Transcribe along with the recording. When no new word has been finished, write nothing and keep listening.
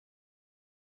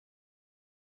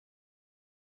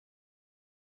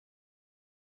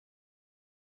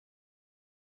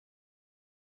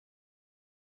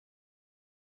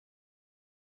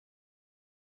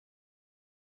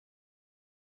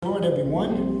Lord,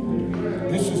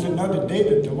 everyone. This is another day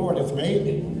that the Lord has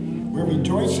made. We're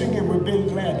rejoicing and we're being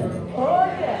glad in it.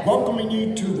 Welcoming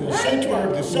you to the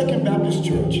sanctuary of the Second Baptist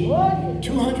Church,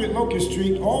 200 Locust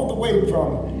Street, all the way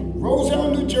from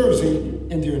Roselle, New Jersey,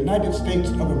 in the United States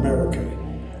of America.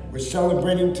 We're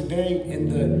celebrating today in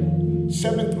the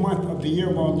 7th month of the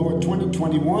year of our Lord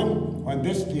 2021, on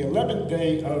this, the 11th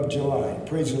day of July.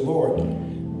 Praise the Lord.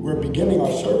 We're beginning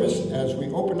our service as we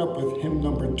open up with hymn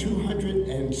number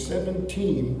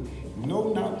 217,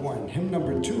 No Not One. Hymn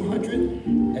number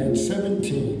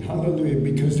 217, hallelujah,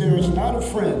 because there is not a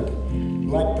friend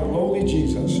like the lowly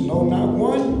Jesus. No, not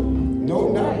one, no,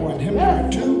 not one. Hymn number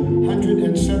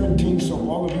 217, so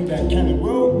all of you that can and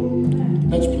will,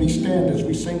 let's please stand as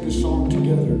we sing this song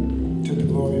together to the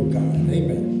glory of God.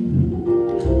 Amen.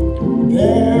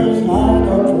 There's not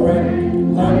a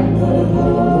friend like the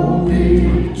lowly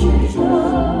Jesus.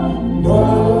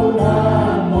 No,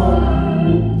 not one.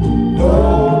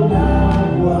 No,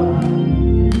 not one.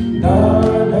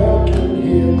 None that can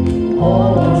heal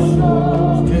all our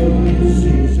souls'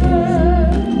 diseases.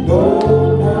 No,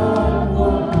 not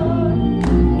one.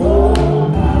 No,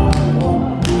 not one.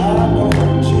 I know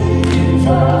Jesus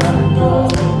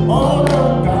knows all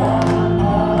about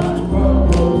our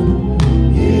struggles.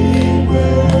 He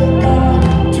will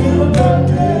guide to the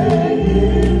day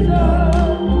is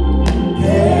done.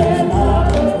 There's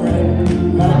not a friend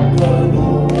like the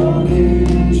lowly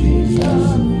Jesus.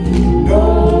 No,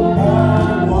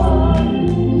 not one.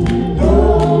 No,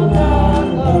 not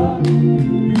one.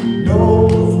 No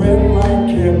friend like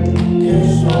him is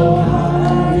so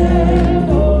high and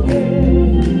holy.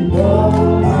 No,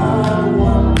 not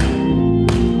one.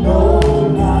 No,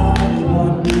 not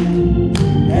one.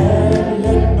 And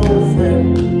yet no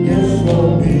friend is so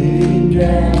big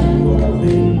and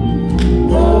lovely.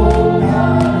 No,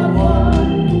 not one.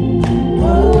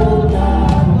 No,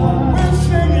 not one. We're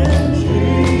singing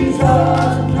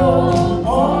Jesus knows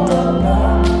all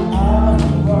about our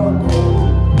struggle.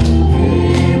 He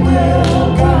will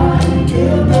guide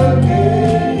till the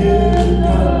day is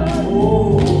done.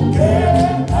 Oh,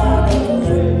 there's not a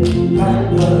friend like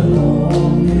the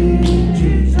lowly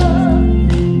Jesus.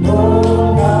 No,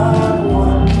 not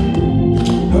one.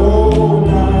 No,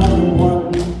 not one.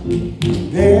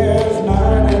 There's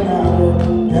not an hour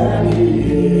that he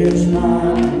is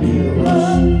not near us.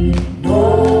 No,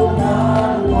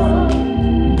 not one.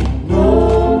 No,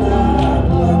 not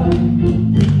one.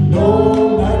 No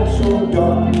night so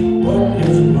dark, but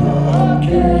his love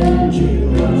can cheer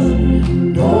us.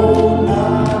 No,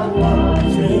 not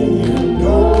one. Saying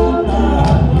no,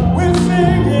 not one. We're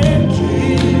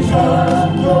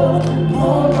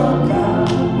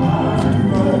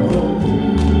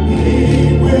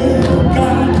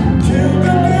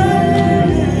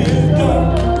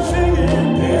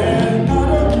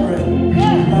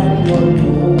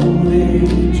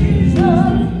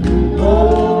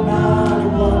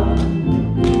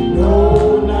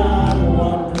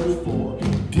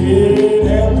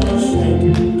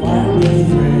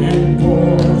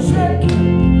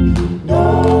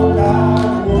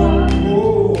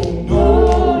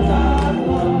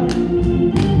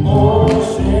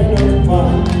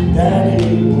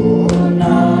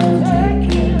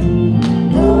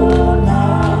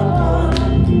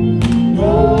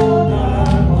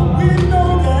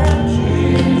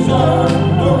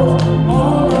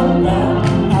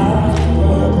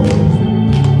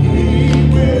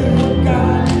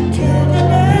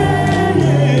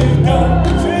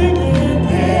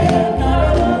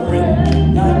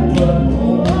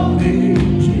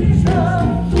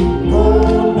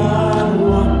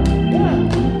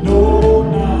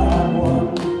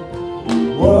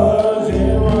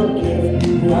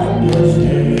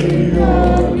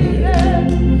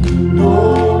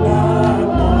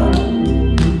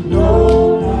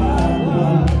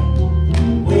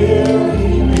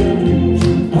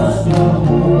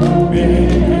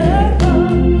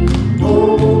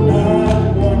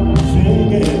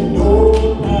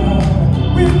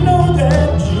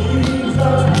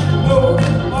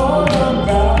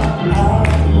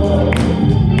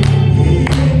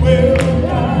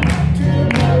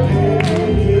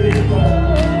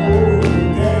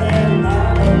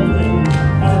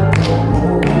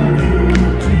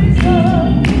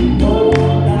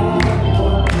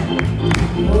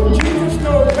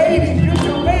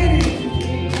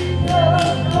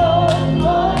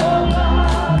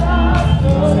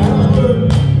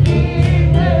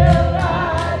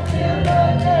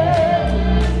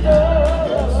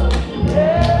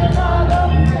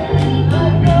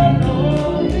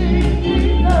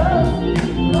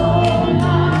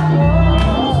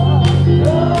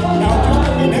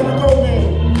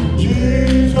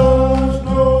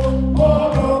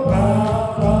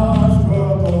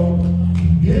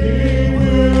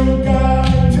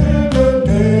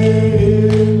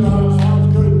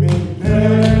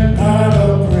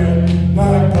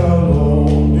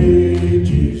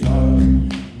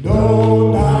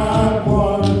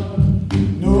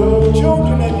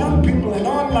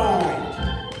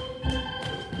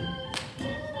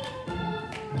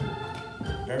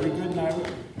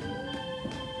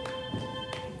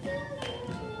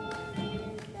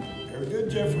good,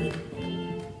 Jeffrey.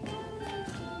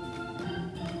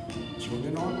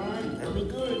 Tuning online, very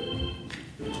good.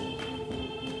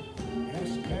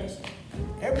 Yes, yes.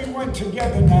 Everyone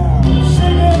together now.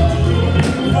 Sing it.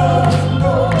 Jesus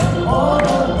knows all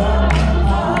about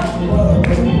our world.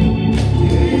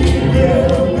 He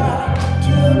will not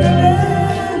till the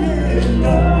day is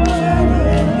done.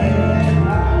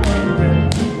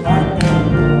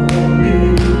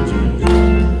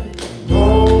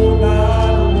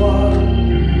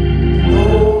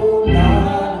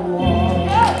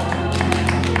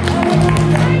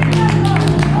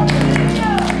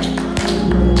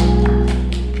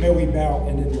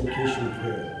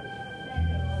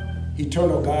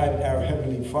 Eternal God, our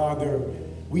Heavenly Father,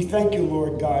 we thank you,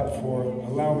 Lord God, for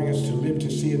allowing us to live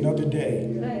to see another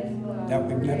day that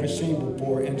we've never seen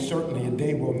before, and certainly a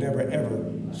day we'll never, ever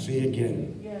see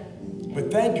again. But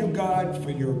thank you, God,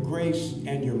 for your grace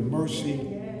and your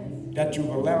mercy that you've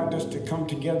allowed us to come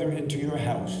together into your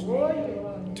house,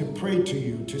 to pray to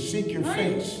you, to seek your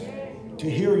face, to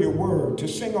hear your word, to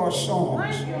sing our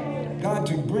songs. God,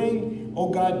 to bring, oh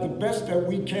God, the best that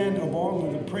we can of all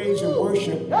of the praise and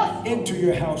worship into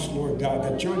your house, Lord God,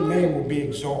 that your name will be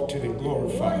exalted and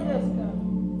glorified.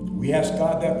 We ask,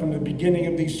 God, that from the beginning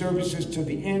of these services to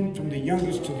the end, from the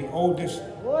youngest to the oldest,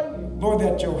 Lord,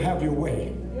 that you'll have your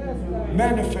way.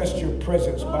 Manifest your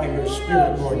presence by your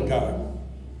Spirit, Lord God.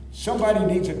 Somebody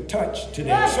needs a touch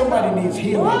today. Somebody needs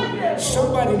healing.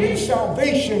 Somebody needs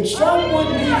salvation.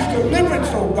 Someone needs deliverance,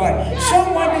 oh God.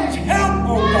 Someone needs help,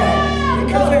 oh God.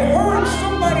 Because they heard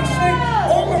somebody say,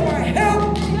 all of my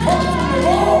help comes from the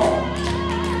Lord.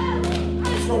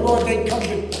 So Lord, they come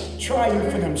to try you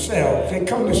for themselves. They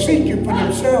come to seek you for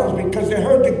themselves because they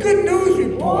heard the good news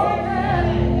report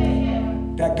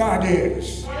that God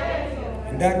is.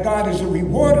 And that God is a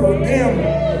rewarder of them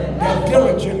that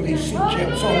diligently seek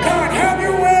him. So God, have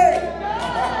your way.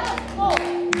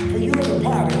 For you're the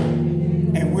potter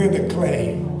and we're the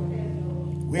clay.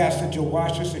 We ask that you'll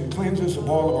wash us and cleanse us of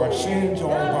all of our sins,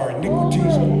 all of our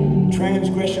iniquities,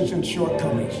 transgressions, and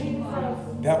shortcomings,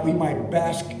 that we might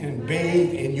bask and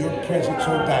bathe in your presence,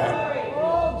 oh God,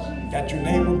 that your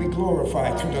name will be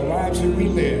glorified through the lives that we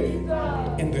live,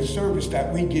 in the service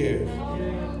that we give.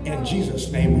 In Jesus'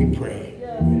 name we pray.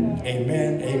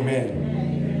 Amen, amen,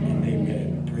 and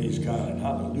amen. Praise God.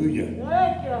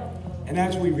 Hallelujah. And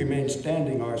as we remain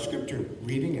standing, our scripture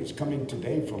reading is coming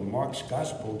today from Mark's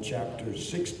Gospel, chapter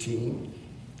 16.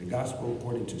 The Gospel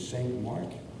according to St. Mark,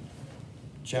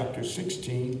 chapter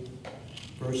 16,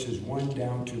 verses 1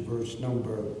 down to verse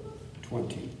number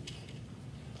 20.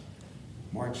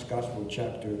 Mark's Gospel,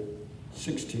 chapter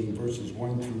 16, verses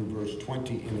 1 through verse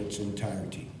 20 in its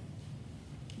entirety.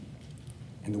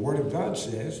 And the Word of God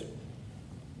says,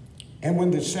 and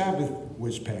when the Sabbath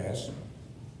was past,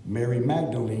 Mary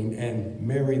Magdalene and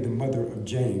Mary, the mother of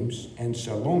James, and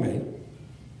Salome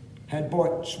had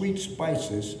bought sweet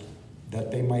spices that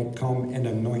they might come and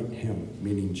anoint him,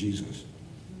 meaning Jesus.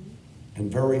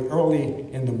 And very early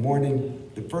in the morning,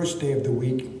 the first day of the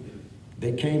week,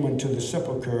 they came unto the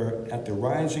sepulchre at the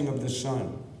rising of the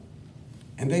sun.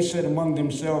 And they said among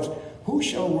themselves, who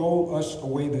shall roll us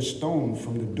away the stone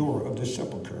from the door of the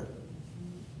sepulchre?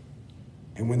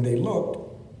 And when they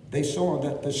looked, they saw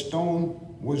that the stone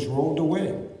was rolled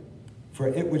away, for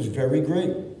it was very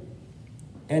great.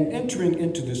 And entering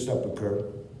into the sepulchre,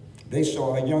 they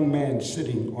saw a young man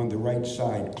sitting on the right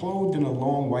side, clothed in a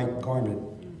long white garment,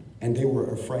 and they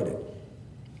were affrighted.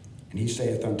 And he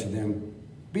saith unto them,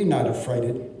 be not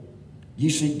affrighted. Ye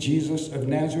seek Jesus of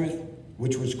Nazareth,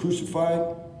 which was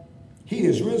crucified. He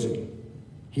is risen.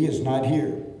 He is not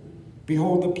here.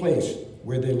 Behold the place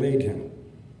where they laid him.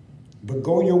 But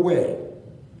go your way.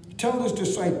 Tell his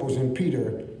disciples and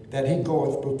Peter that he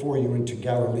goeth before you into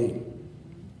Galilee.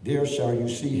 There shall you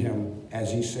see him,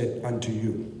 as he said unto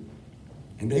you.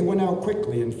 And they went out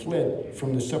quickly and fled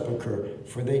from the sepulchre,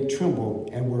 for they trembled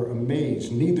and were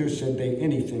amazed. Neither said they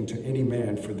anything to any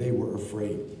man, for they were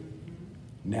afraid.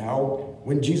 Now,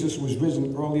 when Jesus was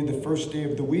risen early the first day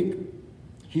of the week,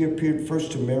 he appeared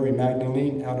first to Mary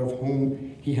Magdalene, out of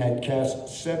whom he had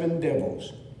cast 7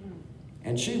 devils.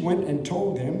 And she went and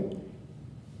told them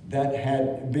that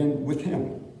had been with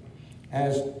him,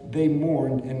 as they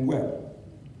mourned and wept.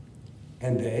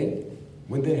 And they,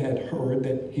 when they had heard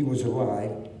that he was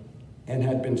alive and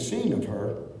had been seen of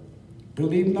her,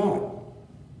 believed not.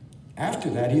 After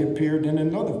that he appeared in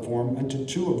another form unto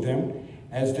 2 of them,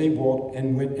 as they walked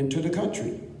and went into the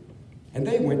country. And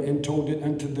they went and told it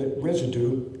unto the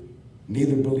residue,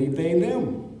 neither believed they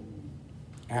them.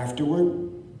 Afterward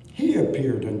he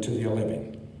appeared unto the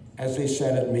 11, as they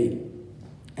sat at meat,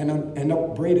 and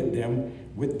upbraided them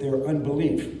with their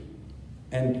unbelief.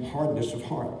 and hardness of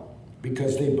heart,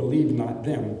 because they believed not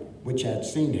them which had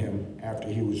seen him after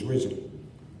he was risen.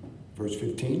 Verse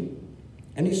 15,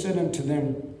 and he said unto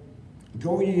them,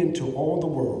 go ye into all the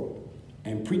world,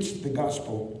 and preach the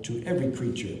gospel to every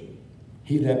creature.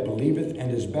 He that believeth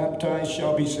and is baptized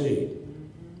shall be saved,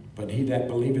 but he that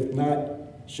believeth not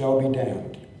shall be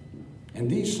damned. And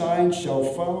these signs shall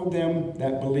follow them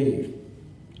that believe.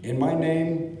 In my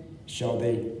name shall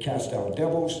they cast out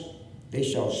devils, they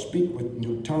shall speak with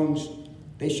new tongues,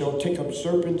 they shall take up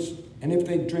serpents, and if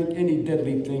they drink any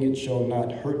deadly thing, it shall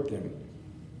not hurt them.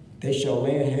 They shall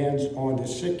lay hands on the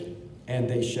sick, and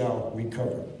they shall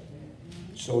recover.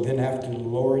 So then after the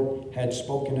Lord had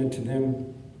spoken unto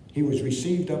them, he was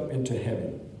received up into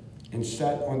heaven, and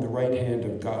sat on the right hand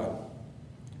of God.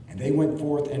 And they went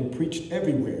forth and preached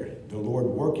everywhere, the Lord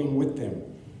working with them,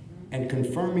 and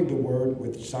confirming the word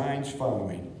with signs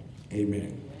following.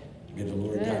 Amen. May the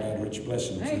Lord God add rich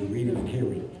blessing to the reading and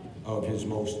hearing of his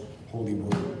most holy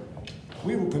word.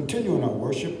 We will continue in our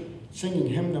worship, singing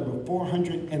hymn number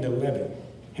 411,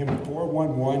 hymn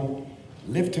 411,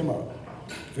 Lift Him Up.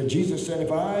 For Jesus said,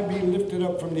 if I be lifted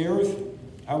up from the earth,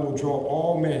 I will draw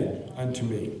all men unto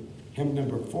me. Hymn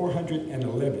number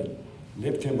 411,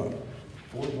 Lift Him Up.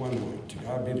 411, to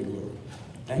God be the glory.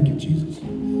 Thank you, Jesus.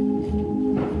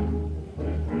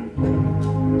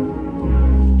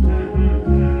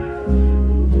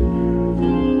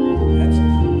 That's it.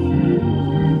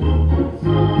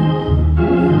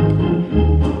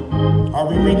 Are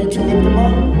we ready to lift Him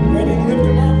up? Ready to lift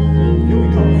Him up? Here we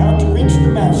go. How to reach the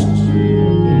masses.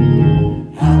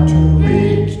 How to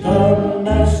reach the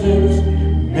masses.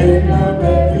 Men of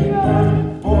every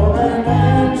birth. For an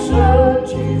answer,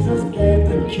 Jesus gave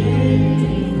the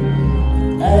key.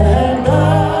 And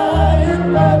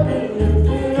I be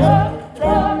lifted up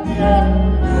from the earth.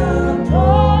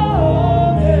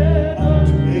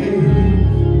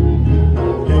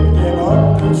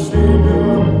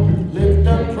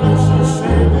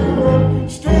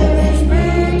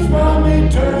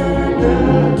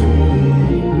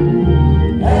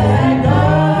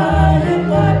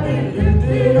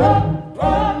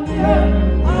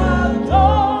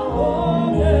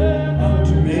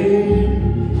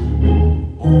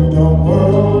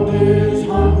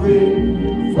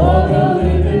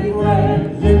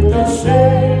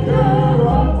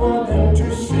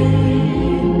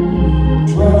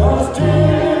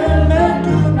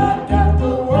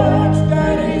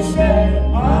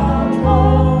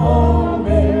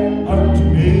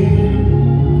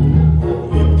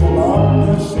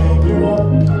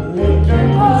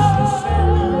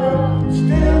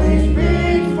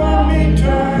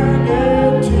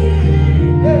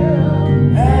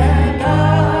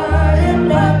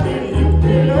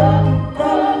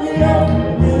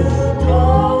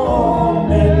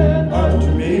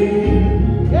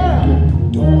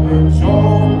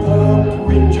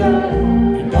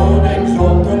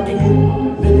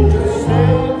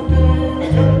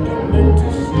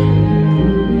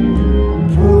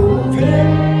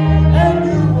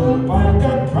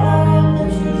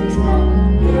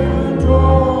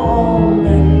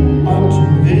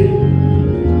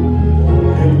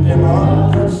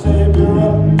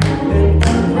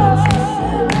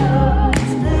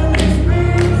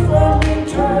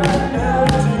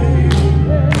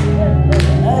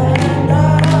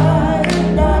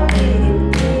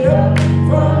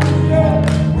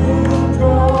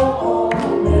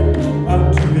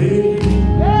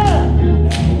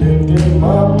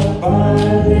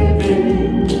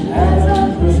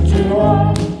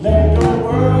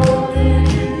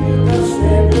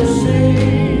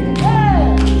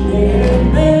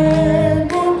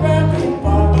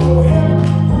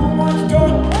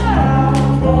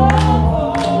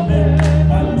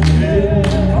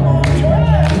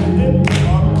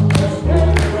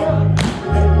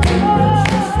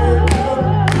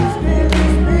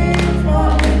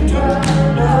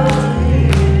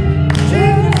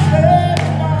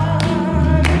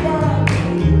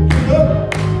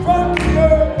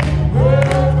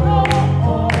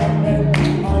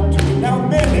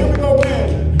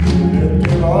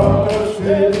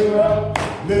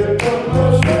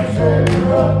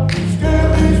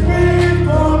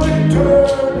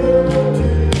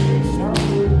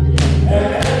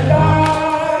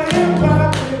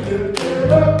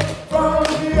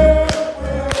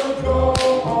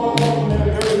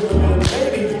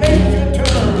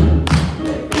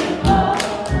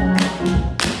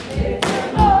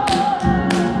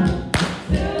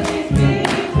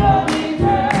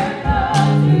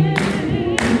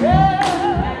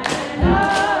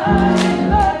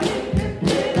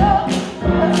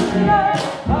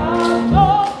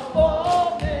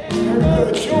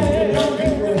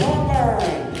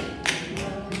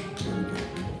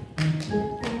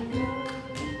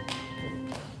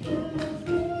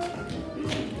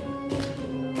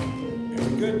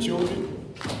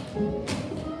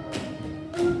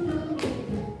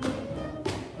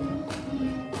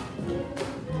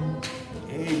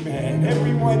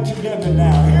 it together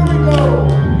now. Here we go.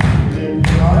 If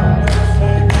God will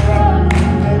save us,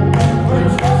 if God will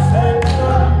save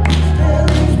us, still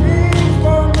His reach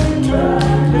from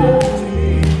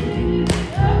eternity.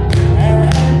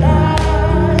 And I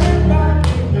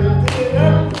lift it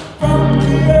up from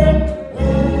the earth,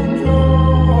 will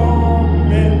draw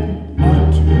men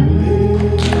unto Thee.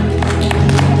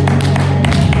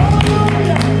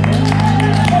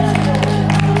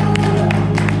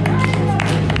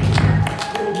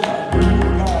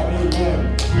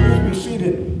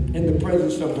 In the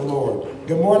presence of the Lord.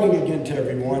 Good morning again to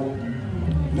everyone.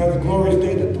 Another glorious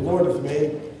day that the Lord has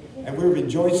made, and we're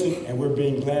rejoicing and we're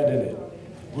being glad in it.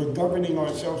 We're governing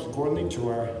ourselves accordingly to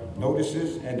our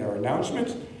notices and our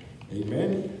announcements.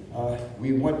 Amen.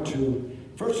 We want to,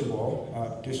 first of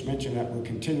all, just mention that we're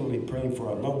continually praying for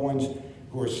our loved ones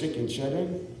who are sick and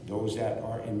shedding, those that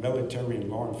are in military and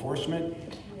law enforcement,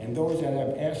 and those that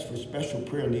have asked for special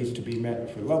prayer needs to be met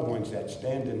for loved ones that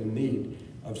stand in the need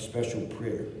of special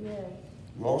prayer. Yeah.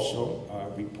 We're also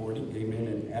reporting, amen,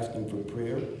 and asking for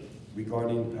prayer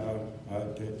regarding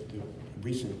the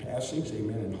recent passings,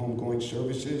 amen, and homegoing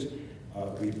services.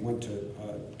 We want to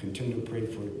continue to pray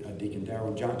for Deacon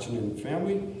Darrell Johnson and the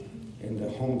family, and the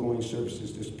homegoing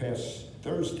services this past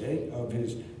Thursday of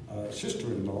his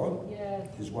sister-in-law. Yes.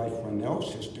 His wife, Ronell,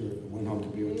 sister, went home to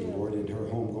be with the Lord, and her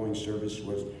homegoing service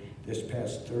was this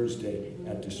past Thursday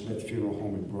at the Smith Funeral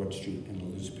Home in Broad Street in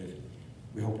Elizabeth.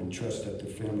 We hope and trust that the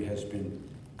family has been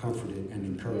comforted and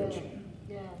encouraged.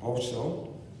 Yeah. Yeah. Also,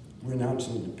 we're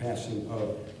announcing the passing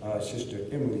of Sister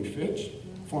Emily Fitch,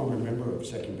 former member of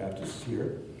Second Baptist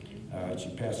here. She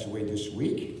passed away this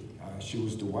week. She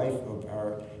was the wife of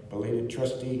our belated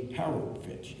trustee, Harold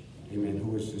Fitch, amen,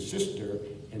 who was the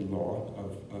sister-in-law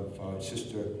of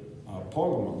Sister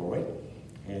Paula Malloy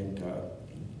and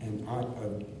aunt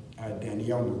of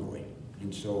Danielle Malloy.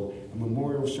 And so a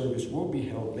memorial service will be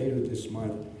held later this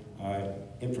month.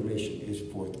 Information is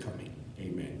forthcoming.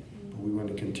 Amen. But we want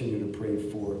to continue to pray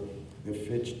for the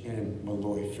Fitch and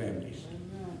Malloy families.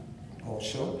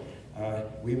 Also,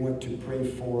 we want to pray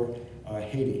for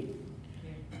Haiti.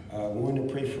 We want to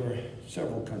pray for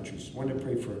several countries. We want to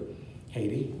pray for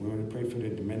Haiti. We want to pray for the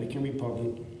Dominican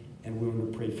Republic. And we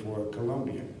want to pray for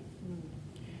Colombia.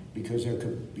 Because there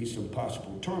could be some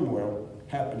possible turmoil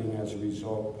happening as a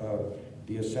result of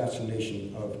the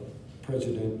assassination of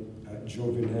President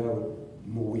Jovenel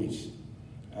Moïse,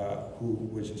 who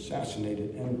was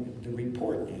assassinated. And the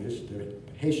report is, the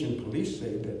Haitian police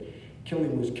say that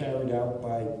killing was carried out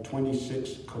by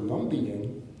 26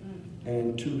 Colombian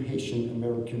and 2 Haitian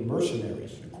American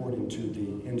mercenaries, according to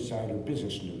the Insider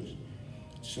Business News.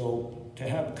 So to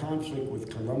have conflict with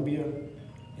Colombia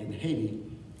and Haiti,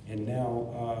 and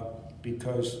now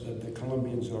because the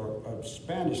Colombians are of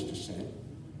Spanish descent,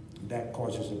 that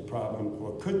causes a problem,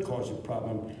 or could cause a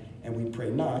problem, and we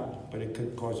pray not, but it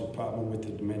could cause a problem with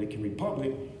the Dominican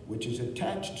Republic, which is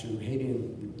attached to Haiti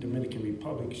and the Dominican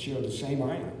Republic, share the same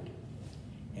island.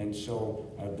 And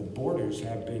so the borders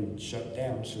have been shut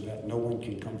down so that no one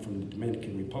can come from the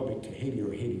Dominican Republic to Haiti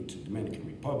or Haiti to the Dominican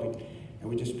Republic, and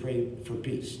we just pray for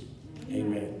peace.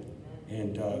 Amen.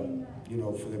 And you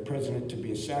know, for the president to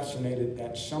be assassinated,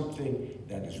 that's something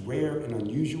that is rare and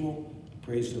unusual.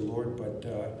 Praise the Lord. But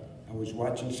I was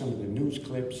watching some of the news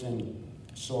clips and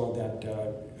saw that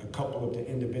a couple of the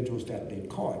individuals that they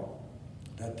caught,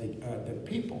 that the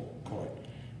people caught,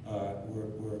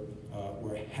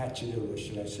 were hatcheted, or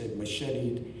should I say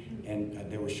macheted, and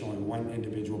they were showing one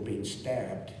individual being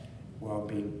stabbed while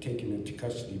being taken into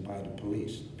custody by the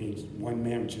police. One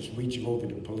man just reaching over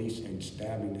the police and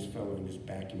stabbing this fellow in his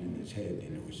back and in his head,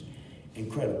 and it was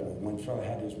incredible. One fellow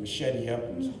had his machete up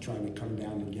and was trying to come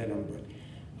down and get him, but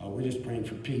we're just praying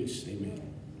for peace, amen,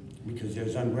 because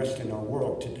there's unrest in our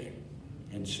world today.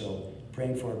 And so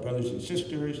praying for our brothers and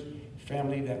sisters,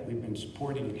 family that we've been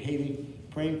supporting in Haiti,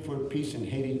 praying for peace in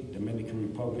Haiti, Dominican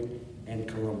Republic, and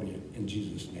Colombia, in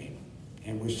Jesus' name.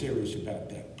 And we're serious about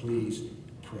that. Please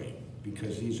pray,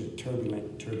 because these are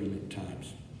turbulent, turbulent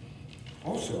times.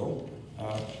 Also,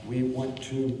 we want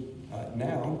to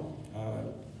now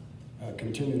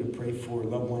continue to pray for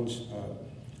loved ones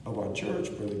of our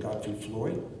church, Brother Godfrey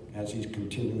Floyd, as he's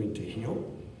continuing to heal.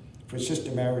 For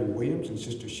Sister Marion Williams and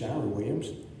Sister Sharon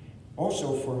Williams.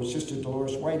 Also for Sister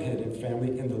Dolores Whitehead and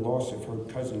family in the loss of her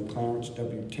cousin Clarence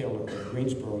W. Taylor of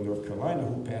Greensboro, North Carolina,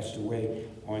 who passed away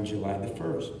on July the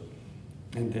 1st.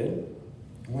 And then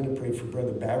I want to pray for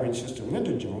Brother Barry and Sister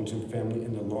Linda Jones and family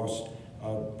in the loss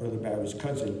of Brother Barry's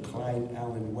cousin, Clyde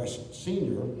Allen West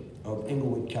Sr. of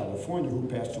Inglewood, California, who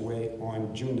passed away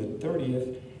on June the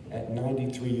 30th at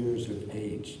 93 years of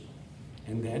age.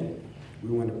 And then We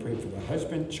want to pray for the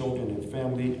husband, children, and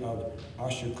family of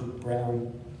Asha Cook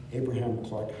Brown, Abraham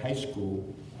Clark High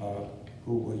School,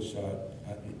 who was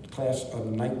class of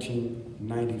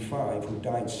 1995, who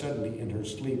died suddenly in her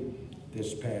sleep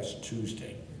this past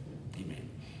Tuesday. Amen.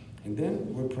 And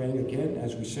then we're praying again,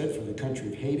 as we said, for the country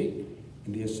of Haiti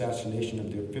and the assassination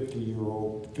of their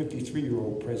 53-year-old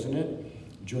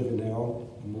president, Jovenel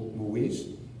Moise,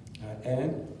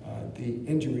 and the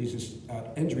injuries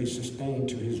sustained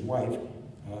to his wife,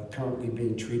 currently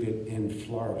being treated in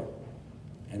Florida.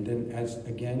 And then,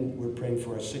 again, we're praying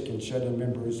for our sick and shut-in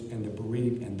members and the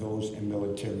bereaved and those in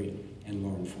military and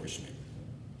law enforcement.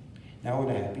 Now, on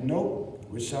a happy note,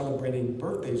 we're celebrating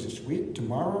birthdays this week.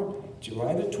 Tomorrow,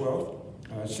 July the 12th,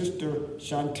 Sister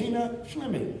Shantina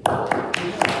Fleming.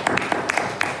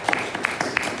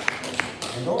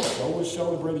 And also, we're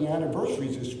celebrating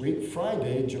anniversaries this week.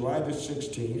 Friday, July the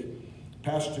 16th,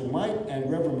 Pastor Mike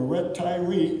and Reverend Marette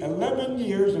Tyree, 11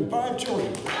 years and 5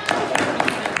 children.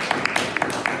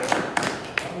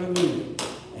 Hallelujah.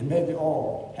 And may they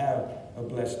all have a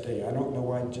blessed day. I don't know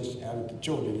why I just added the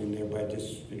children in there, but I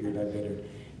just figured I better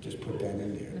just put that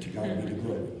in there. To God be the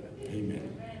glory.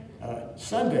 Amen.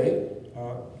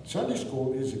 Sunday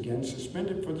school is again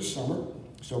suspended for the summer,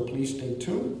 so please stay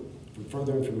tuned for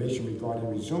further information regarding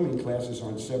resuming classes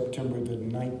on September the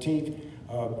 19th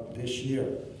of this year.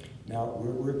 Now,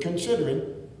 we're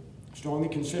strongly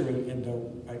considering, and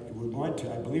I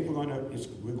believe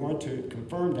we're going to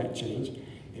confirm that change.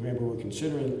 Remember, we're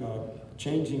considering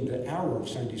changing the hour of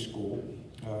Sunday school,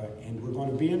 and we're going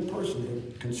to be in person.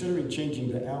 We're considering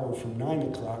changing the hour from 9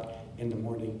 o'clock in the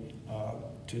morning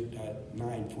to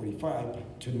 9:45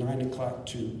 to 9 o'clock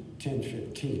to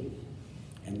 10:15.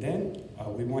 And then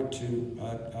we want to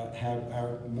have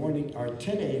our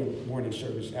 10 a.m. morning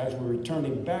service. As we're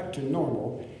returning back to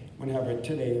normal, we're going to have our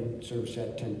 10 a.m. service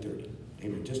at 10:30.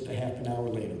 Amen. Just a half an hour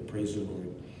later, praise the Lord.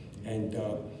 And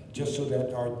just so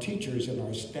that our teachers and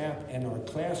our staff and our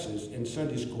classes in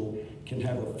Sunday school can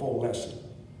have a full lesson,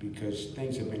 because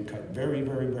things have been cut very,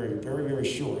 very, very, very, very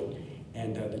short.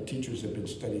 And the teachers have been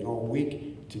studying all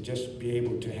week to just be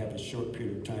able to have a short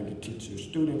period of time to teach their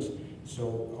students.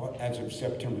 So as of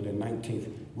September the 19th,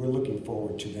 we're looking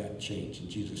forward to that change in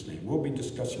Jesus' name. We'll be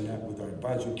discussing that with our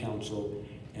advisory council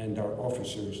and our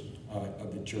officers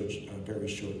of the church very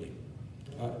shortly.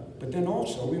 But then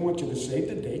also, we want you to save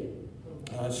the date.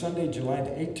 Sunday, July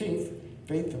the 18th,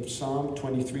 Faith of Psalm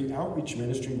 23 Outreach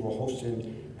Ministry will host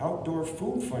an outdoor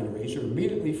food fundraiser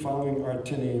immediately following our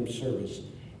 10 a.m. service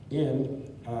in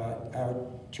our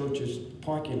church's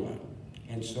parking lot.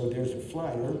 And so there's a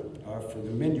flyer for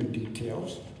the menu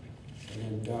details.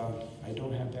 And I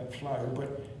don't have that flyer,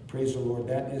 but praise the Lord,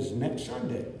 that is next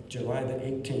Sunday, July the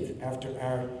 18th, after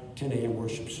our 10 a.m.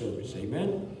 worship service.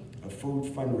 Amen? A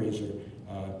food fundraiser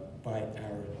by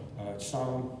our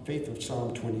Faith of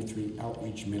Psalm 23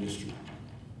 Outreach Ministry.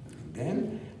 And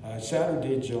then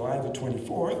Saturday, July the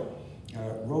 24th,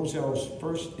 Roselle's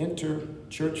first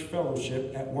inter-church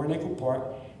fellowship at Warnaco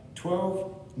Park,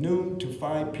 12 noon to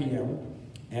 5 p.m.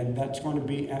 And that's going to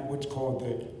be at what's called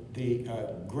the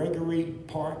Gregory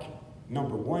Park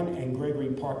number 1 and Gregory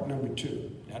Park number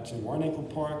 2. That's in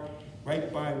Warnaco Park,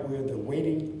 right by where the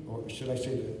waiting, or should I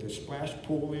say the splash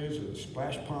pool is, or the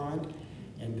splash pond.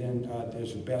 And then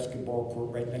there's a basketball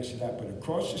court right next to that. But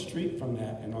across the street from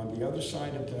that, and on the other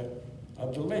side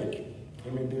of the lake, I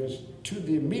mean, there's to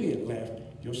the immediate left,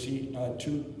 you'll see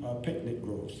 2 picnic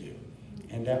groves there.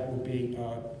 And that will be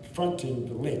fronting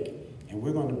the lake. And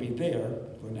we're going to be there.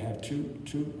 We're going to have two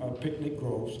picnic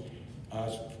groves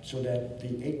so that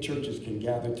the 8 churches can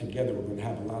gather together. We're going to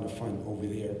have a lot of fun over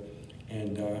there.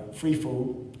 And free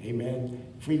food, amen.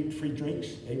 Free drinks,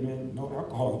 amen. No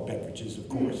alcoholic beverages, of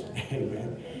course,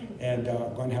 amen. And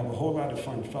we're going to have a whole lot of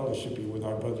fun fellowshipping with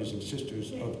our brothers and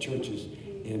sisters of churches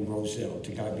in Roselle.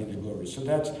 To God be the glory. So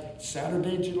that's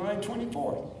Saturday, July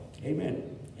 24th, amen.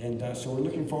 And so we're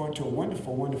looking forward to a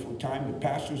wonderful, wonderful time. The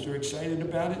pastors are excited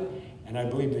about it, and I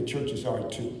believe the churches are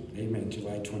too. Amen,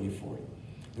 July 24th.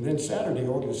 And then Saturday,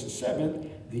 August the 7th,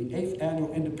 the 8th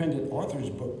Annual Independent Authors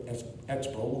Book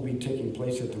Expo will be taking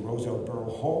place at the Roselle Borough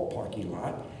Hall parking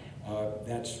lot.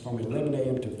 That's from 11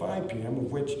 a.m. to 5 p.m.,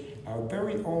 of which our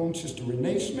very own Sister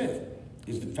Renee Smith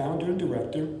is the founder and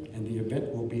director, and the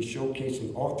event will be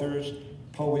showcasing authors,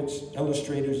 poets,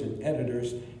 illustrators, and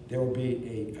editors. There will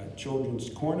be a children's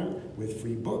corner with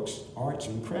free books, arts,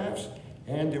 and crafts,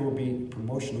 and there will be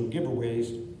promotional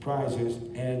giveaways, prizes,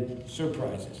 and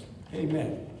surprises.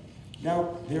 Amen.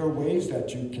 Now, there are ways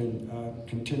that you can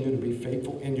continue to be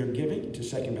faithful in your giving to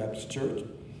Second Baptist Church.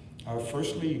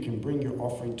 Firstly, you can bring your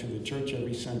offering to the church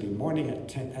every Sunday morning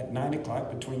at 9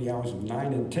 o'clock, between the hours of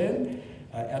 9 and 10.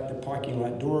 at the parking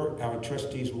lot door. Our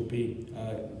trustees will be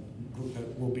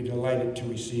delighted to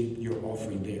receive your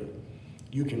offering there.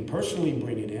 You can personally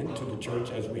bring it in to the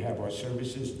church as we have our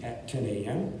services at 10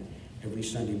 a.m. every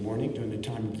Sunday morning during the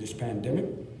time of this pandemic.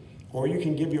 Or you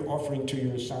can give your offering to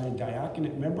your assigned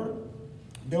diaconate member.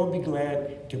 They'll be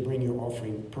glad to bring your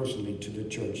offering personally to the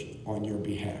church on your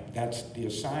behalf. That's the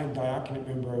assigned diaconate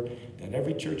member that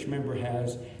every church member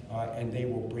has, and they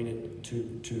will bring it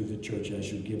to the church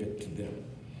as you give it to them.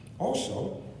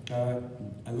 Also,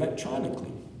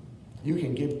 electronically, you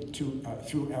can give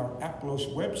through our Aplos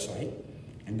website,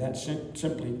 and that's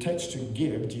simply text to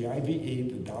give, G-I-V-E,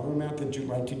 the dollar amount that you'd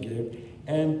like to give,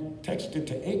 and text it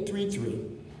to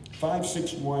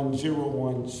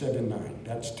 833-561-0179.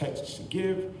 That's text to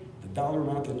give, the dollar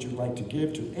amount that you'd like to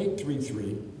give to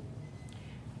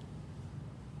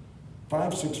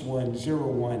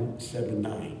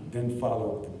 833-561-0179. Then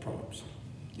follow the prompts.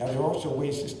 Now, there are also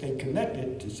ways to stay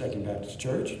connected to Second Baptist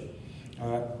Church.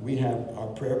 We have our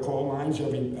prayer call lines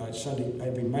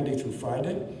every Monday through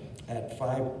Friday at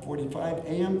 5:45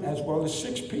 a.m. as well as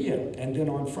 6 p.m. and then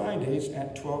on Fridays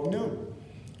at 12 noon.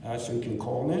 So you can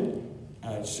call in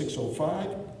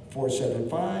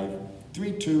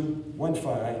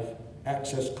 605-475-3215,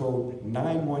 access code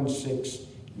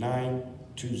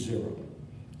 916920.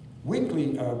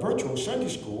 Weekly virtual Sunday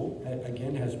school,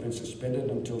 again, has been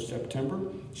suspended until September,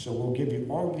 so we'll give you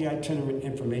all of the itinerant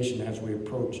information as we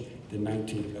approach the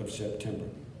 19th of September.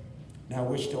 Now,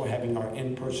 we're still having our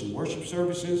in-person worship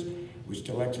services. We're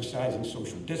still exercising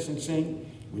social distancing.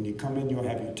 When you come in, you'll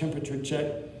have your temperature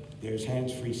checked. There's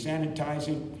hands-free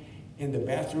sanitizing. In the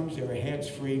bathrooms, there are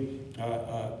hands-free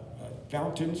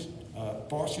fountains,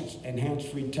 faucets, and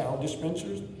hands-free towel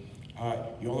dispensers.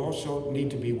 You'll also need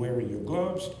to be wearing your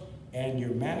gloves and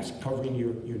your mask covering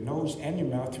your nose and your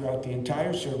mouth throughout the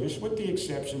entire service, with the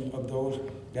exception of those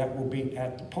that will be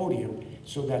at the podium,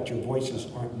 so that your voices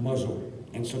aren't muzzled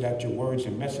and so that your words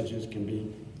and messages can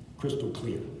be crystal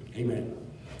clear. Amen.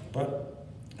 But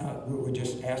we're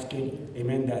just asking,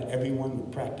 amen, that everyone will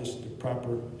practice the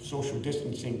proper social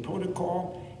distancing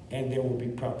protocol, and there will be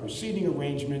proper seating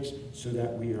arrangements so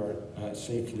that we are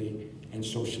safely and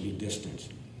socially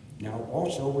distanced. Now,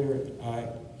 also, we're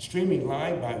streaming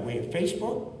live by way of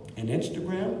Facebook and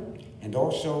Instagram, and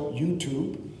also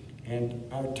YouTube, and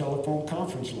our telephone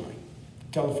conference line.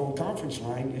 Telephone conference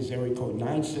line is area code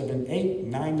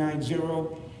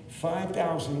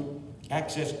 978-990-5000,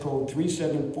 access code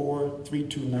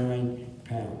 374-329#.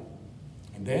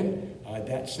 And then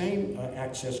that same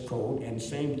access code and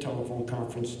same telephone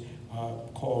conference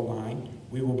call line,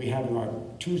 we will be having our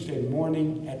Tuesday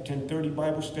morning at 10:30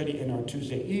 Bible study and our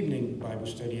Tuesday evening Bible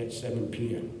study at 7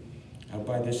 p.m.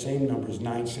 By the same numbers,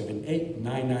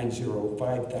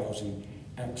 978-990-5000,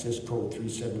 access code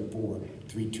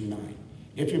 374-329.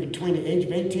 If you're between the age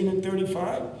of 18 and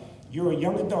 35, you're a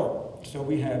young adult. So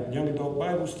we have young adult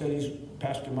Bible studies.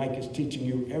 Pastor Mike is teaching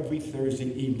you every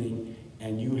Thursday evening,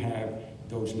 and you have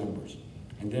those numbers.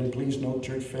 And then please note,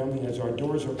 church family, as our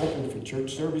doors are open for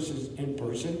church services in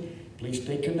person, please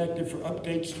stay connected for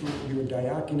updates through your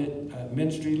diaconate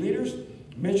ministry leaders.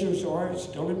 Measures are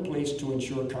still in place to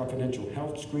ensure confidential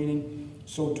health screening,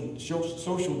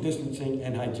 social distancing,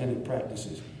 and hygienic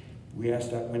practices. We ask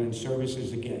that when in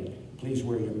services, again, please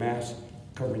wear your mask,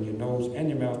 covering your nose and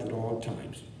your mouth at all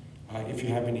times. If you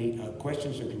have any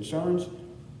questions or concerns,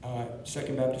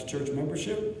 Second Baptist Church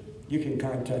membership, you can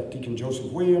contact Deacon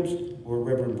Joseph Williams or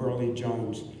Reverend Burley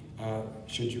Jones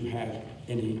should you have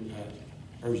any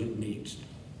urgent needs.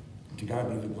 To God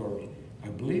be the glory. I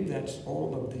believe that's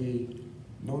all of the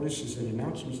notices and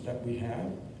announcements that we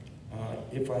have.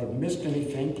 If I missed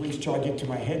anything, please charge it to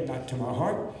my head, not to my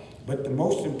heart. But the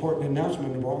most important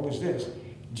announcement of all is this: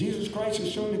 Jesus Christ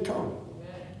is soon to come.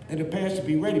 And it prepares to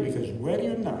be ready, because ready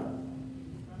or not,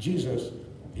 Jesus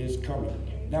is coming.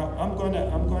 Now, I'm going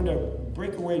to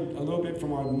break away a little bit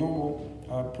from our normal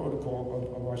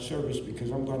protocol of our service, because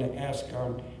I'm going to ask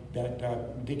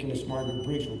that Deaconess Margaret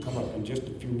Briggs will come up in just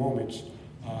a few moments,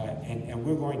 and I'm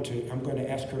going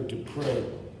to ask her to pray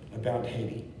about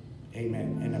Haiti,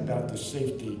 amen, and about the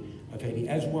safety of Haiti,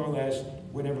 as well as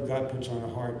whatever God puts on our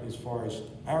heart as far as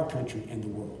our country and the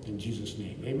world, in Jesus'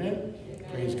 name, amen?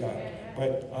 Praise God.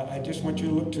 But I just want you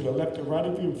to look to the left or right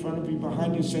of you, in front of you,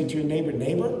 behind you, say to your neighbor,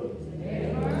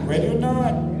 ready or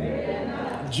not,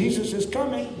 Jesus is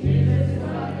coming.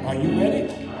 Are you ready?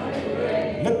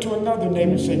 Look to another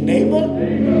neighbor and say, neighbor,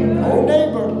 oh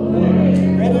neighbor,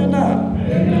 ready or not,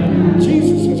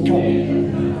 Jesus is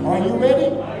coming. Are you ready?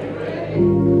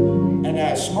 And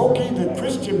as Smokey the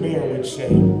Christian Bear would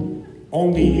say,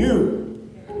 only you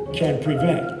can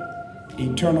prevent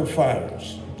eternal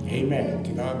fires. Amen.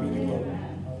 To God be the glory.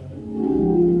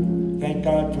 Thank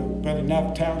God for Brother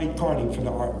Naphtali Carney for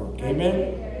the artwork.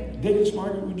 Amen. Dennis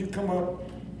Margaret, would you come up?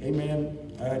 Amen.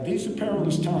 These are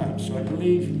perilous times, so I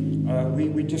believe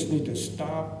we just need to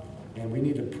stop and we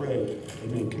need to pray,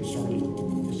 amen,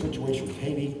 concerning the situation with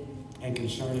Haiti and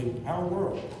concerning our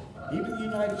world. Even the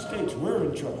United States, we're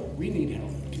in trouble. We need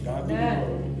help. To God be the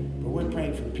glory. But we're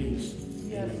praying for peace.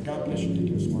 Yes. Amen. God bless you,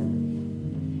 Dennis Margaret.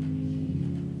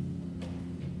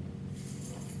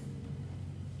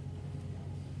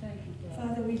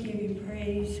 Father, we give you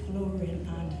praise, glory, and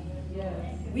honor.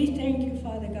 Yes. We thank you,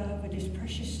 Father God, for this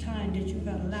precious time that you've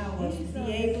allowed us to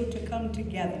be able to come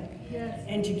together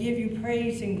and to give you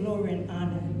praise and glory and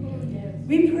honor. Yes.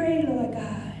 We pray, Lord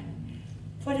God,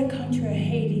 for the country of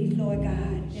Haiti, Lord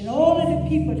God, and all of the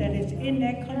people that is in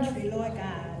that country, Lord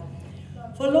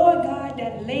God. For, Lord God,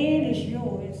 that land is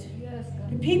yours.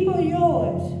 The people are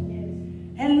yours.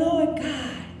 And, Lord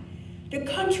God, the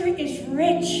country is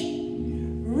rich.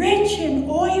 Rich in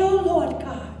oil, Lord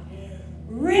God.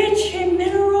 Rich in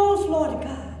minerals, Lord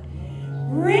God.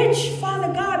 Rich,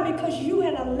 Father God, because you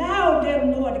had allowed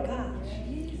them, Lord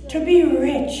God, to be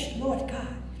rich, Lord God.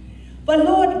 But,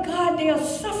 Lord God, they are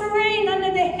suffering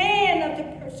under the hand of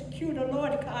the persecutor,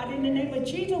 Lord God. In the name of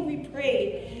Jesus, we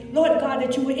pray, Lord God,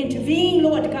 that you will intervene,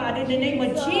 Lord God. In the name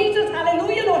of Jesus,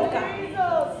 hallelujah, Lord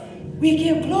God. We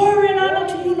give glory and honor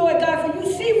to you, Lord God, for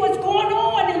you see what's going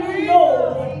on and you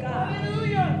know, Lord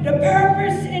God, the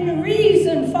purpose and the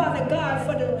reason, Father God,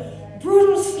 for the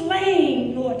brutal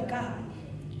slaying, Lord God,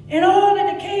 and all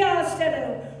of the chaos that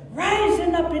are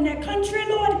rising up in that country,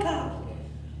 Lord God.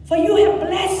 For you have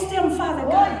blessed them, Father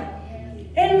God.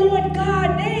 And Lord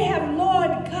God, they have,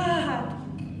 Lord God,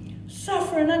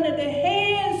 suffering under the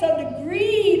hands of the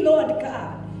greed, Lord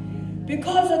God,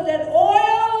 because of that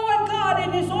oil, Lord God,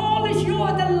 and it's all is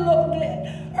yours.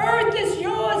 The earth is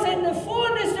yours and the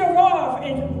fullness thereof,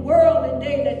 and the world and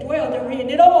they that dwell therein.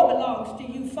 It all belongs to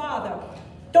you, Father.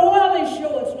 The oil is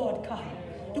yours, Lord God.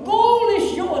 The gold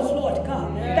is yours, Lord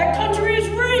God. That country is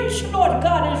rich, Lord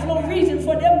God. There's no reason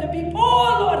for them to be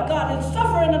poor, Lord God, and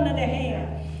suffering under the hand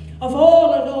of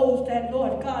all of those that,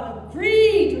 Lord God, have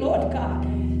greed, Lord God,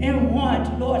 and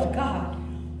want, Lord God,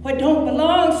 what don't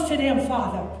belong to them,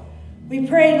 Father. We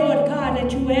pray, Lord God,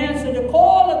 that you answer the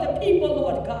call of the people,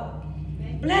 Lord God.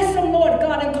 Bless them, Lord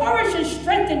God. Encourage and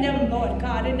strengthen them, Lord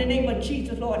God, in the name of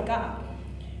Jesus, Lord God.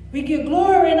 We give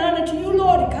glory and honor to you,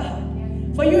 Lord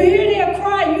God. For you hear their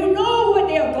cry. You know what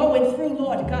they are going through,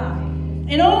 Lord God.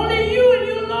 And only you and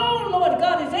you alone, Lord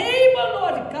God, is able,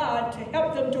 Lord God, to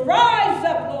help them to rise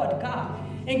up, Lord God,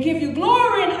 and give you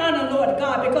glory and honor, Lord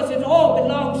God, because it all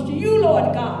belongs to you,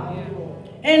 Lord God.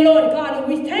 And Lord God, and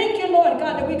we thank you, Lord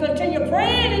God, that we continue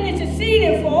praying and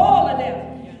interceding for all of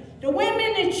them. The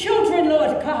women and children,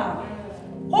 Lord God.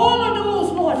 All of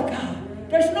those, Lord God.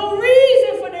 There's no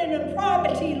reason for their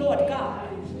depravity, Lord God,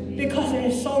 because it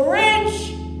is so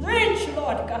rich, rich,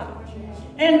 Lord God.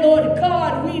 And Lord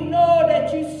God, we know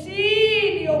that you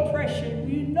see the oppression.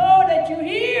 We know that you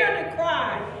hear the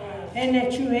cry and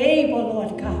that you're able,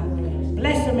 Lord God.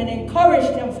 Bless them and encourage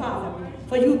them, Father.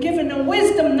 For you giving them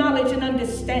wisdom, knowledge, and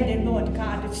understanding, Lord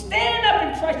God, to stand up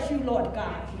and trust you, Lord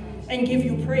God, and give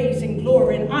you praise and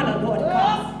glory and honor, Lord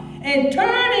God. And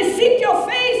turn and seek your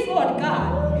face, Lord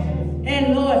God.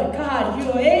 And Lord God,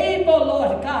 you're able,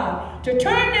 Lord God, to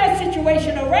turn their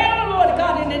situation around, Lord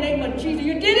God, in the name of Jesus.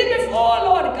 You did it before,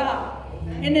 Lord God.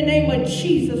 In the name of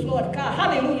Jesus, Lord God.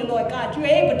 Hallelujah, Lord God. You're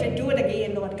able to do it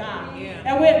again, Lord God.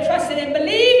 And we're trusting and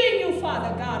believing you,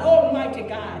 Father God, Almighty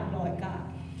God, Lord God.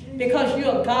 Because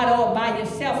you're God all by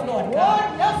yourself, Lord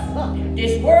God.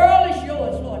 This world is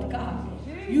yours, Lord God.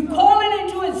 You call it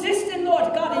into existence,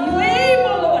 Lord God, and you're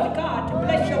able, Lord God, to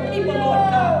bless your people,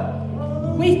 Lord God.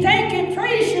 We thank and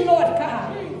praise you, Lord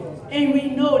God. And we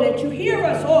know that you hear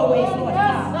us always, Lord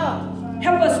God.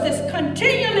 Help us to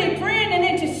continually praying and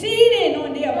interceding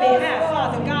on their behalf,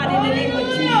 Father God, in the name of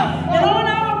Jesus. And on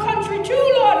our country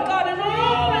too, Lord God, and on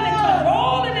all of the country,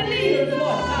 all of the leaders, Lord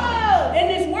God. In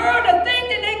this world, to think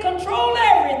that they control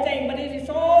everything, but it is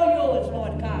all yours,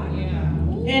 Lord God.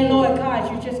 And Lord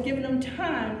God, you're just giving them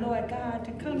time, Lord God,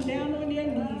 to come down on their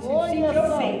knees and seek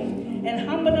your face and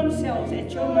humble themselves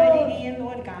at your mighty hand,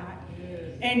 Lord God.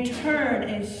 And turn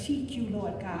and seek you,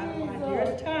 Lord God, while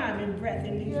there's time and breath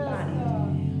in these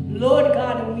bodies. Lord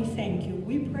God, and we thank you.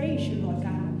 We praise you, Lord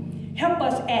God. Help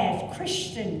us as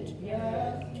Christians,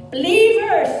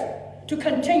 believers, to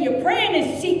continue praying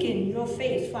and seeking your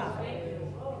face, Father.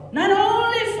 Not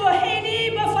only for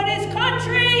Haiti, but for this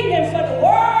country and for the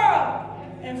world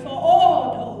and for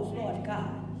all those, Lord God,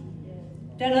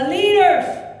 that are leaders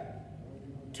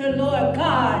to, Lord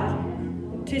God,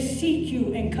 to seek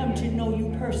you and come to know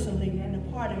you personally and to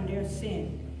pardon their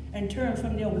sin and turn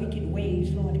from their wicked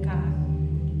ways, Lord God,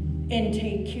 and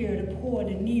take care of the poor,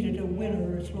 the needy, the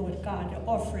widowers, Lord God, the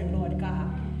offering, Lord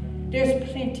God.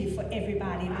 There's plenty for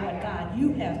everybody, Lord God.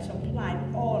 You have supplied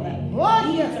all of the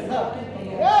needs of your people,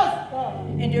 Lord God.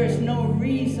 And there's no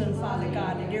reason, Father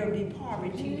God, that there will be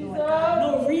poverty, Lord God.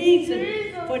 No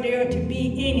reason for there to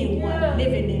be anyone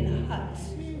living in huts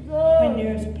when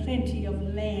there's plenty of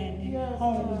land and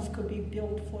homes could be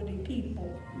built for the people.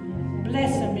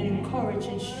 Bless them and encourage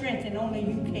and strengthen only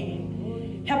you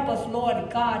can. Help us, Lord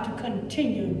God, to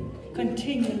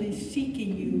continually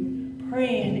seeking you,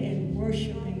 praying and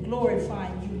worshiping,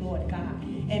 glorifying you, Lord God,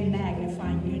 and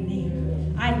magnifying your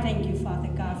name. I thank you, Father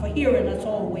God, for hearing us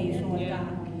always, Lord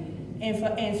God, and for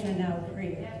answering our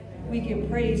prayer. We give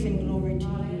praise and glory to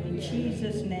you. In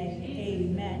Jesus' name,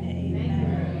 amen and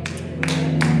amen.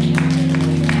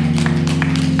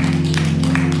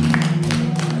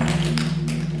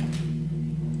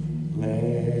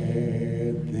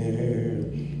 Let there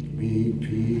be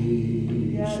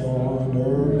peace on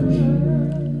earth,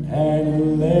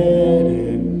 and let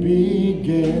it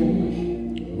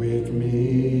begin with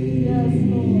me.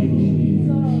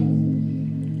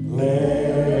 Let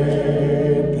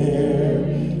there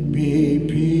be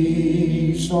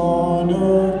peace on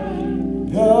earth,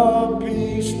 the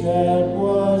peace that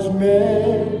was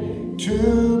meant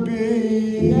to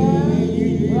be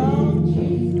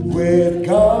with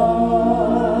God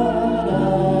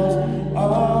as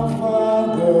our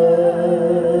Father.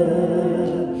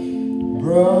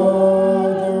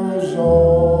 Brothers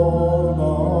all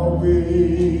are we.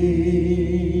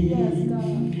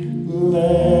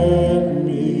 Let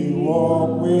me walk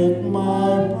with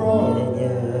my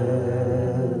brother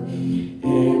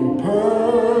in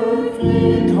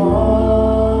perfect harmony.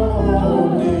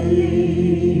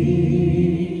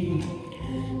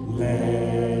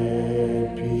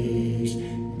 Let peace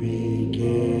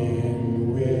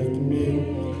begin with me.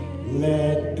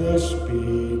 Let this be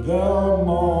the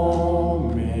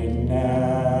moment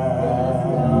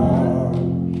now.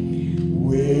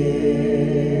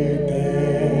 With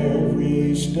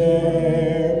every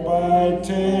step I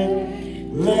take,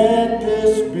 let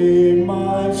this be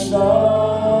my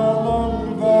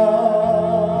solemn vow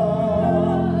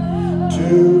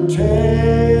to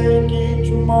take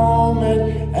each moment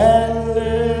and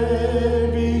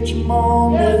live each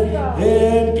moment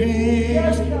in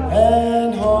peace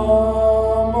and harmony.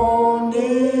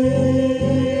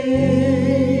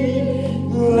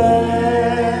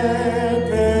 Let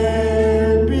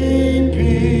there be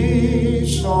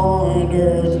peace on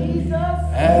earth,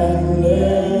 and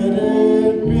let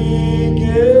it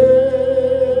begin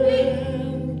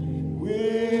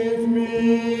with me.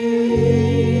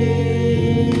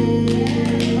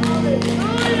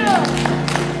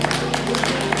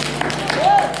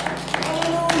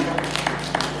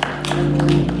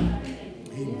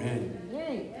 Amen.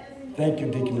 Thank you,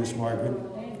 Deaconess Margaret.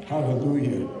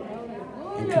 Hallelujah.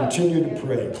 And continue to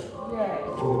pray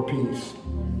for the peace.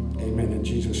 Amen. In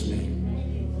Jesus' name.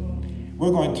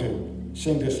 We're going to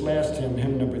sing this last hymn,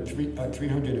 hymn number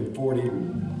 340.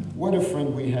 What a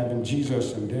friend we have in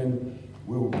Jesus. And then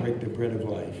we'll break the bread of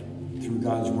life through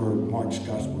God's word, Mark's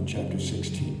Gospel, chapter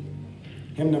 16.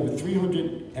 Hymn number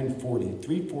 340,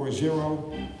 340,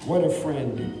 what a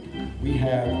friend we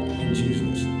have in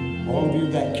Jesus. All of you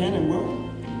that can and will,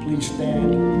 please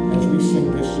stand as we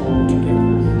sing this song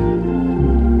together.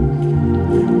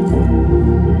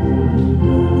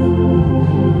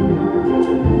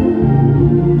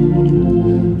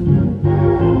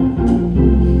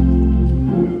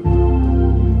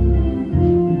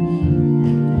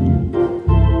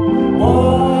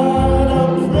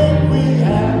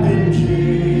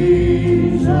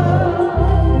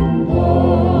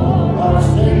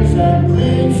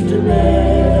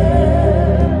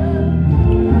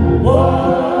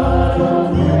 What a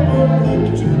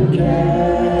privilege to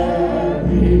carry.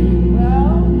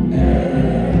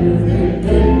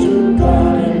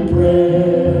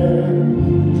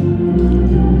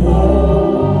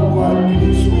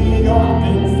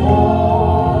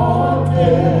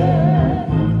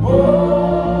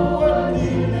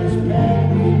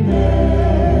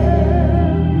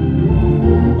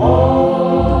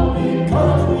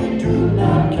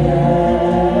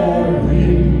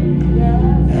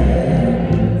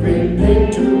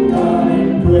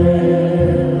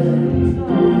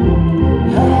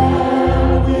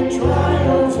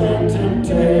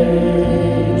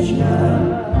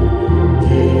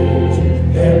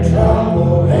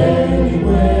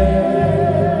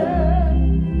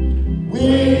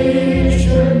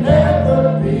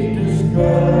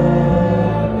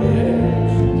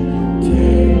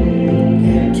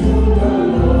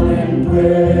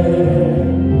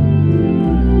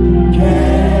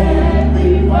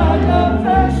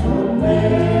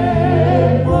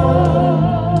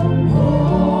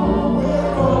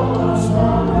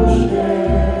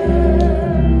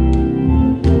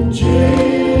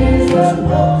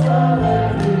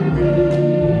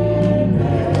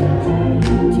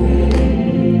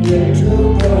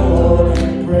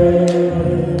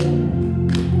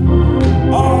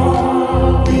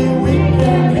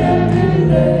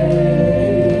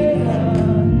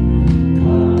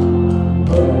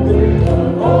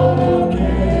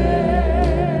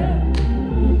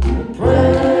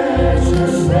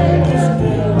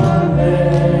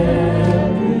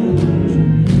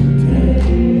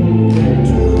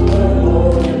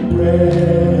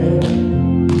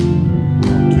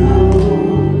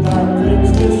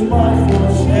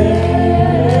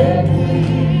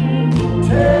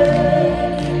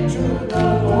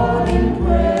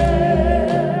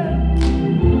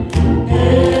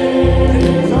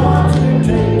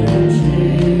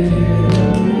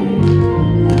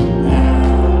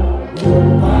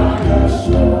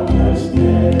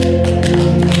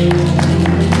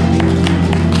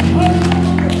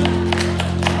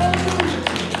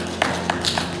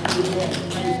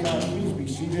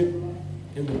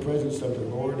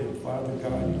 Father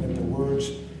God. Let the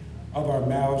words of our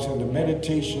mouths and the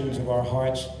meditations of our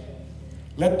hearts,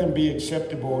 let them be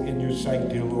acceptable in your sight,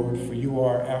 dear Lord, for you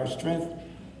are our strength.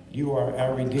 You are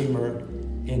our Redeemer.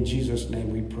 In Jesus'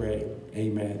 name we pray.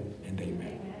 Amen and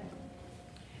amen.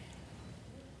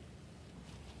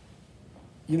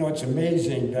 You know, it's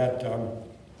amazing that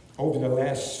over the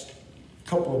last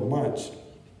couple of months,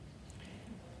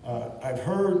 I've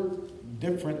heard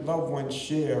different loved ones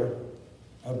share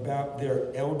about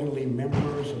their elderly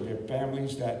members of their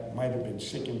families that might have been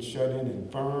sick and shut in,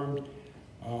 infirmed,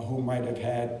 who might have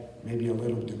had maybe a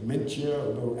little dementia, a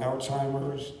little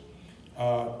Alzheimer's.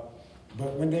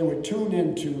 But when they would tune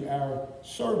into our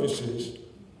services,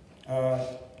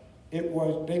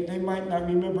 they might not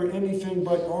remember anything,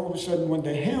 but all of a sudden when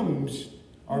the hymns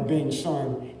are being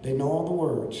sung, they know all the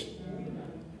words.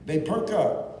 They perk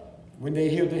up when they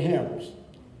hear the hymns.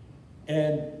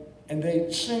 And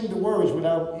they sing the words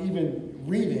without even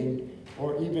reading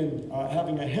or even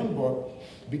having a hymn book,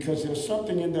 because there's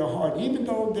something in their heart, even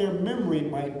though their memory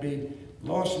might be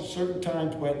lost at certain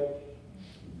times, but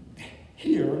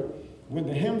here, when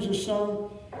the hymns are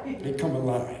sung, they come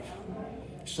alive.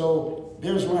 So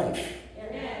there's life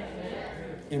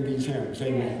in these hymns,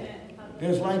 amen.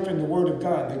 There's life in the Word of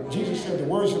God. Jesus said, the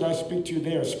words that I speak to you,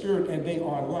 they are spirit and they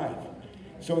are life.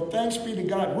 So thanks be to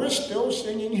God, we're still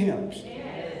singing hymns.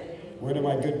 One of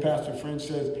my good pastor friends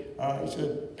says, he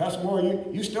said, Pastor Moore,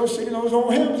 you still singing those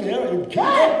old hymns? Yeah, keep it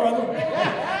up, brother.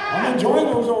 I'm enjoying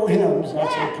those old hymns. I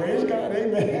said, praise God,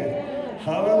 amen.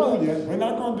 Hallelujah. We're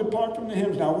not going to depart from the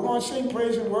hymns now. We're going to sing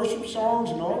praise and worship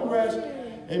songs and all the rest.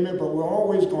 Amen. But we're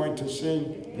always going to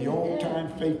sing the old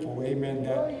time faithful. Amen.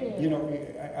 That, you know,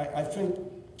 I think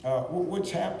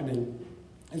what's happening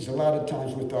is a lot of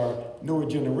times with our newer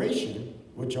generation,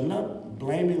 which I'm not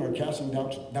blaming or casting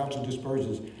doubts or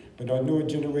dispersions, but our newer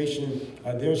generation,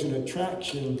 there's an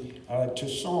attraction to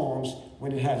songs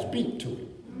when it has beat to it.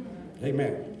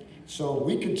 Amen. So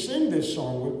we could sing this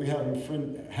song, what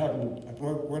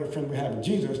a friend we have in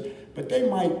Jesus, but they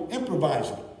might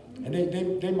improvise it. And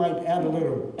they might add a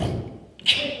little,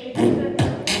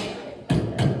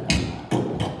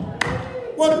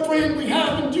 what a friend we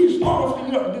have in Jesus. Oh,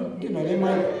 you know, they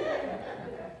might,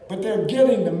 but they're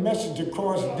getting the message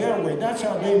across their way. That's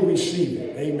how they receive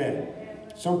it. Amen.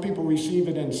 Some people receive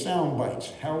it in sound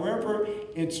bites. However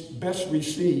it's best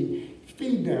received,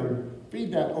 feed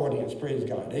that audience, praise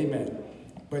God, amen.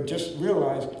 But just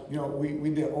realize, you know,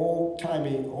 we the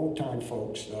old-time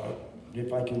folks,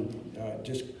 if I can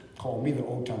just call me the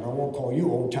old-timer, I won't call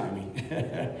you old-timey.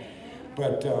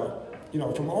 But, you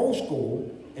know, from old school,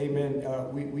 amen,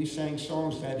 we sang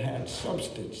songs that had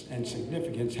substance and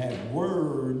significance, had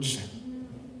words,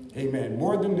 amen,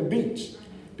 more than the beats,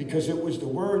 because it was the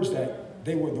words that,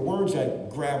 they were the words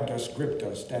that grabbed us, gripped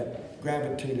us, that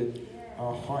gravitated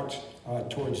our hearts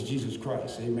towards Jesus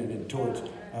Christ, amen, and towards,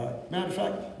 matter of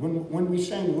fact, when we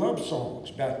sang love songs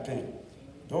back then,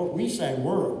 though we sang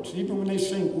words, even when they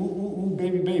sing, ooh, ooh, ooh,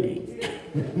 baby, baby,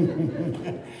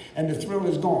 and the thrill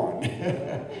is gone.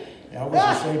 I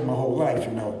wasn't saved my whole life,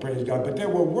 you know, praise God, but there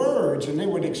were words, and they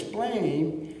would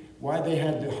explain why they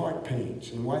had the heart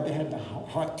pains, and why they had the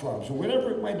heart throbs, or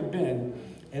whatever it might have been.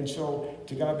 And so,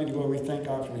 to God be the glory, we thank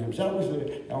God for him. So that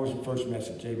was the first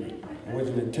message, amen. I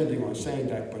wasn't intending on saying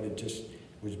that, but it just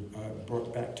was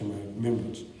brought back to my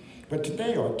remembrance. But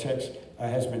today our text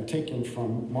has been taken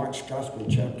from Mark's Gospel,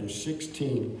 chapter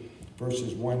 16,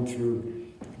 verses 1 through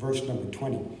verse number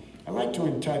 20. I'd like to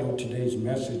entitle today's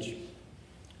message,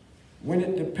 When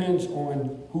It Depends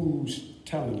on Who's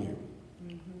Telling You.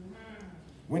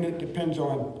 When it depends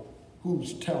on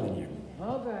who's telling you.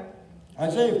 Okay.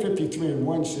 Isaiah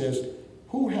 53:1 says,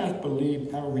 who hath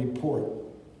believed our report,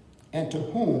 and to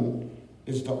whom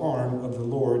is the arm of the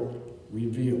Lord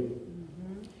revealed?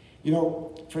 You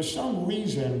know, for some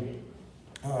reason,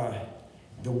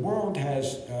 the world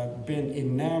has been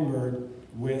enamored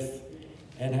with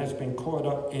and has been caught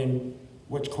up in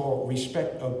what's called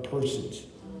respect of persons.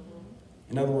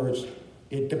 In other words,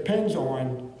 it depends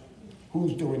on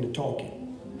who's doing the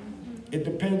talking. It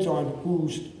depends on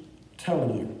who's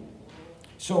telling you.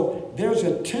 So there's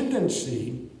a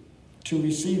tendency to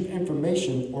receive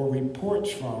information or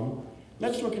reports from.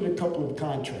 Let's look at a couple of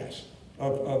contrasts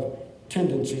of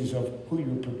tendencies of who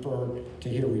you prefer to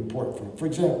hear a report from. For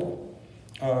example,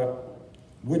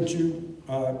 would you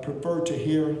prefer to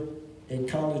hear a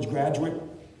college graduate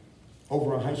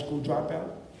over a high school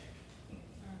dropout?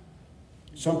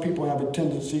 Some people have a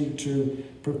tendency to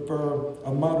prefer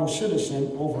a model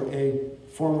citizen over a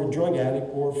former drug addict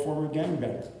or a former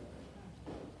gangbanger.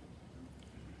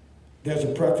 There's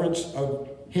a preference of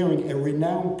hearing a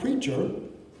renowned preacher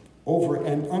over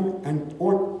an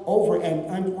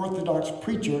unorthodox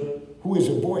preacher who is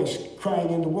a voice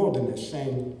crying in the wilderness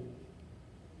saying,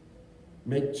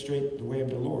 make straight the way of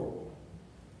the Lord.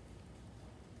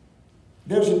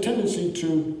 There's a tendency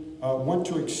to want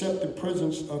to accept the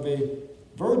presence of a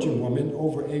virgin woman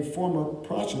over a former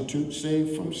prostitute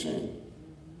saved from sin.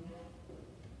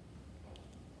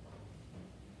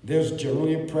 There's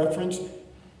generally a preference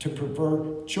to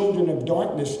prefer children of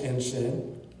darkness and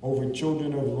sin over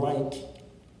children of light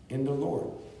in the Lord.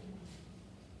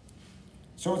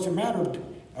 So it's a matter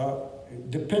of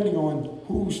depending on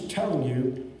who's telling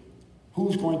you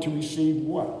who's going to receive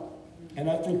what. And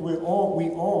I think we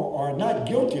all are not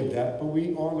guilty of that, but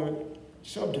we all are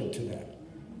subject to that.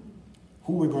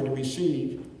 Who we're going to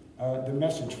receive the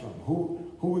message from,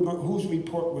 whose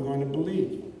report we're going to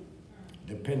believe,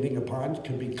 depending upon,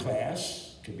 could be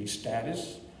class, could be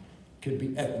status, could be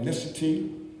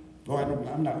ethnicity. Well,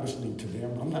 I'm not listening to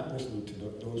them. I'm not listening to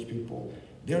those people.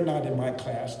 They're not in my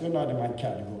class. They're not in my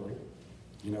category,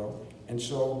 you know. And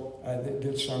so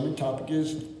the sermon topic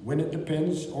is when it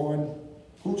depends on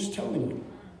who's telling you.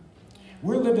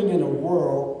 We're living in a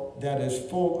world that is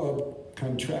full of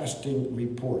contrasting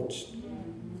reports.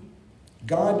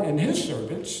 God and his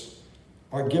servants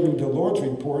are giving the Lord's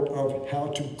report of how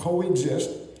to coexist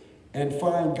and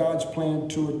find God's plan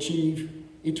to achieve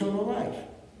eternal life.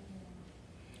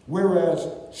 Whereas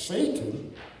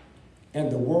Satan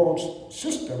and the world's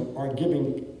system are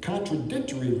giving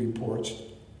contradictory reports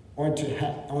on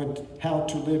how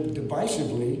to live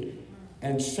divisively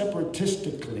and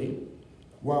separatistically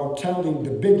while telling the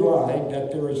big lie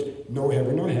that there is no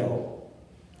heaven or hell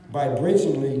by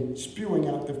brazenly spewing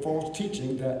out the false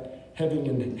teaching that heaven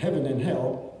and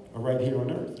hell are right here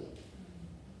on earth.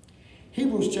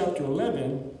 Hebrews chapter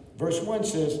 11, verse 1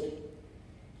 says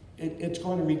it's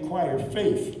going to require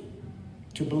faith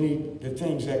to believe the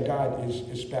things that God is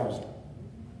espousing,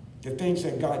 the things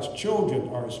that God's children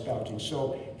are espousing.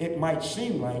 So it might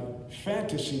seem like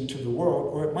fantasy to the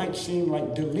world, or it might seem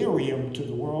like delirium to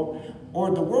the world,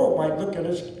 or the world might look at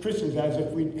us Christians as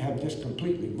if we have just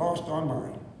completely lost our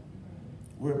mind.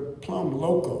 We're plumb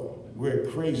loco. We're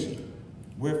crazy.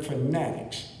 We're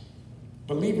fanatics,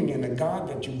 believing in a God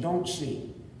that you don't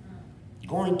see,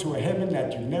 going to a heaven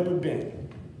that you've never been,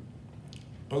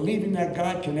 believing that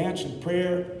God can answer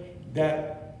prayer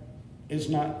that is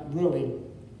not really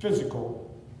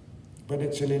physical, but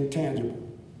it's an intangible.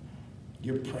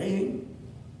 You're praying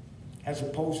as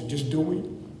opposed to just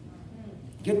doing.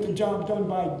 Get the job done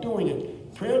by doing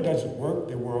it. Prayer doesn't work,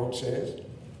 the world says.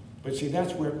 But see,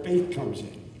 that's where faith comes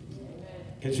in.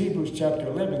 Because Hebrews chapter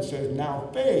 11 says, now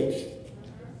faith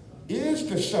is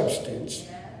the substance.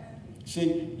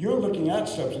 See, you're looking at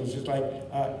substance. It's like,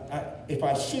 if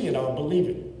I see it, I'll believe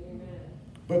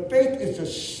it. But faith is the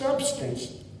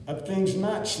substance of things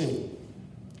not seen.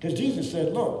 Because Jesus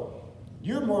said, look,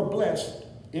 you're more blessed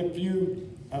if you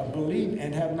believe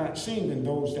and have not seen than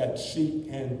those that see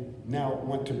and now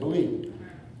want to believe.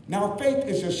 Now, faith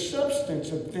is a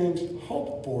substance of things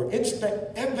hoped for. It's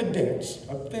the evidence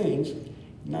of things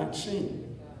not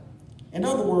seen. In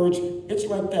other words, it's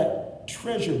like that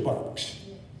treasure box,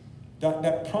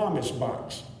 that promise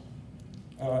box.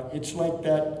 It's like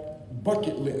that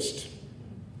bucket list.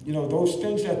 You know, those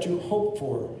things that you hope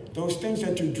for, those things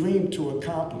that you dream to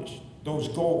accomplish, those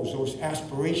goals, those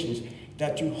aspirations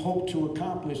that you hope to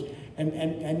accomplish,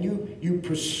 and you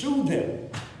pursue them.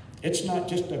 It's not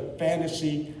just a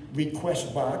fantasy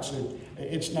request box.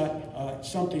 It's not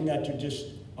something that you just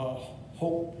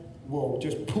hope will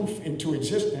just poof into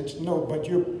existence. No, but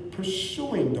you're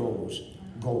pursuing those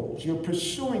goals. You're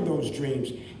pursuing those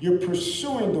dreams. You're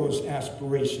pursuing those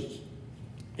aspirations.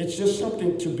 It's just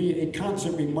something to be a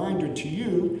constant reminder to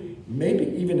you, maybe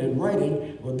even in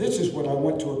writing, well, this is what I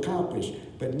want to accomplish.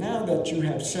 But now that you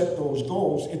have set those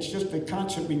goals, it's just a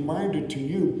constant reminder to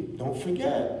you, don't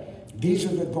forget, these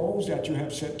are the goals that you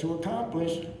have set to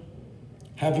accomplish.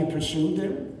 Have you pursued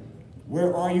them?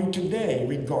 Where are you today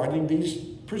regarding these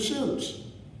pursuits?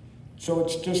 So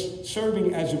it's just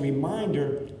serving as a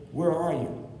reminder, where are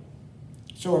you?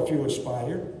 So if you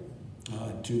aspire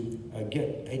to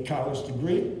get a college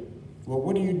degree, well,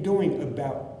 what are you doing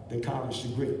about the college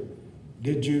degree?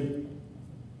 Did you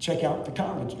check out the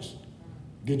colleges?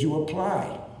 Did you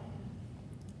apply?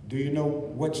 Do you know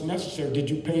what's necessary? Did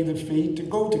you pay the fee to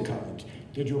go to college?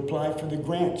 Did you apply for the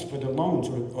grants, for the loans,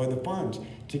 or the funds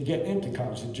to get into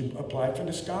college? Did you apply for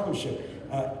the scholarship?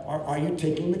 Are you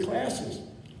taking the classes?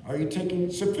 Are you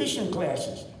taking sufficient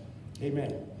classes?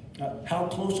 Amen. How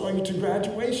close are you to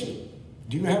graduation?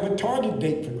 Do you have a target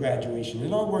date for graduation?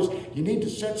 In other words, you need to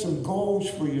set some goals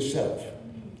for yourself.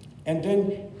 And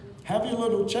then have your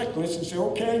little checklist and say,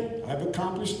 okay, I've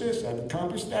accomplished this, I've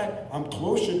accomplished that. I'm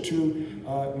closer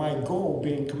to my goal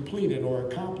being completed or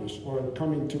accomplished or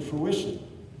coming to fruition.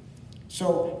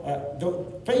 So the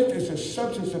faith is a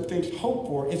substance of things hoped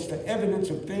for. It's the evidence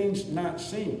of things not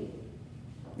seen.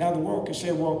 Now the world can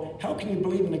say, well, how can you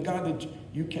believe in a God that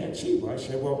you can't see? Well, I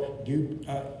say, well,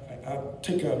 I'll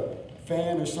take a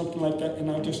fan or something like that, and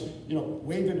I'll just,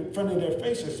 wave it in front of their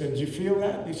face. I said, did you feel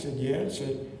that? They said, yeah. I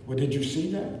said, well, did you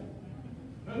see that?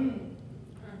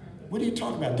 What are you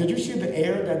talking about? Did you see the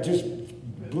air that just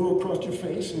blew across your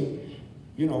face and,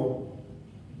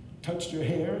 touched your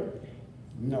hair?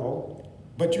 No.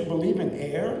 But you believe in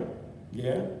air?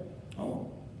 Yeah.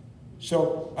 Oh.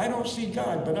 So I don't see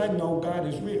God, but I know God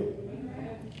is real.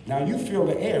 Now you feel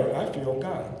the air, I feel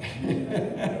God.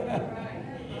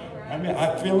 I mean,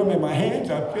 I feel him in my hands,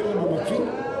 I feel him in my feet.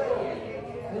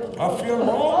 I feel him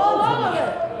all over me.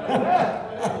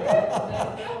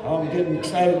 I'm getting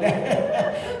excited.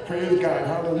 Praise God,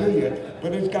 hallelujah.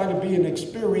 But it's got to be an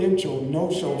experiential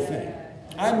know-so thing.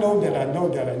 I know that I know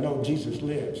that I know Jesus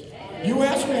lives. You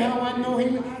ask me how I know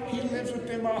he lives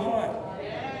within my heart.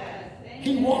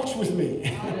 He walks with me.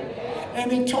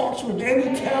 And he talks with me. And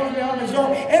he tells me I'm his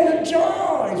own. And the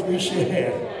joys we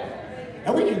share.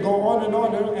 And we can go on and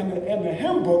on. And the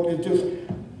hymn book is just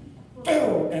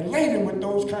filled and laden with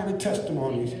those kind of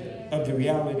testimonies of the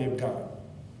reality of God.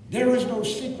 There is no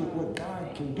secret what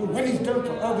God can do. What he's done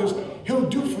for others, he'll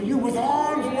do for you with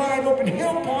arms wide open.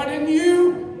 He'll pardon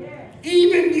you.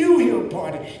 Even you he'll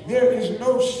pardon. There is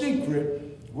no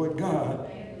secret what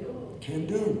God can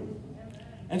do.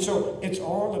 And so it's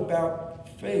all about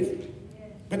faith.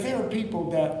 But there are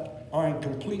people that are in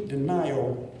complete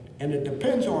denial, and it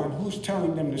depends on who's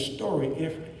telling them the story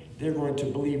if they're going to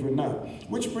believe or not.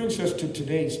 Which brings us to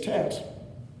today's text.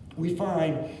 We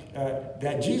find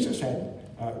that Jesus had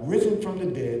risen from the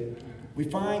dead. We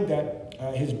find that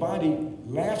his body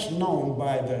last known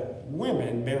by the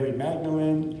women, Mary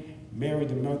Magdalene, Mary,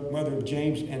 the mother of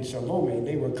James, and Salome.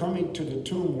 They were coming to the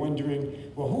tomb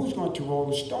wondering, well, who's going to roll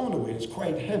the stone away? It's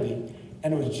quite heavy.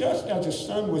 And it was just as the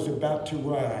sun was about to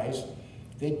rise,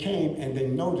 they came and they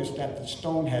noticed that the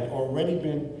stone had already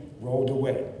been rolled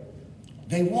away.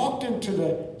 They walked into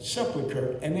the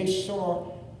sepulcher and they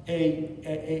saw an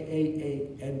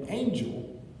angel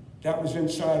that was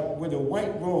inside with a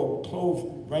white robe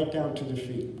clothed right down to the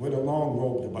feet, with a long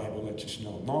robe, the Bible lets us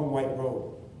know, long white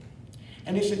robe.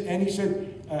 And he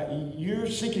said, you're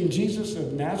seeking Jesus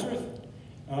of Nazareth?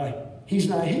 He's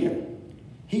not here.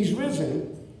 He's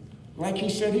risen like he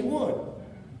said he would.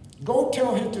 Go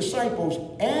tell his disciples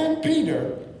and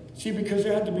Peter. See, because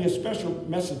there had to be a special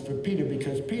message for Peter,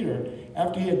 because Peter,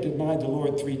 after he had denied the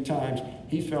Lord 3 times,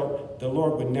 he felt the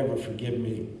Lord would never forgive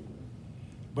me.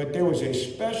 But there was a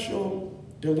special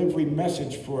delivery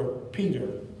message for Peter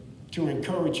to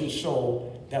encourage his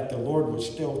soul that the Lord was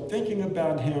still thinking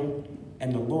about him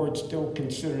and the Lord still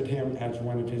considered him as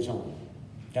one of his own.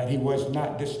 That he was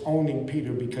not disowning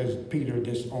Peter because Peter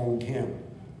disowned him.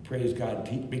 Praise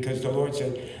God. Because the Lord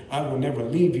said, I will never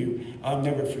leave you. I'll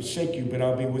never forsake you, but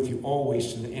I'll be with you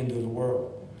always to the end of the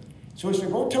world. So he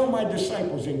said, go tell my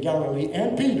disciples in Galilee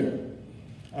and Peter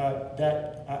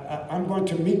that I'm going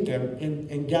to meet them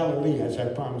in Galilee as I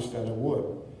promised that I would.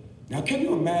 Now, can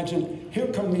you imagine? Here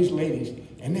come these ladies,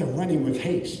 and they're running with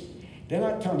haste. They're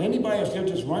not telling anybody else. They're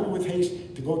just running with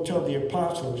haste to go tell the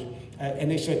apostles. And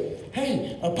they said,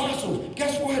 hey, apostles,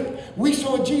 guess what? We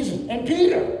saw Jesus. And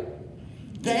Peter,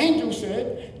 the angel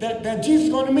said that Jesus is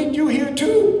going to meet you here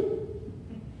too.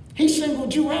 He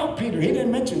singled you out, Peter. He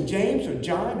didn't mention James or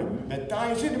John or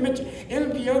Matthias. He didn't mention any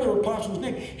of the other apostles'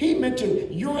 names. He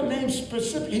mentioned your name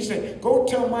specifically. He said, go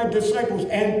tell my disciples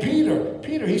and Peter.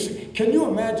 Peter, he said, can you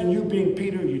imagine you being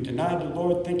Peter? You denied the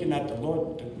Lord, thinking that the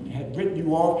Lord had written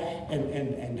you off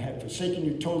and had forsaken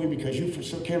you totally because you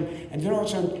forsook him. And then all of a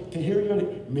sudden, to hear your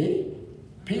name, me?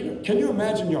 Peter? Can you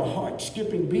imagine your heart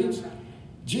skipping beats?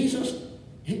 Jesus,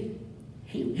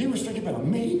 he was thinking about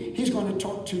me. He's going to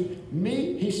talk to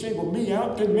me. He singled me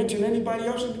out, didn't mention anybody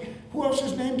else. Who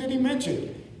else's name did he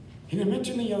mention? He didn't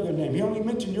mention the other name. He only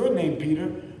mentioned your name,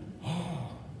 Peter.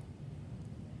 Oh,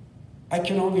 I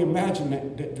can only imagine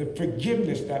that the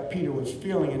forgiveness that Peter was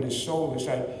feeling in his soul. It's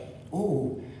like,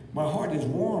 oh, my heart is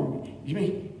warm. You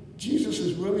mean Jesus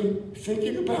is really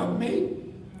thinking about me?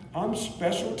 I'm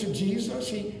special to Jesus.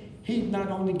 He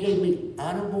not only gave me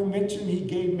honorable mention, he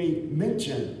gave me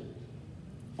mention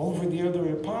over the other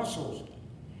apostles.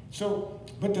 So,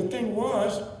 but the thing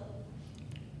was,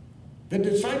 the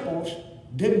disciples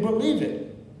didn't believe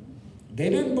it. They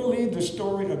didn't believe the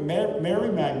story of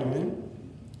Mary Magdalene.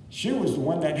 She was the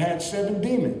one that had 7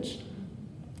 demons.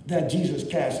 that Jesus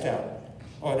cast out.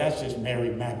 Oh, that's just Mary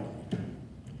Magdalene.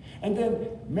 And then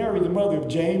Mary, the mother of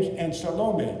James, and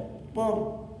Salome.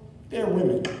 Well, they're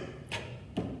women.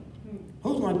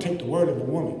 Who's going to take the word of a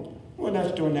woman? Well,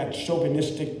 that's during that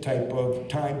chauvinistic type of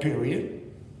time period.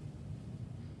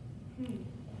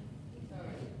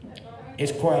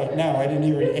 It's quiet now. I didn't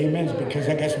hear any amens because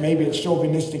I guess maybe it's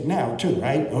chauvinistic now too,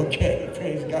 right? Okay,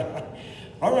 praise God.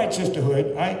 All right,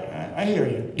 sisterhood, I hear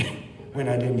you when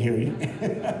I didn't hear you.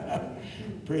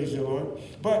 Praise the Lord.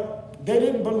 But they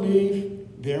didn't believe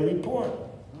their report.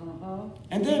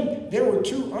 And then there were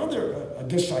two other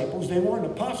disciples. They weren't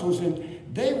apostles, and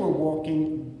they were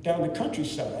walking down the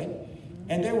countryside,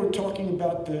 and they were talking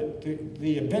about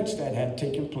the events that had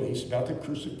taken place, about the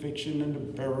crucifixion and the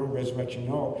burial, resurrection,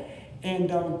 and all.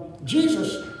 And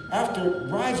Jesus, after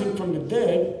rising from the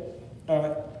dead,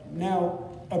 now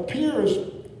appears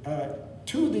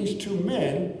to these two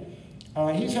men.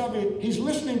 He's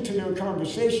listening to their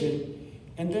conversation,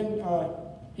 and then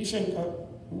he said,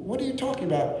 what are you talking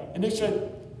about? And they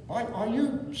said, are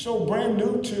you so brand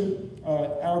new to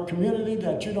our community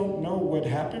that you don't know what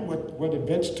happened, what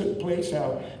events took place,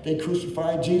 how they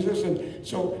crucified Jesus? And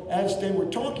so as they were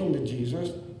talking to Jesus,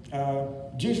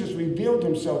 Jesus revealed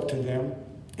himself to them,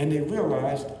 and they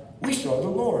realized, we saw the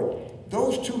Lord.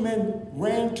 Those two men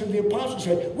ran to the apostles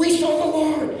and said, we saw the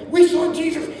Lord. We saw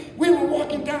Jesus. We were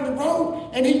walking down the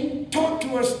road, and he talked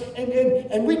to us,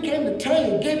 and we came to tell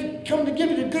you, come to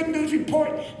give you the good news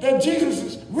report that Jesus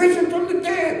is risen from the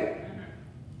dead.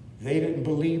 They didn't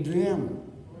believe them,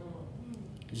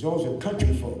 because those are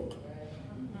country folk.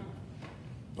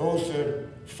 Those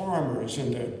are farmers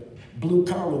and the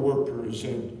blue-collar workers,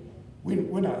 and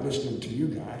we're not listening to you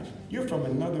guys. You're from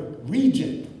another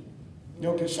region. You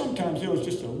know, because sometimes there was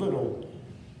just a little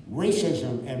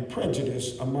racism and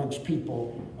prejudice amongst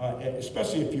people,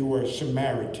 especially if you were a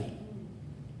Samaritan,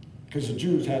 because the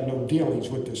Jews had no dealings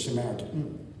with the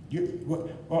Samaritan.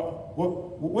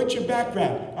 What's your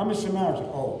background? I'm a Samaritan.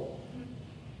 Oh.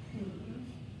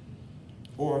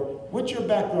 Or, what's your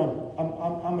background?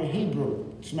 I'm a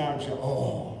Hebrew. Samaritan.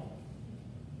 Oh.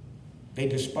 They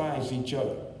despise each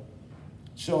other.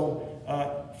 So,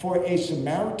 for a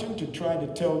Samaritan to try to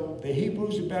tell the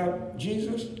Hebrews about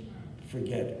Jesus,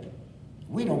 forget it.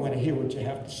 We don't want to hear what you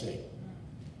have to say.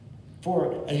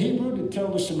 For a Hebrew to tell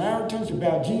the Samaritans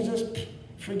about Jesus,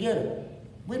 forget it.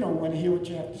 We don't want to hear what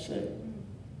you have to say.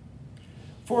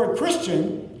 For a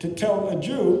Christian to tell a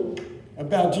Jew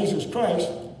about Jesus Christ,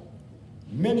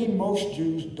 most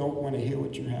Jews don't want to hear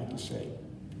what you have to say.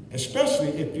 Especially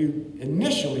if you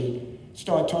initially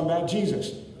start talking about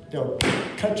Jesus. They'll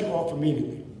cut you off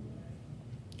immediately.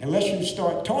 Unless you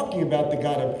start talking about the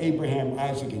God of Abraham,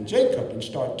 Isaac, and Jacob, and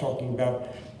start talking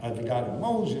about the God of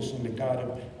Moses and the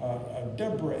God of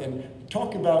Deborah, and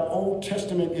talk about Old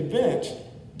Testament events,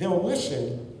 they'll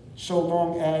listen so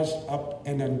long as up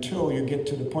and until you get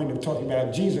to the point of talking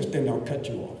about Jesus, then they'll cut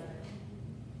you off.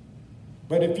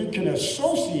 But if you can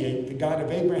associate the God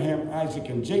of Abraham, Isaac,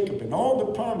 and Jacob, and all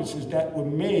the promises that were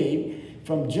made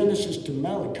from Genesis to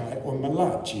Malachi, or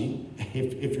Malachi,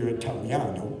 if you're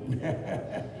Italiano.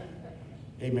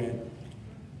 Amen.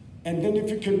 And then if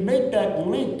you could make that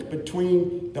link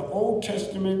between the Old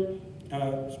Testament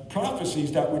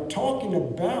prophecies that were talking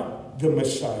about the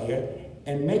Messiah,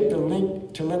 and make the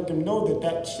link to let them know that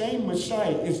that same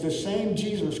Messiah is the same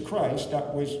Jesus Christ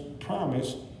that was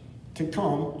promised to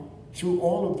come through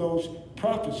all of those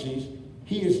prophecies,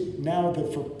 he is now the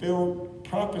fulfilled,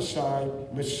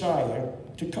 prophesied Messiah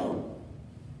to come.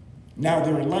 Now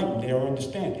they're enlightened, they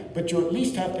understand. But you at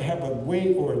least have to have a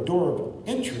way or a door of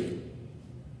entry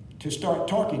to start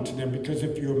talking to them, because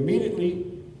if you immediately,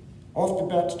 off the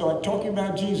bat, start talking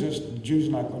about Jesus, the Jew's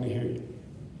not going to hear you.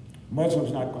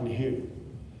 Muslim's not going to hear you.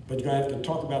 But you're going to have to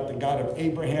talk about the God of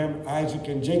Abraham, Isaac,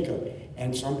 and Jacob.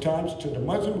 And sometimes to the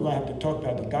Muslim, you're going to have to talk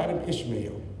about the God of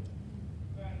Ishmael.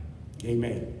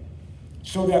 Amen.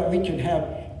 So that we can have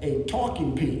a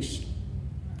talking piece.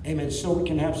 Amen. So we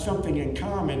can have something in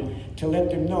common to let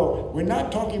them know we're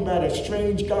not talking about a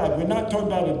strange God. We're not talking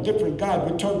about a different God.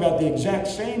 We're talking about the exact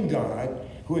same God,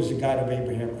 who is the God of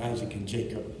Abraham, Isaac, and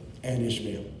Jacob, and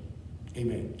Ishmael.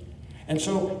 Amen. And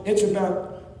so it's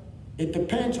about, it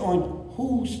depends on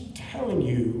who's telling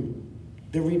you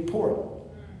the report.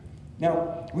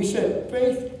 Now, we said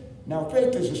faith. Now,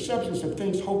 faith is the substance of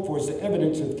things hoped for, is the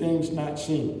evidence of things not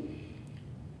seen.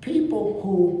 People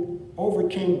who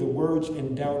overcame the words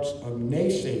and doubts of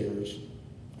naysayers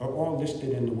are all listed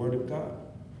in the Word of God.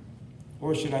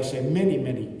 Or should I say, many,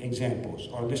 many examples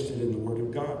are listed in the Word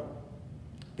of God.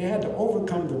 They had to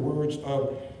overcome the words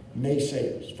of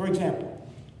naysayers. For example,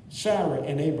 Sarah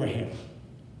and Abraham.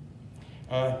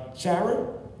 Sarah,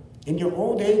 in your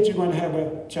old age, you're going to have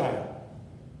a child.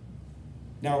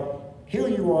 Now, here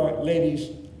you are, ladies,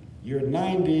 you're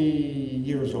 90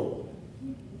 years old.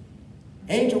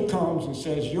 Angel comes and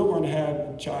says, you're going to have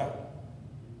a child.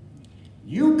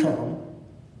 You come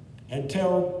and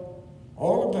tell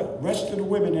all of the rest of the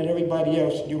women and everybody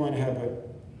else you're going to have a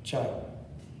child.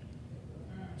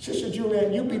 Sister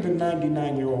Juliet, you be the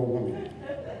 99-year-old woman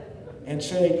and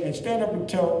stand up and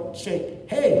say,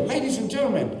 hey, ladies and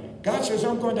gentlemen, God says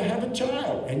I'm going to have a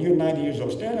child. And you're 90 years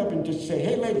old. Stand up and just say,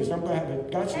 hey, ladies, I'm going to have a,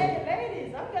 God says. Hey,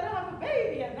 ladies, I'm going to have a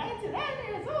baby at 99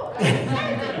 years old.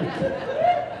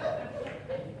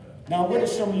 Now, what are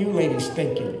some of you ladies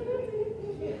thinking?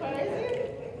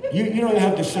 You don't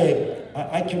have to say,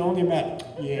 I can only imagine.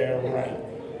 Yeah, right.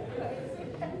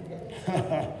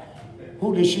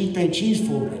 Who does she think she's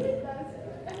fooling?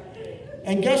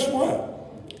 And guess what?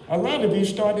 A lot of you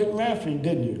started laughing,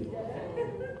 didn't you?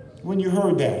 When you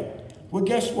heard that. Well,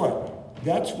 guess what?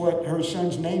 That's what her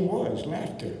son's name was,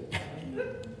 laughter.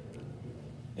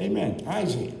 Amen.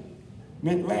 Isaac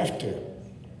meant laughter.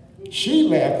 She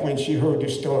laughed when she heard the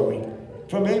story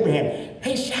from Abraham.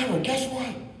 Hey, Sarah, guess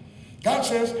what? God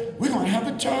says, we're going to have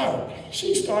a child.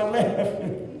 She started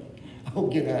laughing. Oh,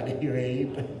 get out of here,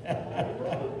 Abe.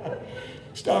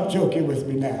 Stop joking with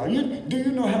me now. Do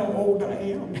you know how old I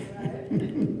am?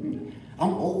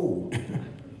 I'm old.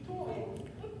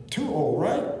 Too old,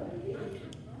 right?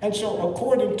 And so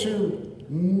according to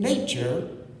nature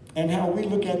and how we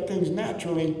look at things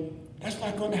naturally, that's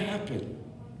not going to happen.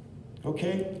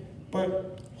 Okay?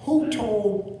 But who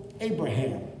told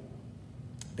Abraham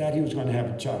that he was going to have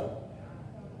a child?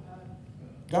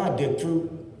 God did.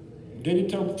 Did he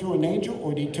tell him through an angel,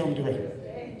 or did he tell him directly?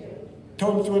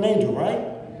 Told him through an angel, right?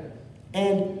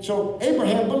 And so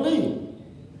Abraham believed.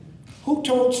 Who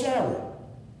told Sarah?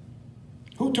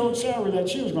 Who told Sarah that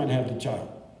she was going to have the child?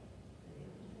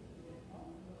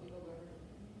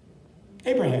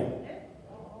 Abraham.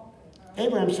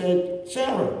 Abraham said,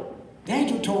 Sarah, the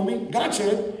angel told me, God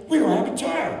said, we're going to have a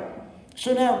child.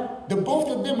 So now the both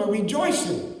of them are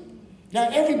rejoicing. Now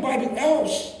everybody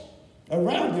else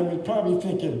around them is probably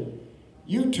thinking,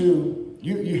 you two,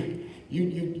 you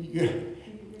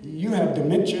have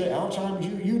dementia, Alzheimer's,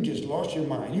 you just lost your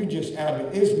mind. You just out of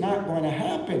it. It's not going to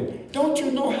happen. Don't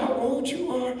you know how old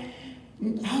you are?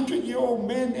 100-year-old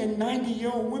men and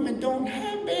 90-year-old women don't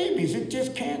have babies. It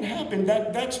just can't happen.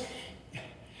 The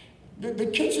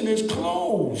kitchen is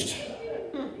closed.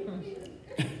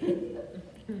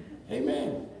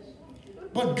 Amen.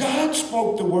 But God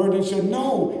spoke the word and said,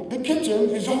 no, the kitchen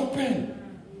is open.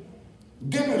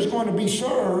 Dinner is going to be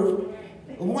served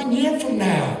 1 year from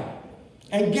now.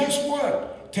 And guess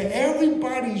what? To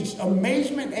everybody's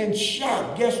amazement and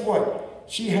shock, guess what?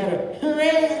 She had a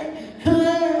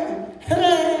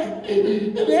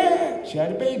she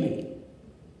had a baby.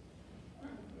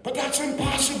 But that's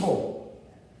impossible.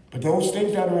 But those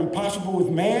things that are impossible with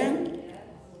man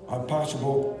are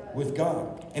possible with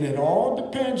God. And it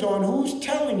all depends on who's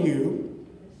telling you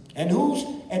and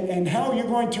and how you're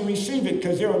going to receive it,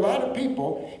 because there are a lot of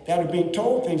people that are being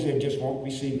told things they just won't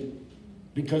receive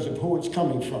because of who it's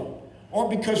coming from, or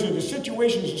because of the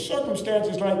situations or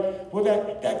circumstances like, well,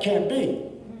 that can't be.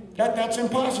 That's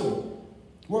impossible.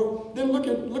 Well, then look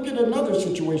at another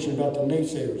situation about the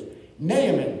naysayers.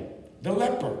 Naaman, the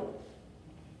leper.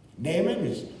 Naaman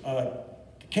is the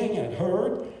king had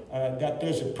heard that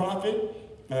there's a prophet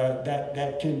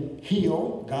that can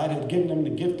heal. God had given them the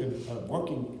gift of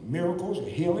working miracles or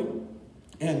healing.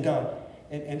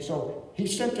 And so he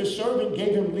sent his servant,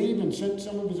 gave him leave, and sent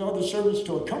some of his other servants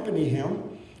to accompany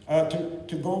him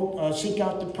to go seek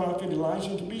out the prophet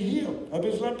Elijah to be healed of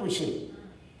his leprosy.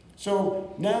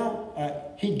 So now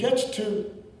he gets to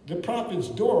the prophet's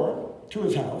door, to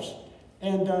his house,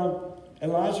 and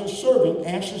Elijah's servant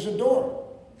answers the door.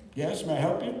 Yes, may I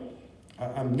help you?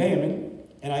 I'm Naaman,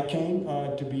 and I came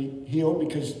to be healed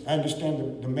because I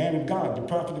understand the man of God, the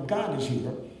prophet of God is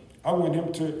here. I want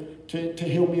him to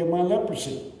heal me of my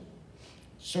leprosy.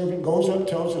 Servant goes up,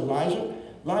 tells Elijah.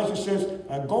 Elijah says,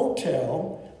 go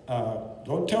tell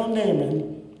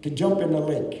Naaman to jump in the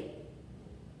lake.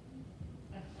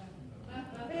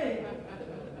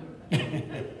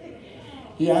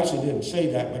 He actually didn't say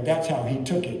that, but that's how he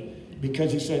took it.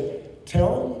 Because he said,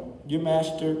 tell your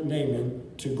master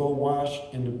Naaman to go wash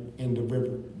in the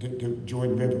river, the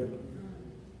Jordan River.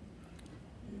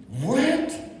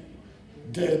 What?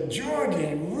 The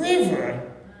Jordan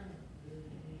River?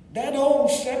 That old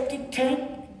septic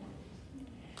tank?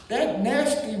 That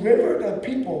nasty river that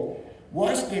people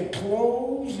wash their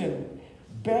clothes and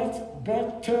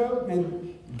bathtub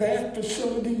and bath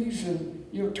facilities and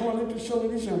toilet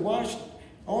facilities and wash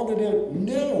all of them.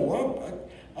 No,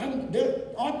 aren't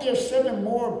there 7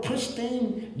 more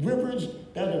pristine rivers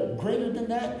that are greater than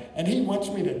that? And he wants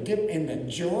me to dip in the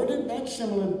Jordan? That's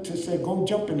similar to say, go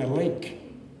jump in the lake.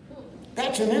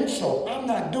 That's an insult. I'm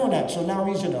not doing that. So now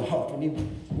he's in a huff and he's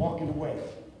walking away.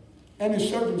 And his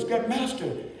servants got,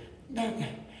 Master,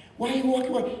 why are you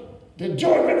walking away? The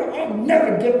Jordan River, I'll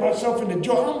never dip myself in the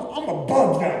Jordan. I'm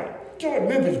above that. Jordan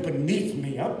River is beneath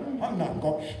me. I'm not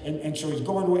going. And so he's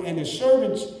going away. And his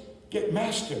servants get,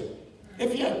 Master,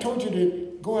 if he had told you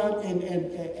to go out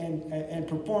and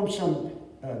perform some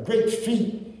great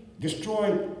feat,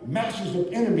 destroy masses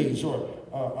of enemies, or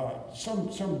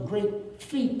some great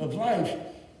feat of life,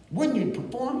 wouldn't you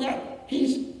perform that?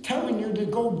 He's telling you to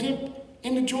go dip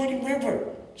in the Jordan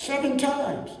River 7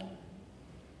 times.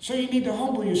 So you need to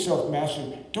humble yourself,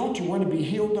 Master. Don't you want to be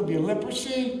healed of your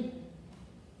leprosy?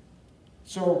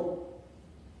 So,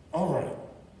 all right.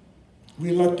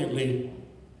 Reluctantly,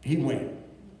 he went.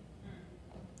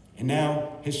 And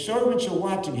now his servants are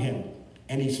watching him.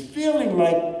 And he's feeling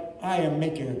like, I am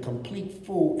making a complete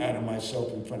fool out of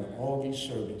myself in front of all these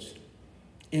servants.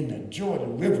 In the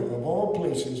Jordan River of all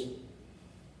places.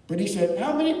 But he said,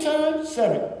 how many times?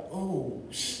 7. Oh,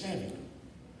 7.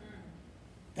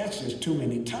 That's just too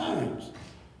many times.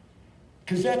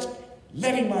 Because that's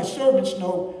letting my servants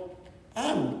know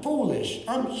I'm foolish,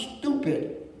 I'm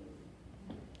stupid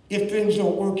if things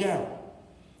don't work out.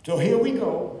 So here we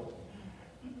go.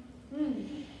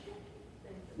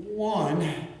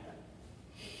 1.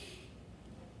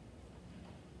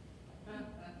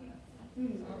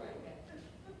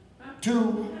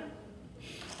 2.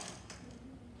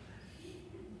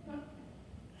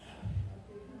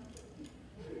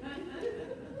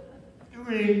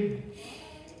 3.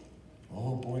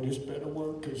 Oh boy, this better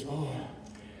work, because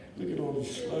look at all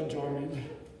this sludge on me.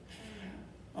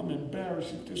 I'm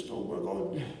embarrassed if this don't work.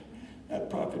 Oh, that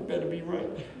prophet better be right.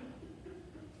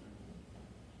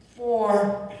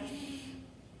 4.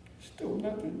 Still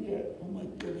nothing yet. Oh my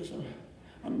goodness.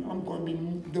 I'm going to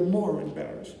be the more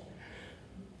embarrassed.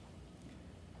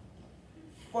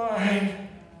 5.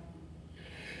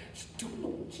 Still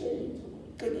no change. Oh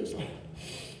my goodness.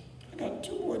 I got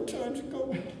 2 more times to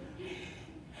go.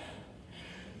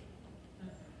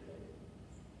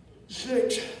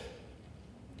 6.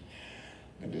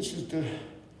 And this is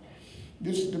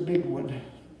the big one.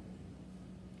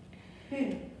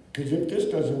 Because if this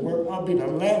doesn't work, I'll be the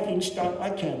laughing stock.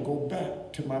 I can't go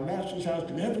back to my master's house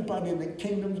because everybody in the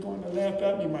kingdom is going to laugh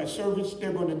at me. My servants,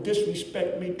 they're going to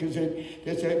disrespect me because they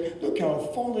say, look how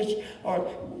foolish. Or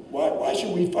why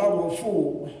should we follow a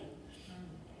fool?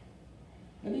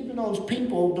 And even those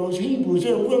people, those Hebrews,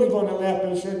 they're really going to laugh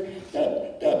and say,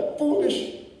 that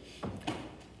foolish.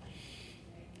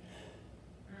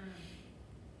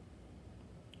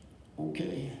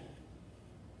 Okay.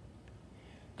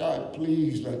 God,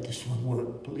 please let this one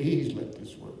work. Please let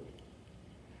this work.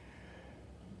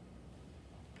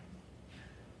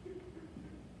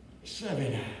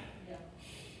 7.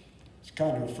 He's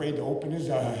kind of afraid to open his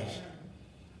eyes.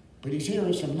 But he's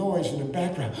hearing some noise in the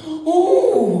background.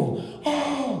 Ooh!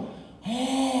 Oh!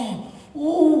 Oh!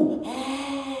 Ooh!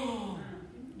 Oh!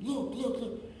 Look.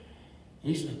 And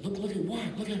he said, look at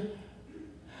what? Look at.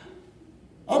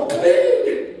 I'm clean!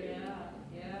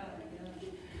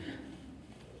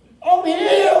 I'm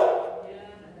healed!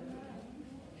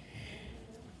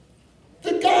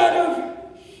 The God of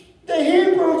the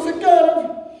Hebrews, the God of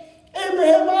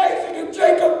Abraham, Isaac, and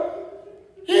Jacob,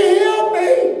 he healed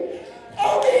me!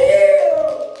 I'm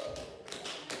healed!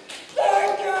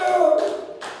 Thank you!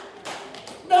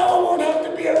 Now I won't have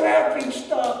to be a laughing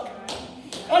stock.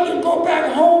 I can go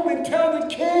back home and tell the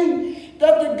king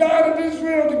that the God of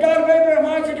Israel, the God of Abraham,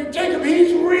 Isaac, and Jacob,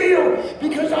 he's real,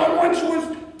 because I once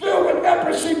was filled with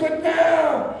leprosy, but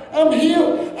now I'm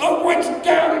healed. I once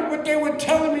doubted what they were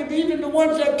telling me, even the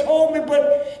ones that told me,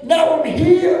 but now I'm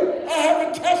here. I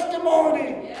have a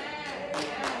testimony.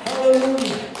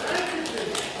 Hallelujah.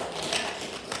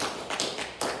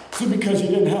 See, because he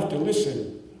didn't have to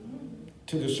listen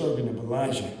to the servant of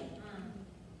Elijah.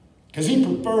 Because he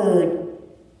preferred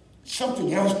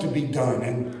something else to be done.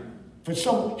 And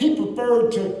he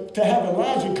preferred to have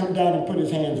Elijah come down and put his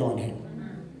hands on him.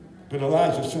 But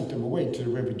Elijah sent them away to the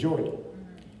River Jordan.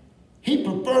 He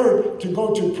preferred to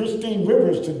go to pristine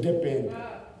rivers to dip in.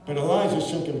 But Elijah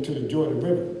sent them to the Jordan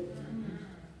River.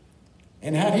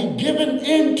 And had he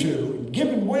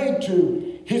given way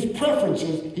to his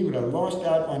preferences, he would have lost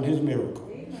out on his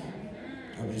miracle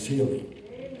of his healing.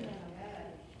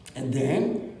 And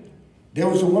then there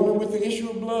was a woman with the issue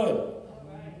of blood.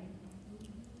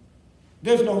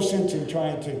 There's no sense in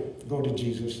trying to go to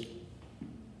Jesus.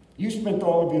 You spent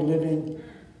all of your living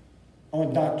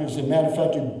on doctors. As a matter of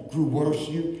fact, you grew worse.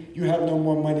 You have no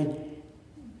more money.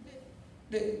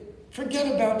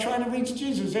 Forget about trying to reach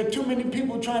Jesus. There are too many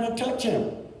people trying to touch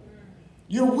him.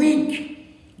 You're weak.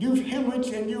 You've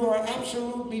hemorrhaged and you are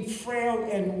absolutely frail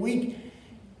and weak.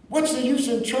 What's the use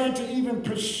of trying to even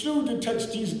pursue to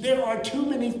touch Jesus? There are too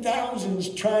many thousands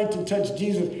trying to touch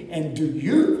Jesus. And do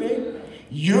you think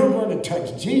you're going to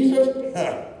touch Jesus?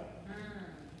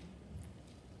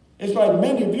 It's like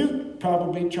many of you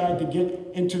probably tried to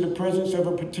get into the presence of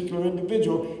a particular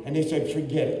individual and they said,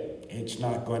 forget it. It's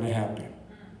not going to happen.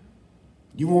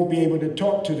 You won't be able to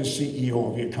talk to the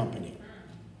CEO of your company.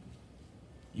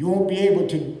 You won't be able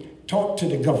to talk to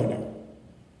the governor.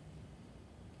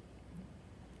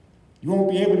 You won't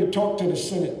be able to talk to the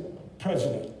Senate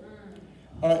president.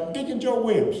 Deacon Joe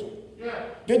Williams,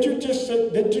 did you just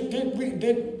sit,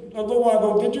 a little while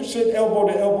ago, did you sit elbow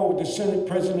to elbow with the Senate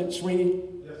President Sweeney?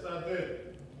 Yes, I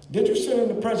did. Did you sit in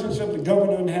the presence of the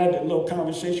governor and had a little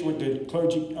conversation with the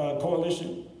clergy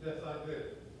coalition? Yes, I did.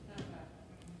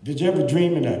 Did you ever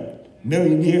dream in a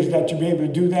million years that you'd be able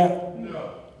to do that?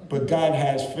 No. But God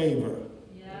has favor.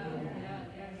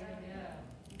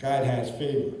 God has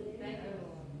favor.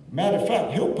 Matter of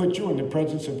fact, he'll put you in the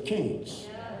presence of kings.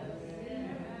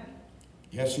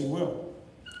 Yes, he will.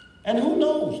 And who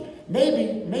knows?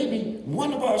 Maybe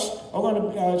one of us are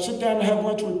going to sit down and have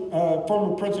lunch with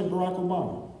former President Barack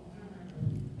Obama.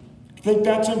 Think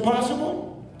that's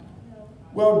impossible?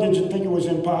 Well, did you think it was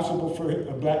impossible for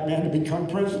a black man to become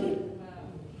president?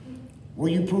 Were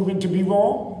you proven to be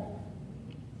wrong?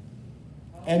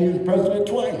 And he was president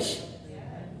twice.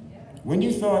 When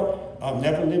you thought, I'll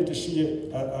never live to see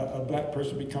a black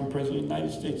person become president of the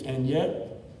United States. And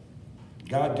yet,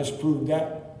 God disproved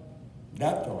that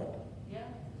thought.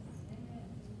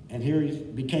 And here he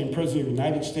became president of the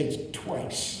United States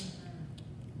twice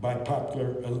by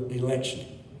popular election.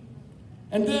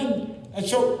 And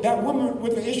so that woman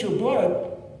with the issue of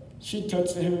blood, she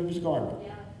touched the hem of his garment.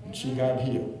 And she got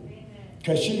healed.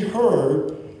 Because she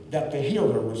heard that the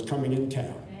healer was coming in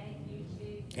town.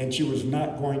 And she was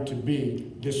not going to be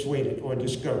dissuaded or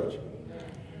discouraged.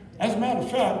 As a matter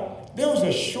of fact, there was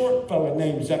a short fellow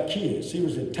named Zacchaeus. He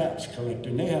was a tax collector,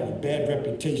 and they had a bad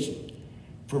reputation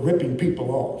for ripping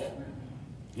people off.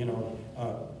 You know,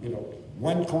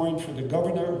 1 coin for the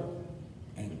governor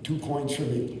and 2 coins for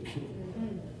me.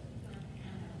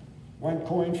 1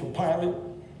 coin for Pilate,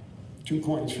 2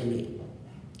 coins for me.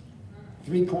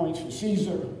 3 coins for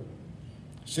Caesar,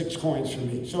 6 coins for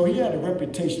me. So he had a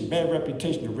reputation, bad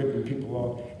reputation of ripping people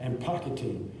off and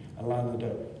pocketing a lot of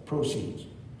the proceeds.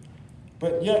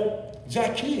 But yet,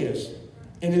 Zacchaeus,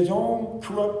 in his own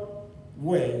corrupt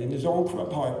way, in his own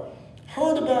corrupt heart,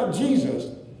 heard about Jesus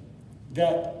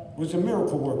that was a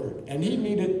miracle worker. And he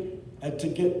needed to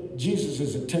get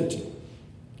Jesus' attention.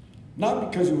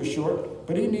 Not because he was short,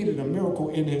 but he needed a miracle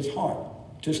in his heart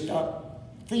to stop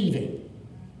thieving,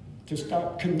 to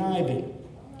stop conniving,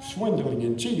 swindling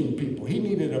and cheating people. He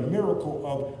needed a miracle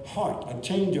of heart, a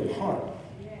change of heart.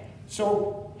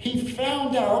 So he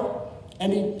found out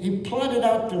and he plotted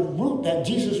out the route that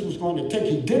Jesus was going to take.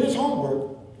 He did his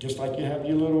homework, just like you have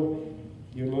your little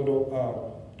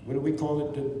what do we call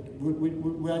it? The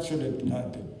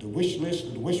wish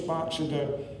list, the wish box, or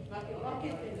the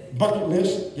bucket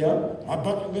list. Yeah, our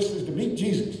bucket list is to meet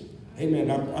Jesus.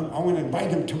 Amen. I want to invite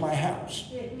him to my house.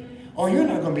 Or you're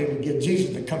not going to be able to get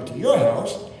Jesus to come to your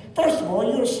house. First of all,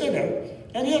 you're a sinner,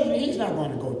 and he's not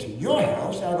going to go to your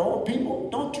house out of all people.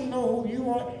 Don't you know who you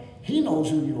are? He knows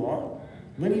who you are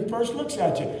when he first looks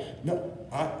at you. No,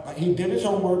 he did his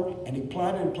homework, and he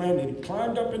plotted and planned, and he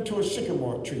climbed up into a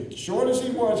sycamore tree, short as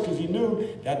he was, because he knew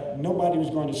that nobody was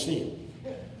going to see him.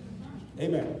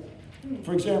 Amen.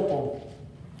 For example,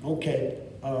 okay,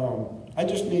 I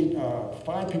just need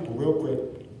 5 people real quick,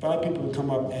 5 people to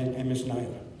come up and Miss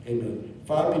Nyla. Amen.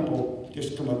 5 people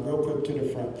just come up real quick to the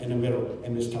front, in the middle,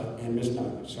 and Miss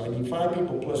Nyla. So I need 5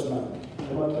 people plus Nyla.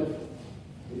 Come on,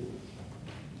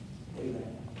 amen.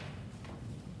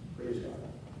 Praise God.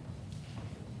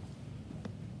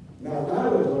 Now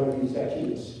Nyla is going to be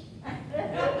Zacchaeus.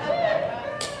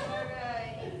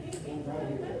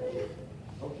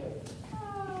 Okay.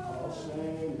 I'll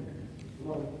stand.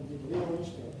 Come on,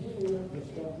 stand here. Let's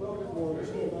stand a little bit more. Let's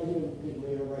stand right here. Get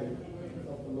later right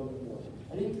up a little bit more.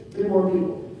 I need 3 more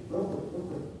people. Real quick.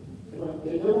 Come on.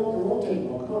 They won't take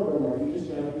long. Come on, Bernard. You just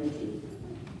stand up here too.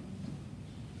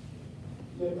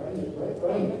 Right.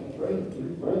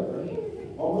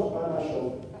 Almost by my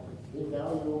shoulder. Get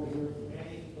down over here.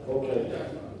 Okay.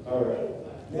 All right.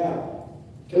 Now,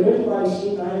 can anybody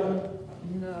see Nyla?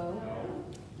 No.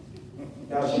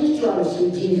 Now she's trying to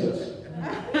see Jesus.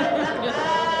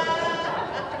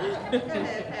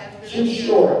 She's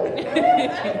short.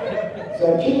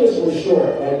 Zacchaeus was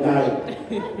short that night.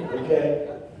 Okay?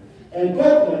 And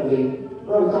definitely,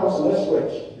 Brother Carlson, let's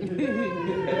switch.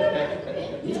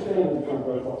 You stand in front,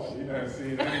 Brother Carlson.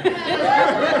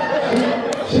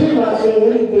 She's not saying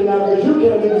anything now because you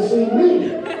can't even see me.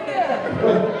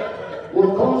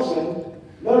 With Carlson,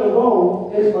 let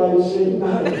alone anybody seeing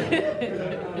Nyla.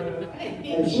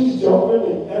 And she's jumping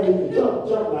and everything. Jump,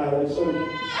 Nyla. So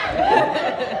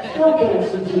still can't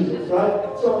see Jesus, right?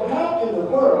 So how in the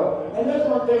world, and that's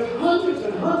why there's hundreds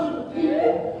and hundreds of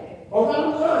people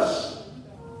around us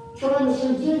trying to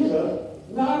see Jesus,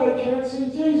 now they can't see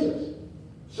Jesus.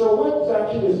 So what does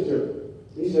Zacchaeus do?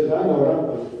 He says, I know what I'm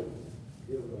going to do.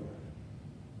 Here we go.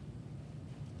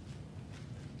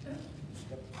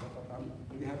 Step up.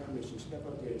 You have permission. Step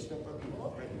up there. Step up here.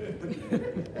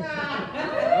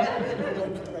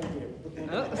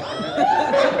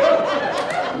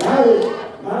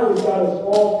 Now he's got us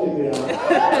all figured out.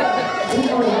 He's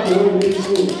going to have to wait and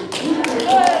see.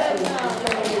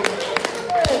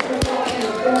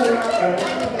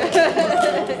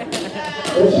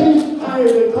 But she's higher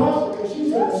than Carlson because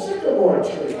she's in the sycamore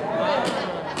tree.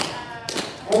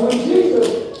 And when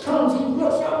Jesus comes, he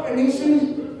looks up and he sees.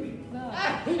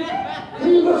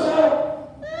 He looks up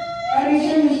and he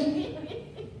sees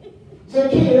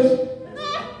Zacchaeus.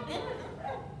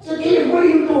 Zacchaeus, what are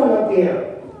you doing up there?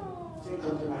 Say,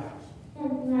 come to my house. Come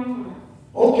to my house.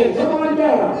 Okay, come on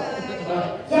down.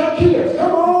 Zacchaeus,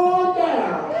 come on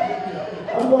down.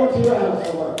 I'm going to your house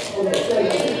for work. Okay, thank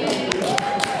you.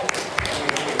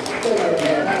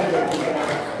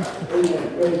 Amen.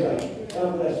 Praise God. God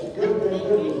bless you. Good.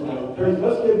 Praise.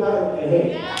 Let's get back ahead.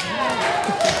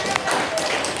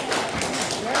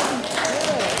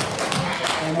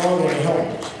 And all their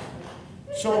helpers.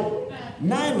 So,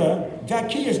 Nyla,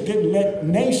 Zacchaeus didn't let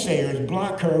naysayers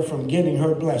block her from getting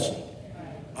her blessing.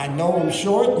 I know I'm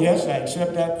short. Yes, I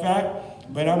accept that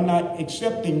fact. But I'm not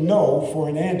accepting no for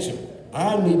an answer.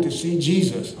 I need to see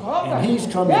Jesus. And he's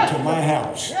coming to my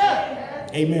house.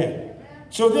 Amen.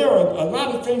 So there are a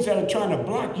lot of things that are trying to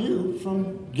block you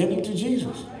from getting to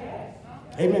Jesus.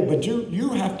 Amen. But you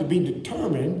have to be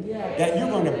determined that you're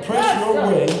going to press your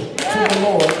way to the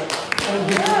Lord and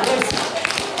get your blessing.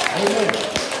 Amen.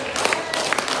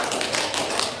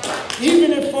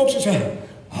 Even if folks are saying,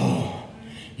 oh,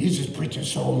 he's just preaching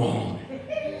so long.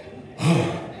 Oh,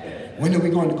 when are we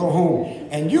going to go home?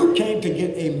 And you came to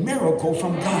get a miracle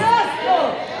from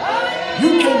God. You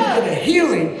came to get a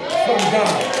healing from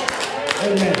God.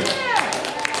 Amen.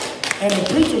 And the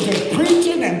preachers are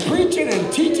preaching and preaching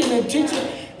and teaching and teaching.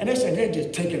 And they said, they're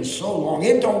just taking so long.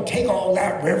 It don't take all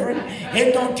that, Reverend.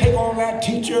 It don't take all that,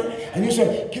 teacher. And you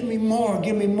say, give me more,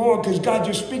 because God,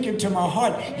 you're speaking to my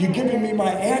heart. You're giving me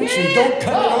my answer. Don't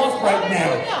cut it off right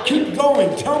now. Keep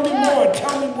going. Tell me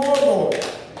more, Lord.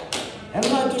 And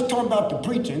I'm not just talking about the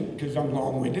preaching, because I'm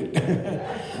long-winded.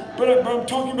 but I'm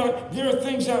talking about there are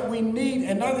things that we need,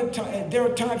 and there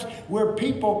are times where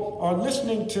people are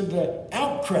listening to the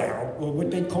out crowd, or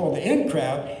what they call the in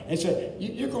crowd, and say,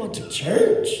 you're going to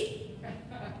church?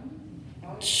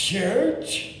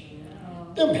 Church?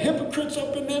 Them hypocrites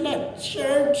up in there, not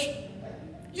church.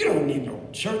 You don't need no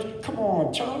church. Come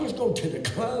on, child, let's go to the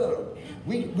club.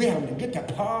 We having to get the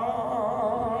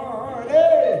party.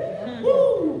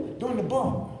 Woo! Doing the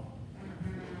bar.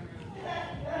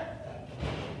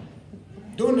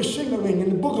 Doing the shingling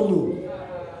and the boogaloo.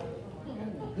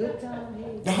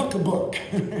 The huckabuck.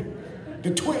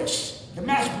 The twist. The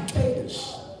mashed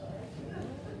potatoes.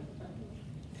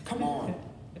 Come on.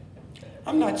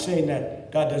 I'm not saying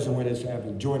that God doesn't want us to have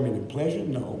enjoyment and pleasure.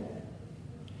 No.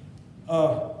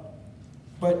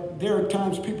 But there are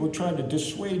times people try to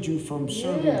dissuade you from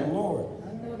serving the Lord.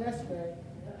 I know that's right.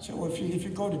 So if you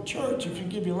go to church, if you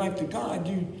give your life to God,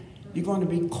 you're going to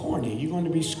be corny. You're going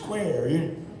to be square.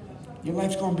 Your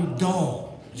life's going to be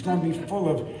dull. It's going to be full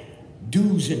of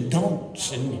do's and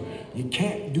don'ts. And you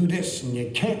can't do this, and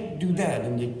you can't do that,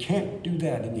 and you can't do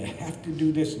that, and you have to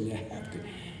do this, and you have to.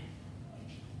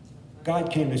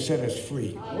 God came to set us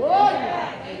free.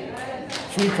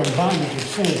 Free from bondage of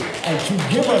sin, and to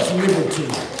give us liberty.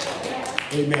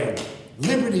 Amen.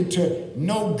 Liberty to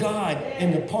know God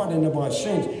in the pardon of our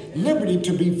sins. Liberty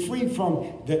to be free from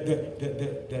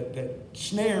the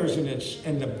snares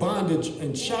and the bondage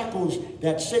and shackles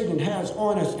that Satan has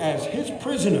on us as his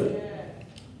prisoner.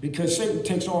 Because Satan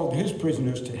takes all of his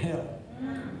prisoners to hell.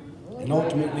 And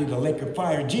ultimately the lake of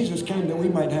fire. Jesus came that we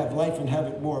might have life and have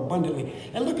it more abundantly.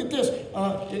 And look at this.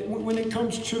 When it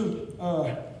comes to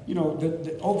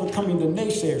overcoming the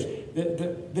naysayers,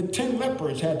 the 10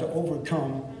 lepers had to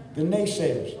overcome the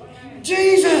naysayers.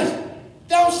 Jesus,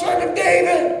 thou son of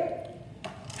David,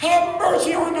 Have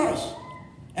mercy on us.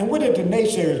 And what did the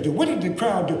naysayers do? What did the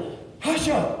crowd do? Hush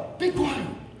up. Be quiet.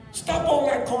 Stop all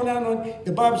that calling out on.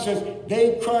 The Bible says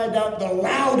they cried out the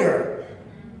louder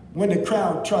when the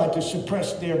crowd tried to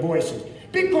suppress their voices.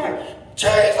 Be quiet.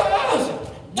 Jesus,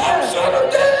 thou son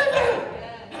of David.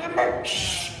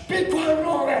 Be quiet with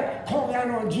all that calling out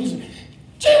on Jesus.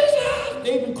 Jesus.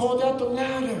 They even called out the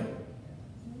louder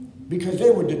because they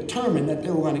were determined that they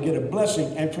were going to get a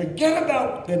blessing and forget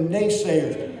about the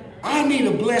naysayers. I need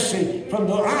a blessing from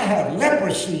the Lord. I have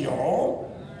leprosy,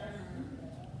 y'all.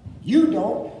 You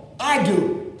don't. I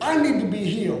do. I need to be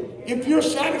healed. If you're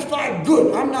satisfied,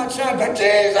 good. I'm not satisfied.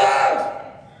 Jesus,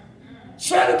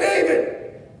 son of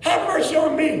David, have mercy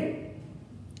on me.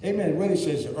 Amen. What he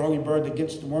says, the early bird that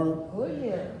gets the worm. Oh,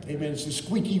 yeah. Amen. It's the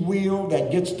squeaky wheel that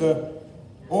gets the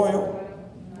oil.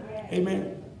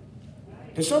 Amen.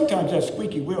 Because sometimes that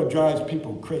squeaky wheel drives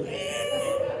people crazy.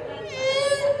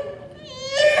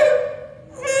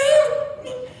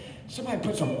 Somebody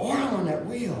put some oil on that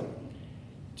wheel.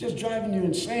 Just driving you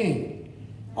insane.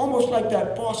 Almost like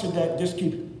that faucet that just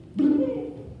keeps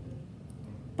bloom,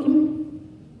 bloom,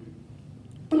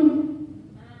 bloom,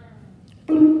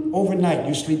 bloom. Overnight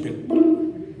you sleeping.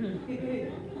 Bloom,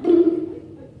 bloom,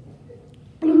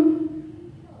 bloom,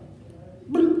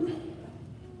 bloom.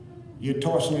 You're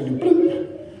tossing it and bloom.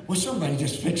 Well, somebody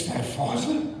just fix that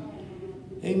faucet.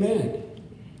 Amen.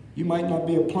 You might not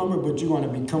be a plumber, but you're going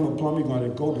to become a plumber. You're going to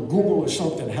go to Google or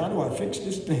something. How do I fix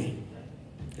this thing?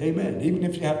 Amen. Even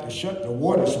if you have to shut the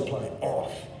water supply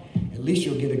off, at least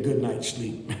you'll get a good night's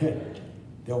sleep.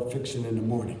 They'll fix it in the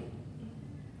morning.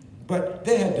 But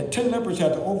they had, the 10 lepers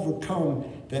had to overcome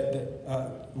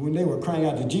when they were crying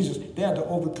out to Jesus, they had to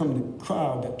overcome the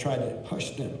crowd that tried to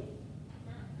hush them.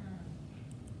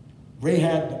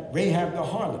 Rahab the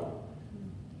harlot,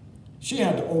 she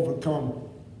had to overcome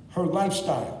her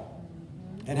lifestyle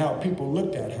and how people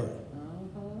looked at her.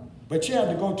 But she had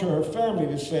to go to her family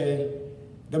to say,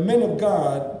 the men of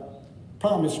God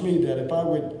promised me that if I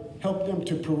would help them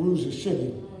to peruse the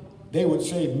city, they would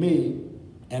save me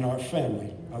and our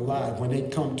family alive when they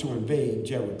come to invade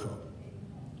Jericho.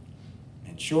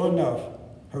 And sure enough,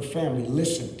 her family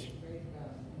listened.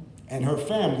 And her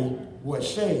family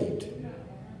was saved.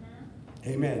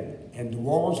 Amen. And the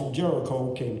walls of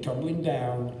Jericho came tumbling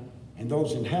down, and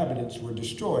those inhabitants were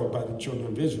destroyed by the children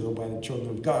of Israel, by the children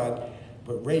of God.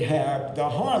 But Rahab the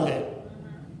harlot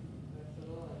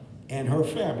and her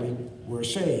family were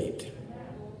saved.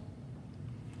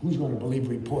 Who's going to believe a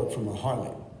report from a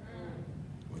harlot?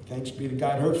 Well, thanks be to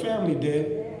God, her family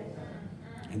did.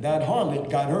 And that harlot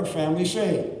got her family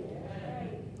saved.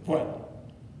 What?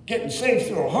 Getting saved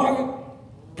through a harlot?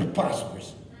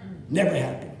 Preposterous. Never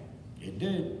happened. It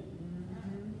did.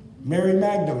 Mary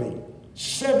Magdalene,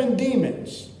 7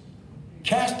 demons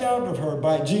cast out of her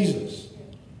by Jesus.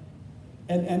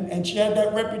 And she had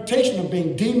that reputation of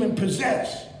being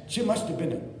demon-possessed. She must have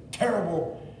been a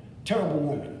terrible, terrible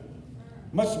woman.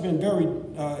 Must have been very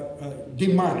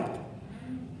demonic.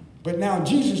 But now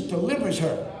Jesus delivers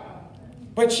her.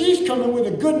 But she's coming with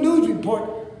a good news report.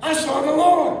 I saw the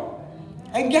Lord.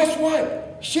 And guess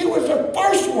what? She was the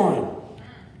first one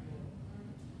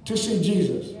to see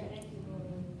Jesus.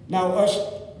 Now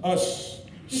us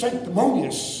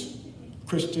sanctimonious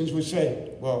Christians would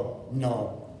say, well,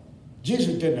 no,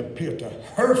 Jesus didn't appear to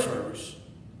her first.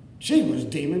 She was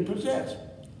demon-possessed.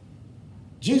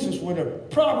 Jesus would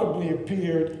have probably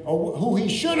appeared, or who he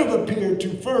should have appeared to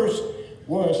first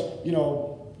was,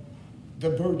 the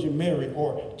Virgin Mary,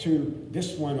 or to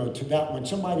this one or to that one,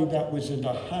 somebody that was in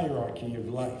the hierarchy of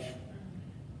life.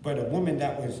 But a woman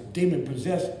that was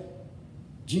demon-possessed,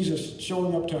 Jesus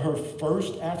showing up to her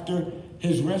first after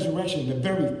his resurrection, the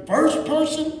very first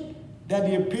person that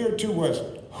he appeared to was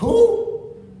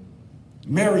who?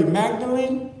 Mary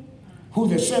Magdalene, who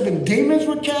the 7 demons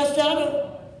were cast out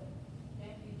of?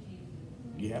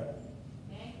 Yeah.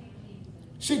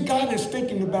 See, God is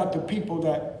thinking about the people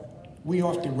that we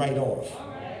often write off,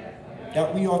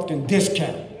 that we often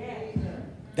discount,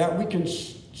 that we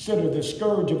consider the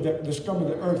scourge of the scum of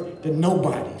the earth, the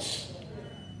nobodies.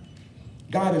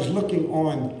 God is looking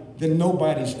on the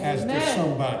nobodies as the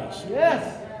somebodies.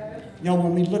 Yes.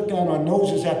 When we look down our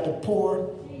noses at the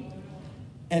poor,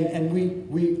 and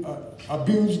we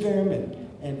abuse them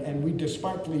and we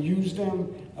despitefully use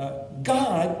them,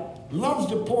 God loves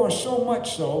the poor so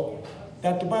much so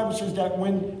that the Bible says that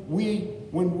when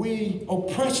we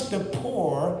oppress the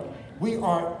poor, we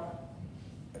are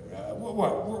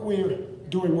we're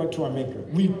doing what to our Maker?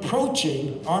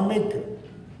 Reproaching our Maker.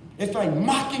 It's like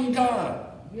mocking God,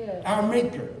 our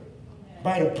Maker.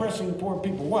 by oppressing poor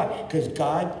people. Why? Because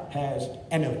God has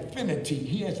an affinity.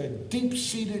 He has a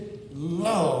deep-seated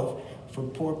love for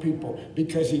poor people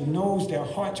because he knows their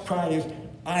heart's cry is,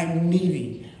 I'm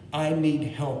needy. I need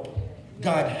help.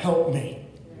 God, help me.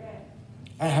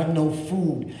 I have no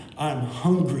food. I'm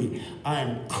hungry.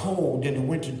 I'm cold in the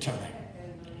wintertime.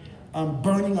 I'm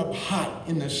burning up hot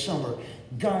in the summer.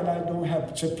 God, I don't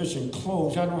have sufficient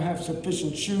clothes. I don't have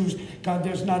sufficient shoes. God,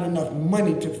 there's not enough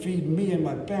money to feed me and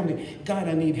my family. God,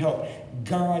 I need help.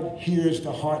 God hears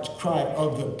the heart's cry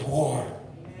of the poor.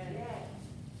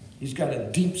 He's got a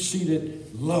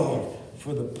deep-seated love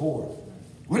for the poor.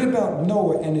 What about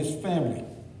Noah and his family?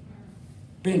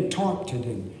 Being taunted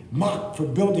and mocked for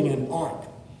building an ark.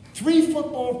 3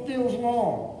 football fields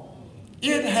long.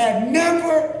 It had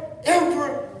never,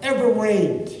 ever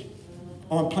rained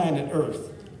on planet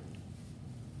Earth.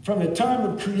 From the time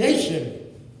of creation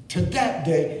to that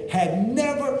day had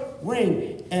never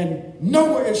rained. And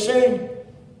Noah is saying,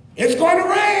 it's going to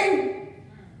rain.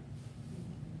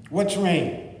 What's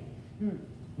rain?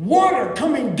 Water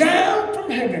coming down from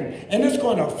heaven, and it's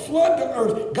going to flood the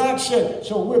earth. God said,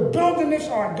 so we're building this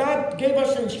ark. God gave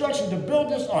us the instruction to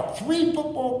build this ark. 3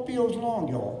 football fields long,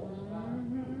 y'all.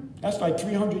 That's like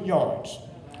 300 yards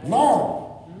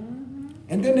long.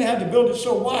 And then they had to build it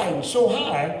so wide and so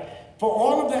high for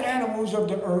all of the animals of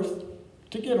the earth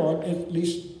to get on at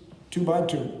least 2 by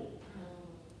 2.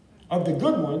 Of the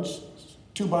good ones,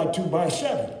 2 by 2 by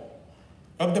 7.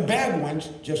 Of the bad ones,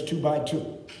 just 2 by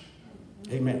 2.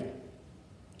 Amen.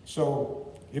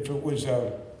 So if it was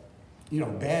a,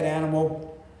 bad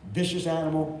animal, vicious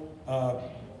animal,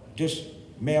 just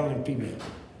male and female.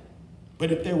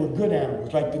 But if they were good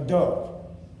animals, like the dove,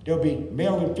 there'll be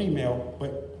male and female,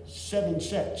 but 7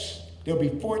 sets. There'll be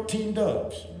 14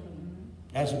 doves,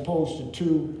 as opposed to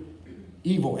 2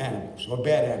 evil animals or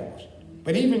bad animals.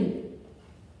 But even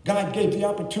God gave the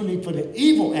opportunity for the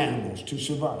evil animals to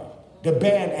survive, the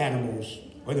bad animals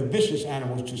or the vicious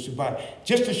animals to survive,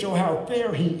 just to show how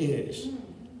fair he is.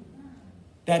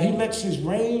 That he lets his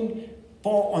rain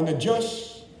fall on the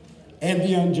just and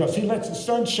the unjust. He lets the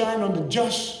sun shine on the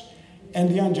just and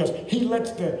the unjust. He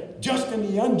lets the just and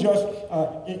the unjust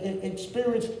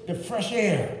experience the fresh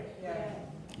air,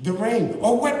 the rain,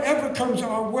 or whatever comes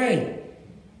our way.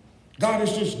 God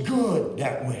is just good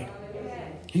that way.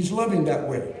 He's loving that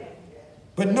way.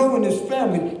 But Noah and his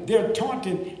family, they're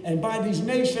taunted, and by these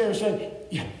naysayers saying,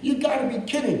 you got to be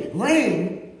kidding.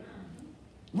 Rain,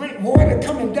 water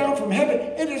coming down from heaven,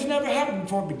 it has never happened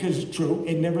before, because it's true,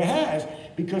 it never has,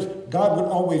 because God would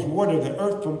always water the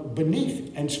earth from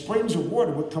beneath, and springs of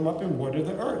water would come up and water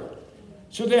the earth.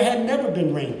 So there had never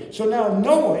been rain. So now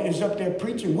Noah is up there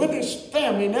preaching with his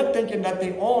family, and they're thinking that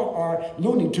they all are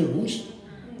Looney Tunes.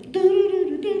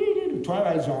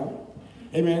 Twilight Zone.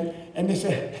 Amen. And they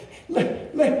said,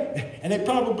 and they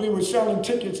probably were selling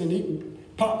tickets and eating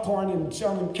popcorn and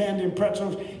selling candy and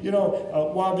pretzels,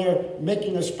 while they're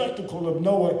making a spectacle of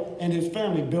Noah and his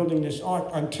family building this ark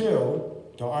until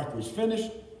the ark was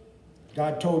finished.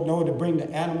 God told Noah to bring the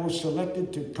animals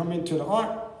selected to come into the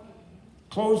ark,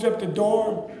 close up the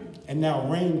door, and now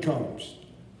rain comes.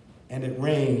 And it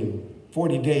rained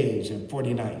 40 days and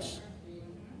 40 nights.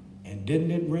 And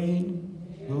didn't it rain?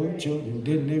 Oh, children,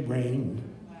 didn't it rain?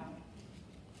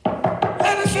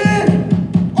 Let us in!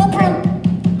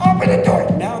 Open the door!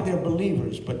 Now they're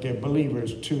believers, but they're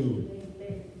believers too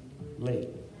late.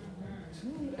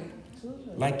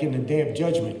 Like in the day of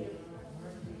judgment.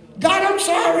 God, I'm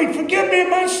sorry. Forgive me of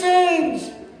my sins.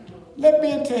 Let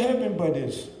me into heaven, but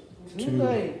it's too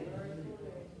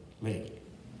late.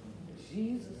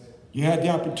 You had the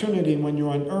opportunity when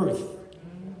you're on earth.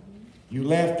 You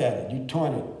laughed at it. You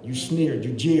taunted. You sneered.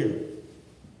 You jeered.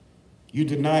 You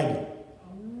denied it.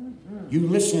 You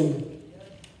listened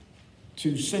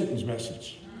to Satan's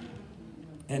message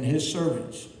and his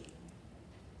servants.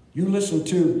 You listened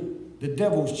to the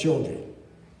devil's children.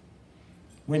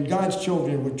 When God's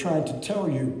children were trying to tell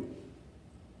you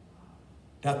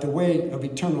that the way of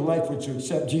eternal life was to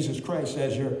accept Jesus Christ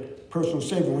as your personal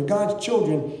Savior. When God's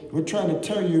children were trying to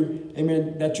tell you,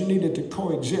 amen, that you needed to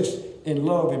coexist in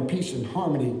love and peace and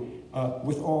harmony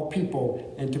with all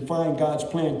people and to find God's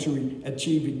plan to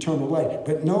achieve eternal life.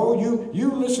 But no,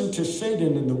 you listened to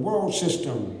Satan and the world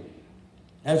system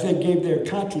as they gave their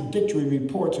contradictory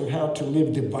reports of how to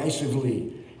live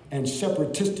divisively and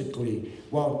separatistically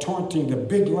while taunting the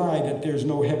big lie that there's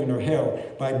no heaven or hell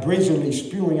by brazenly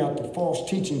spewing out the false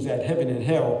teachings that heaven and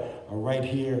hell are right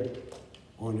here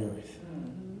on earth.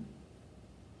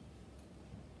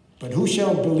 But who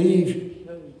shall believe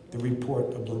the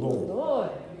report of the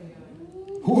Lord?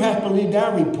 Who hath believed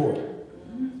our report?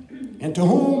 And to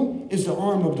whom is the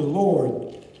arm of the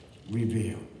Lord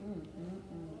revealed?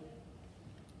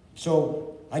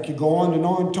 So I could go on and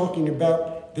on talking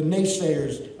about the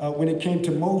naysayers when it came to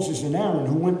Moses and Aaron,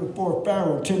 who went before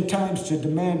Pharaoh 10 times to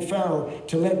demand Pharaoh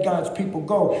to let God's people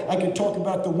go. I could talk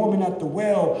about the woman at the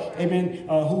well, amen,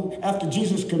 who after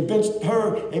Jesus convinced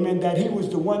her, amen, that he was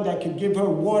the one that could give her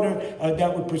water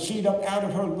that would proceed up out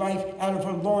of her life, out of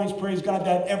her loins, praise God,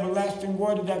 that everlasting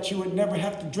water that she would never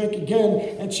have to drink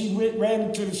again. And she ran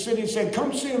into the city and said,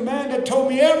 come see a man that told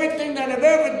me everything that I've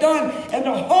ever done. And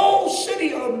the whole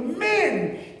city of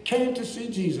men came to see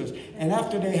Jesus. And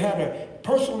after they had a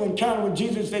personal encounter with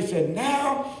Jesus, they said,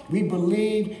 now we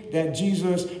believe that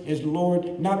Jesus is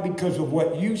Lord, not because of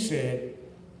what you said,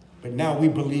 but now we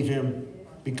believe him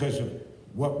because of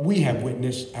what we have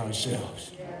witnessed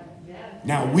ourselves.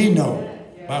 Now we know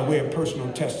by way of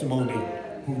personal testimony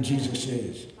who Jesus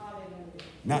is.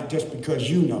 Not just because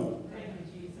you know.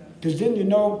 Because then you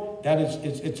know that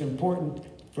it's important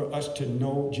for us to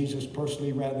know Jesus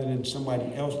personally rather than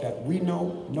somebody else that we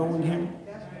know, knowing him.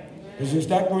 Is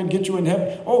that going to get you in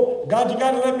heaven? Oh, God, you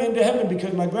got to let me into heaven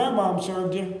because my grandmom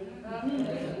served you.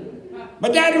 My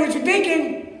daddy was a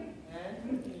deacon.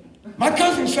 My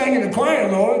cousin sang in the choir,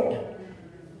 Lord.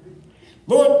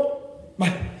 Lord,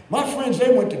 my friends,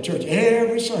 they went to church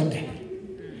every Sunday.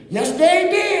 Yes, they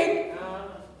did.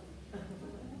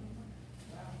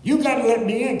 You got to let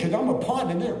me in because I'm a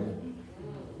part of them.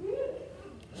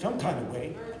 Some kind of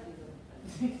way.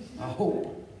 I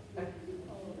hope.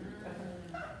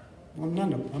 I'm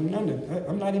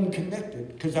not even connected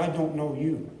because I don't know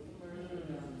you.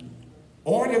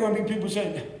 Or there are going to be people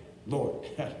saying, Lord,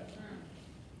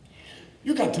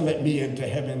 you got to let me into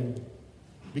heaven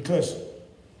because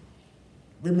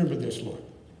remember this, Lord.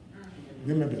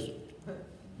 Remember this.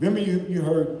 Remember you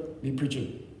heard me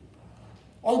preaching.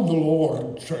 And the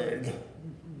Lord said,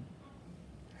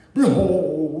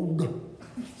 behold,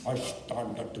 I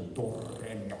stand at the door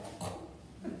and knock.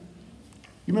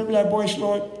 You remember that voice,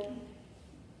 Lord?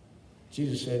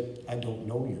 Jesus said, I don't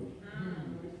know you.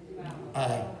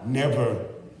 I never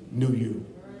knew you.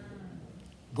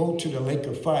 Go to the lake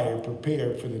of fire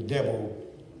prepared for the devil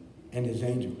and his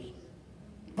angels.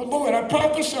 But Lord, I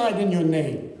prophesied in your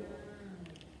name.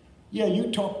 Yeah,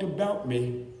 you talked about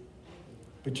me,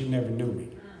 but you never knew me.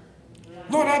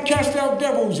 Lord, I cast out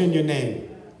devils in your name.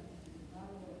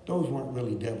 Those weren't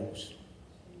really devils.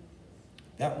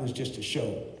 That was just a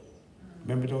show.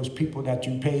 Remember those people that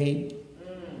you paid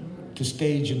to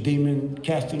stage a demon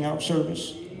casting out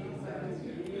service?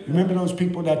 Remember those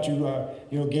people that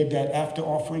you gave that after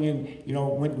offering, and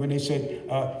when they said,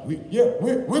 the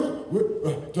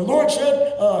Lord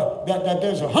said that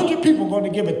there's 100 people going to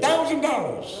give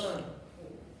 $1,000.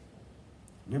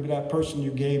 Remember that person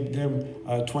you gave them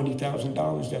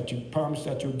 $20,000 that you promised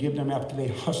that you would give them after they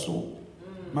hustled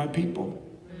my people?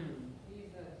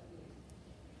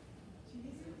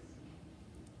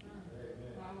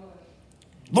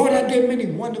 Lord, I did many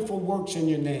wonderful works in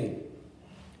your name.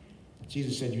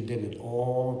 Jesus said you did it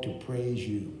all to praise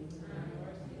you,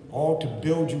 all to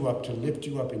build you up, to lift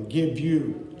you up and give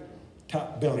you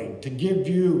top billing,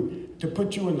 to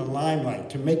put you in the limelight,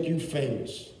 to make you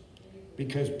famous.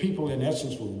 Because people in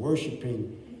essence were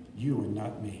worshiping you and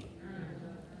not me.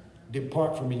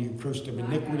 Depart from me, you cursed of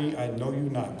iniquity. I know you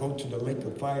not. Go to the lake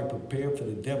of fire prepared for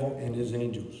the devil and his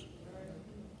angels.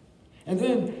 And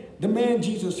then the man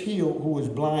Jesus healed who was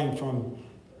blind from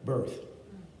birth.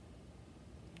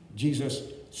 Jesus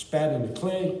spat in the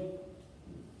clay,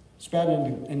 spat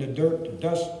in the dirt, the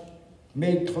dust,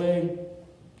 made clay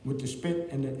with the spit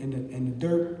and the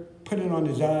dirt, put it on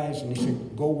his eyes, and he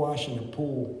said, go wash in the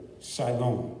pool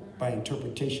Siloam. By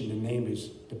interpretation, the name is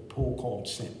the pool called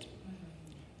Sent.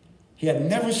 He had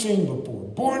never seen before,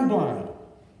 born blind,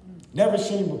 never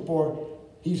seen before.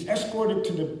 He's escorted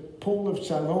to the pool of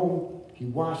Siloam. He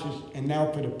washes, and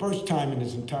now for the first time in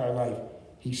his entire life,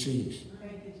 he sees.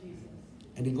 Thank you, Jesus.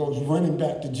 And he goes running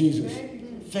back to Jesus,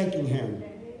 thanking him.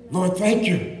 Lord, thank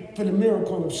you for the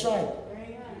miracle of sight.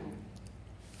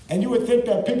 And you would think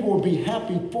that people would be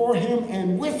happy for him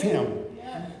and with him.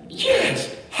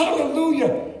 Yes,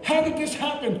 hallelujah. How did this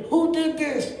happen? Who did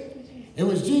this? It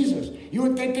was Jesus. You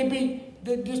would think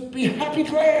they'd just be happy,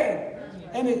 glad,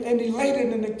 and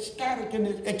elated and ecstatic and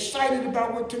excited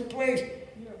about what took place.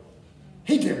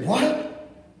 He did what?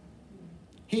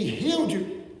 He healed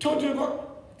you, told you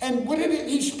about, and what did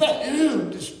he spat?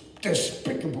 Ew,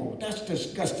 despicable. That's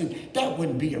disgusting. That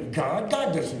wouldn't be of God.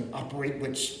 God doesn't operate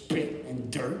with spit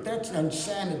and dirt. That's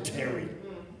unsanitary.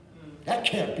 That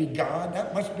can't be God.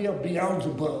 That must be of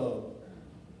Beelzebub.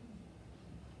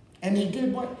 And he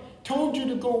did what? Told you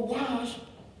to go wash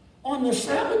On the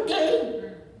Sabbath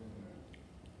day?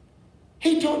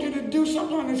 He told you to do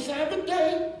something on the Sabbath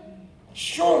day?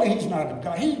 Surely he's not a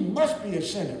God. He must be a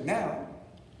sinner now.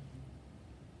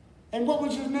 And what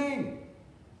was his name?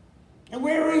 And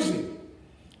where is he?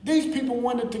 These people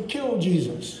wanted to kill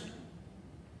Jesus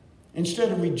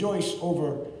instead of rejoice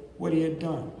over what he had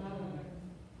done.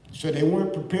 So they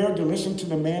weren't prepared to listen to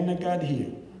the man that got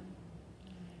healed.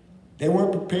 They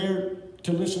weren't prepared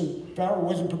to listen. Pharaoh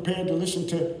wasn't prepared to listen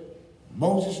to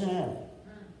Moses and Aaron.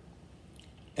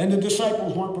 And the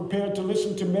disciples weren't prepared to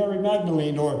listen to Mary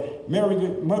Magdalene or Mary, the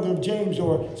mother of James,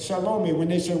 or Salome when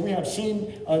they said, we have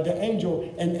seen the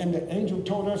angel, and the angel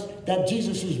told us that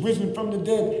Jesus is risen from the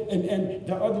dead. And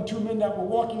the other two men that were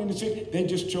walking in the city, they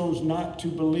just chose not to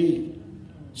believe.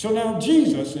 So now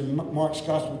Jesus, in Mark's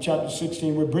Gospel, chapter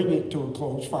 16, we're bringing it to a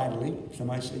close, finally.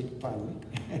 Somebody say finally.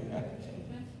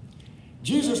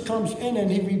 Jesus comes in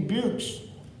and he rebukes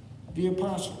the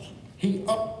apostles. He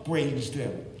upbraids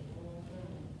them,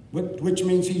 which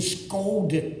means he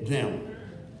scolded them,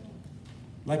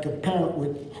 like a parent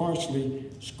would harshly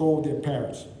scold their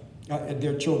parents,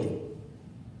 their children.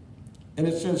 And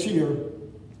it says here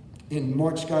in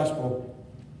Mark's Gospel,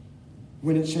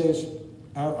 when it says,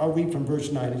 I'll read from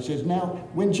verse 9. It says, now,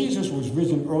 when Jesus was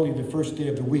risen early the first day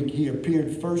of the week, he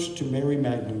appeared first to Mary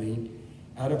Magdalene,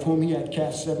 out of whom he had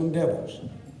cast 7 devils.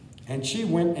 And she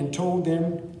went and told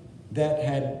them that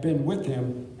had been with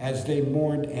him as they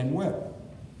mourned and wept.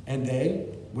 And they,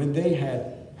 when they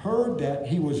had heard that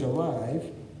he was alive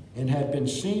and had been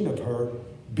seen of her,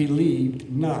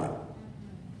 believed not.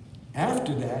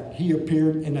 After that, he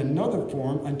appeared in another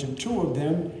form unto 2 of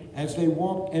them as they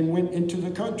walked and went into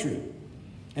the country.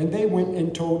 And they went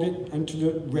and told it unto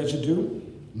the residue,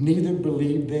 neither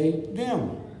believed they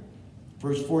them.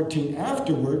 Verse 14,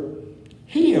 afterward,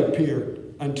 he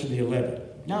appeared unto the 11.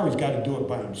 Now he's got to do it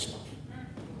by himself.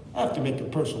 I have to make a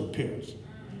personal appearance,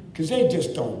 because they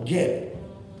just don't get it.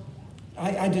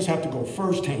 I just have to go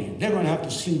firsthand. They're going to have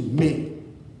to see me,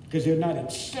 because they're not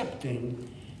accepting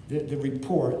the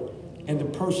report and the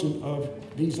person of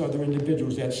these other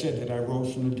individuals that said that I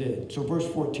rose from the dead. So verse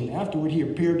 14, afterward he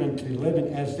appeared unto the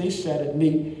 11 as they sat at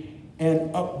meat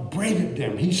and upbraided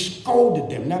them. He scolded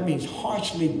them. That means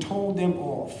harshly told them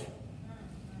off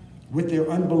with their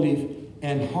unbelief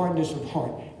and hardness of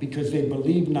heart, because they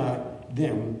believed not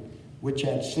them which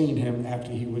had seen him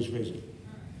after he was risen.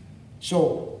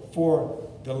 So for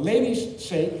the ladies'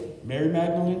 sake, Mary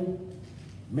Magdalene,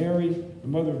 Mary, the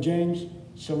mother of James,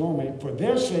 Salome, for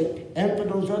their sake, and for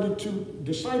those other 2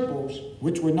 disciples,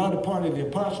 which were not a part of the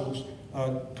apostles'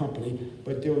 company,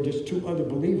 but there were just 2 other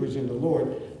believers in the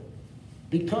Lord,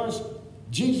 because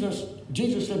Jesus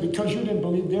said, because you didn't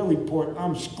believe their report,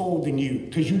 I'm scolding you,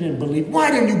 because you didn't believe.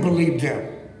 Why didn't you believe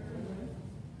them?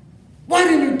 Why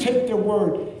didn't you take their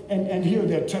word and hear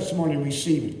their testimony and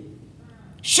receive it?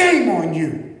 Shame on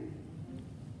you.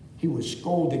 He was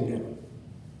scolding them.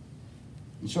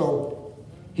 And so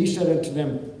he said unto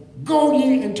them, go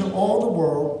ye into all the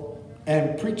world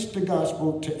and preach the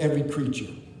gospel to every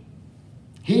creature.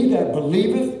 He that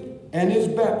believeth and is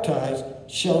baptized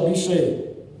shall be saved,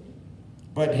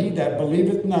 but he that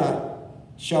believeth not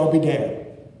shall be damned.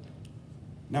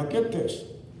 Now get this.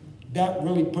 That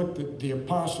really put the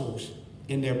apostles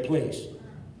in their place,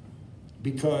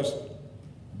 because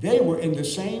they were in the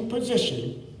same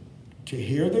position to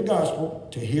hear the gospel,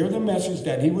 to hear the message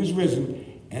that he was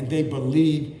risen, and they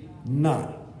believed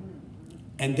not.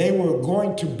 And they were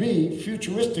going to be,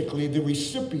 futuristically, the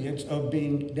recipients of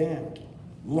being damned,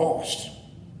 lost.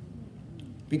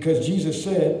 Because Jesus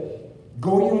said,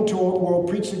 go you into all the world,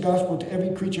 preach the gospel to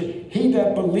every creature. He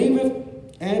that believeth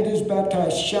and is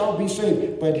baptized shall be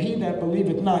saved, but he that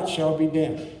believeth not shall be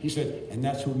damned. He said, and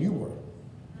that's who you were,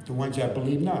 the ones that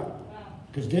believe not.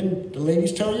 Because didn't the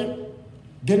ladies tell you?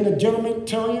 Didn't the gentlemen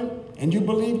tell you? And you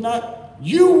believe not?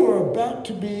 You were about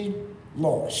to be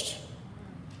lost.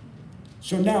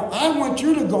 So now I want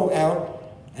you to go out,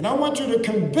 and I want you to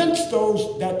convince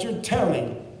those that you're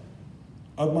telling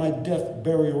of my death,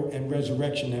 burial, and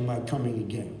resurrection and my coming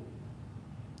again.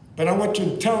 But I want you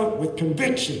to tell it with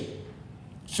conviction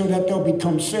so that they'll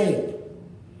become saved.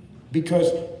 Because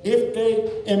if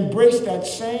they embrace that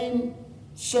same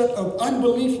set of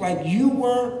unbelief like you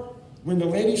were when the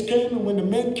ladies came and when the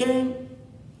men came,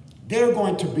 they're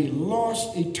going to be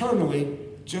lost eternally,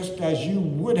 just as you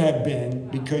would have been,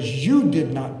 because you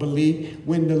did not believe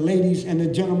when the ladies and the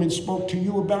gentlemen spoke to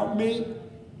you about me.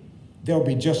 They'll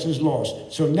be just as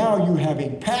lost. So now you have a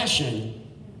passion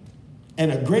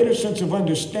and a greater sense of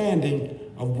understanding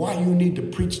of why you need to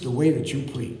preach the way that you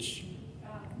preach.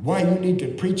 why you need to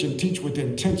preach and teach with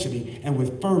intensity and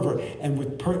with fervor and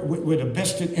with a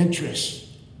vested interest.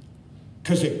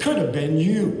 Because it could have been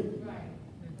you.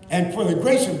 And for the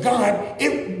grace of God,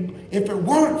 if it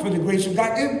weren't for the grace of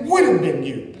God, it would have been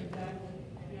you.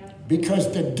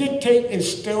 Because the dictate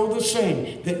is still the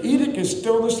same. The edict is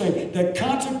still the same. The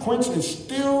consequence is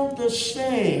still the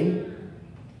same.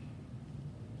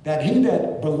 That he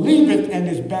that believeth and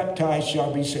is baptized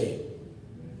shall be saved.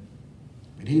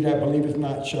 But he that believeth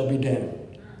not shall be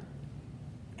damned.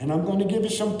 And I'm going to give you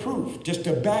some proof just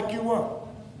to back you up.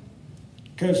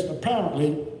 Because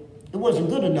apparently it wasn't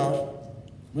good enough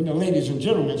when the ladies and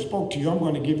gentlemen spoke to you. I'm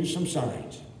going to give you some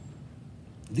signs.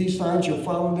 These signs shall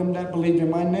follow them that believe in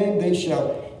my name. They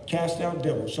shall cast out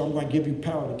devils. So I'm going to give you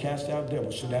power to cast out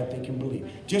devils so that they can believe.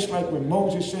 Just like when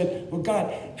Moses said, well,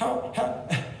 God, how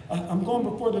I'm going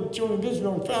before the children of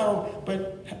Israel and Pharaoh,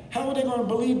 but how are they going to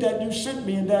believe that you sent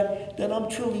me and that I'm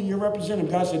truly your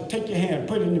representative? God said, take your hand,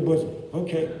 put it in your bosom.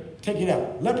 Okay, take it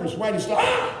out. Leprous, white as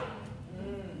snow.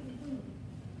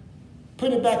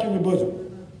 Put it back in your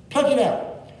bosom. Pluck it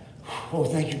out. Oh,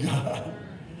 thank you, God.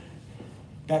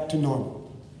 Back to normal.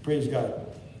 Praise God.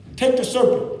 Take the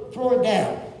serpent. Throw it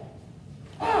down.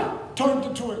 Turn it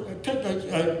into take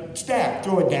a staff.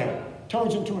 Throw it down.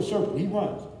 Turns into a serpent. He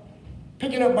runs.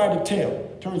 Pick it up by the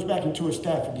tail. Turns back into a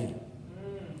staff again.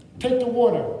 Take the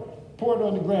water. Pour it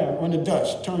on the ground, on the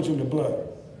dust. Turns into blood.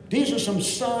 These are some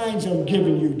signs I'm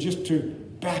giving you just to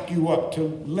back you up,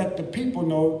 to let the people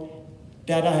know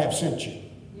that I have sent you.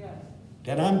 Yes.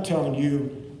 That I'm telling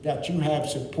you that you have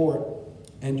support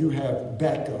and you have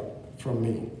backup from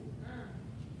me.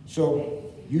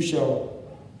 So you shall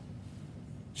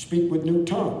speak with new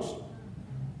tongues.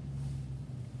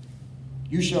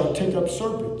 You shall take up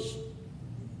serpents.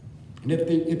 And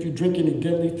if you drink any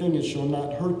deadly thing, it shall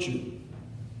not hurt you.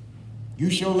 You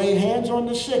shall lay hands on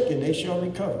the sick and they shall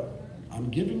recover. I'm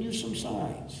giving you some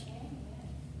signs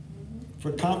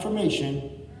for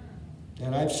confirmation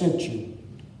that I've sent you,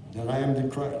 that I am the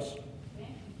Christ.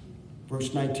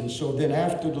 Verse 19, so then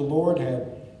after the Lord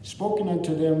had spoken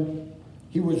unto them,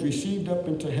 he was received up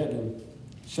into heaven,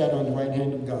 sat on the right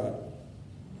hand of God.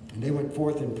 And they went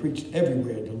forth and preached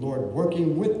everywhere, the Lord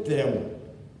working with them.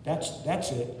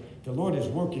 That's it. The Lord is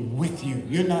working with you.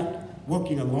 You're not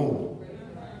working alone.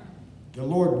 The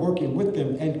Lord working with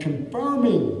them and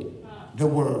confirming the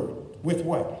word. With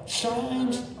what?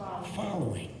 Signs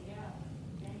following.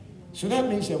 So that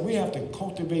means that we have to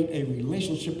cultivate a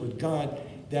relationship with God,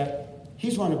 that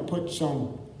he's going to put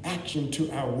some action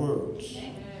to our words.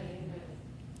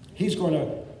 He's going to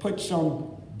put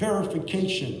some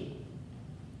verification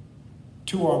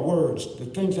to our words, the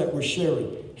things that we're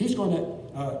sharing. He's going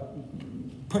to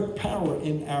put power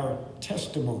in our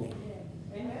testimony.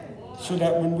 So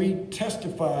that when we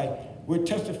testify, we're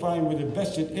testifying with a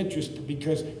vested interest,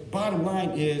 because bottom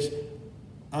line is,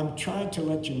 I'm trying to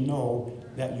let you know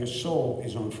that your soul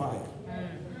is on fire.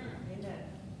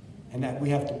 And that we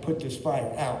have to put this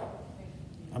fire out.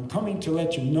 I'm coming to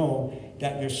let you know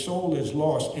that your soul is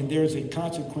lost, and there's a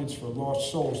consequence for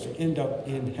lost souls to end up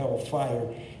in hellfire.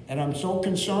 And I'm so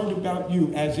concerned about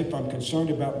you, as if I'm concerned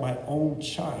about my own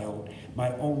child, my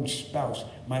own spouse,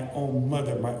 my own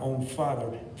mother, my own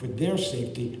father, for their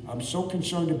safety. I'm so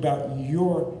concerned about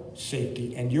your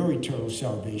safety and your eternal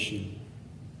salvation,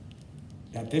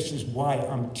 that this is why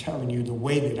I'm telling you the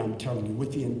way that I'm telling you,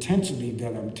 with the intensity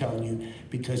that I'm telling you,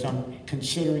 because I'm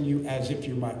considering you as if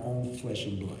you're my own flesh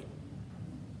and blood.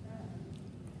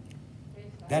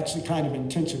 That's the kind of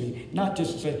intensity, not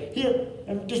just to say, here,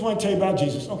 I just want to tell you about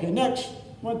Jesus. Okay, next.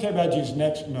 I want to tell you about Jesus.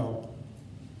 Next. No.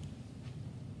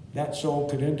 That soul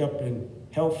could end up in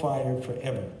hellfire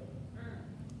forever,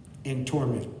 in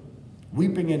torment,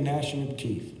 weeping and gnashing of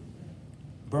teeth,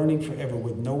 burning forever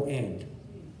with no end.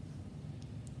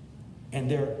 And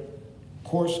their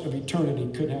course of eternity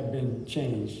could have been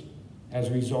changed as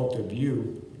a result of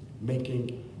you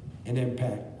making an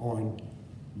impact on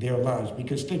their lives.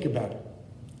 Because think about it.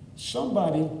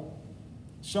 Somebody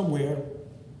somewhere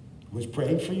was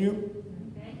praying for you.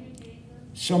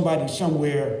 Somebody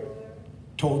somewhere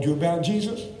told you about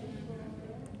Jesus.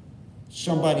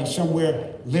 Somebody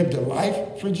somewhere lived a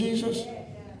life for Jesus.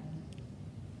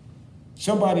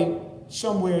 Somebody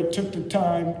somewhere took the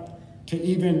time to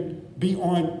even be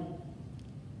on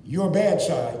your bad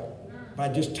side by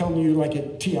just telling you like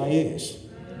it T.I. is.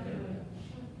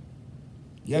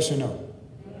 Yes or no?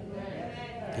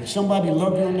 Did somebody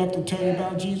love you enough to tell you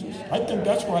about Jesus? I think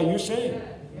that's why you're saved.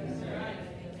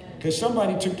 Because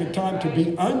somebody took the time to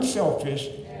be unselfish,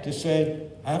 to say,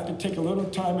 I have to take a little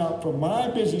time out from my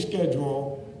busy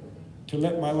schedule to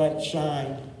let my light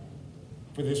shine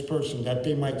for this person, that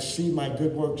they might see my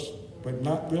good works, but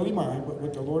not really mine, but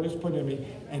what the Lord has put in me,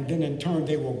 and then in turn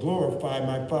they will glorify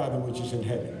my Father which is in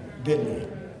heaven. Didn't they?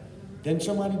 Didn't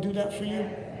somebody do that for you?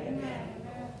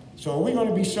 So are we going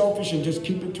to be selfish and just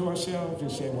keep it to ourselves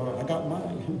and say, well, I got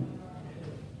mine.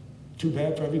 Too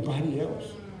bad for everybody else.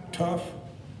 Tough?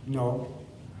 No.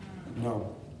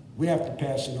 No. We have to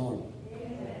pass it on.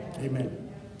 Amen.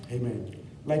 Amen.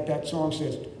 Like that song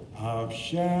says, I've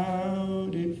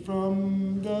shouted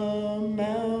from the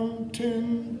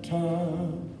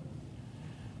mountaintop.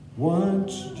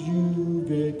 Once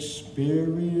you've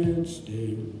experienced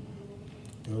it,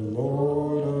 the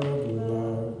Lord of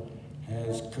love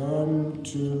has come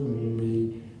to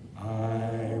me.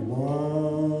 I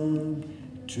want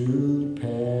to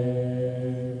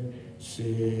pass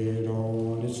it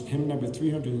on. It's hymn number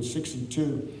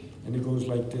 362, and it goes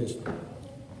like this.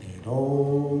 It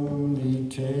only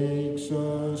takes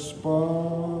a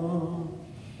spark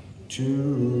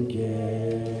to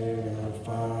get a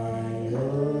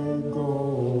fire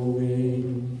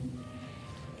going,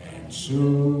 and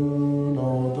soon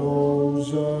all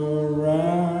those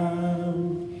around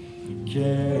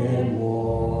can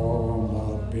warm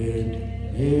up in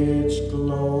its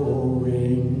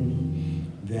glowing.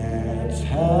 That's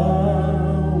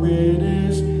how it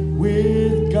is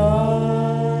with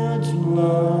God's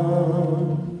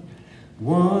love.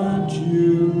 Once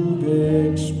you've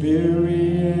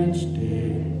experienced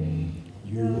it,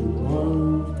 your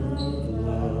warmth of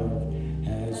love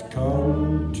has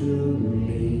come to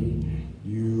me.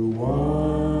 You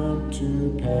want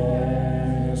to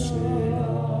pass it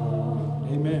on.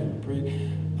 Amen. Pray.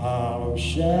 I'll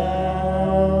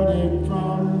shout it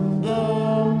from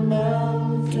the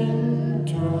mountaintop.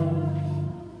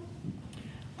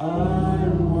 I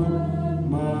want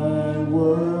my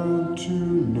world to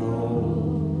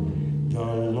know the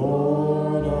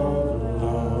Lord of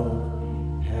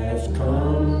love has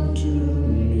come to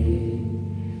me.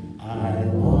 I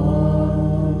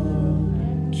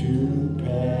want to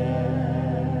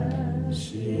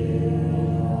pass it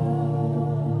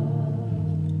on.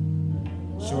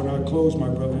 So in our close, my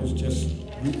brothers, just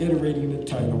reiterating the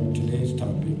title of today's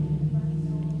topic,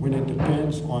 when it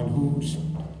depends on who's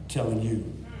telling you.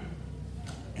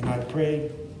 And I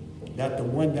pray that the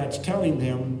one that's telling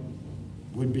them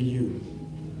would be you,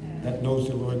 that knows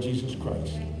the Lord Jesus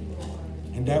Christ.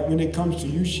 And that when it comes to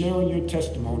you sharing your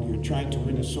testimony, you're trying to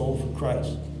win a soul for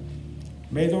Christ,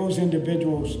 may those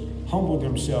individuals humble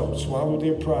themselves, swallow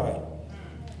their pride,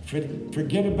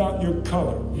 forget about your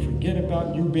color, forget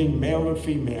about you being male or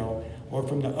female, or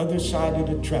from the other side of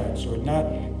the tracks, or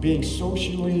not being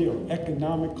socially or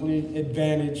economically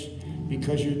advantaged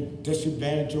because you're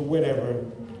disadvantaged or whatever,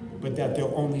 but that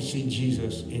they'll only see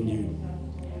Jesus in you.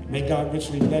 May God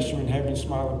richly bless you in heaven,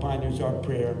 smile upon you is our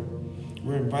prayer.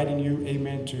 We're inviting you,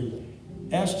 amen, to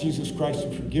ask Jesus Christ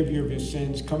to forgive you of your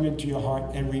sins, come into your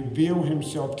heart, and reveal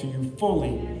himself to you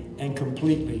fully and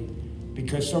completely,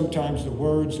 because sometimes the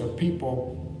words of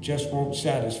people just won't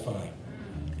satisfy.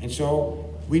 And so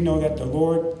we know that the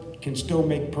Lord can still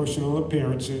make personal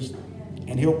appearances,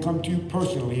 and he'll come to you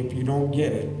personally if you don't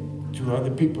get it, through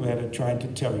other people that are trying to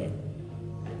tell you.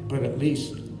 But at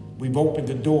least we've opened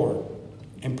the door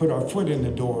and put our foot in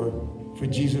the door for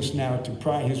Jesus now to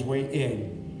pry his way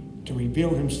in, to reveal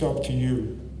himself to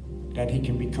you, that he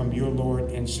can become your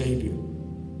Lord and Savior.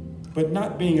 But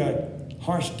not being a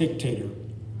harsh dictator,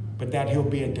 but that he'll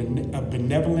be a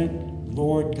benevolent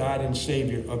Lord, God, and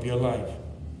Savior of your life,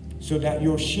 so that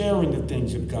you'll share in the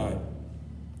things of God,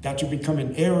 that you become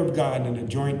an heir of God and a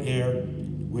joint heir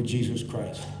with Jesus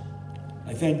Christ.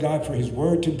 I thank God for his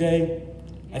word today.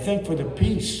 I thank for the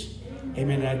peace,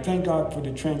 amen, and I thank God for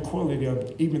the tranquility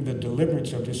of even the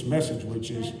deliverance of this message, which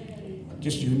is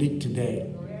just unique today.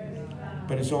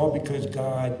 But it's all because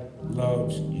God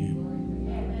loves you.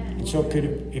 And so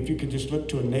if you could just look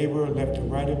to a neighbor, left or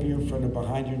right of you, in front or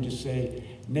behind you, and just say,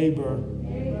 neighbor,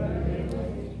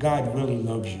 God really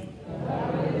loves you.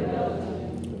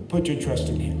 Put your trust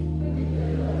in him.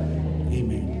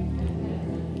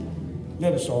 Amen.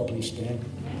 Let us all please stand.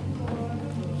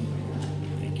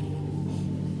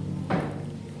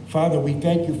 Father, we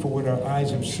thank you for what our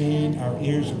eyes have seen, our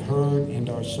ears have heard, and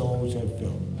our souls have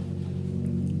felt.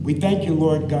 We thank you,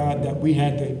 Lord God, that we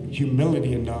had the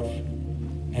humility enough,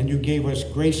 and you gave us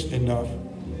grace enough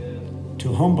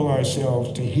to humble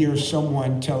ourselves to hear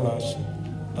someone tell us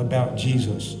about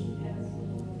Jesus.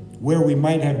 Where we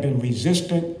might have been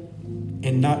resistant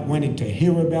and not wanting to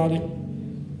hear about it,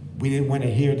 we didn't want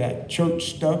to hear that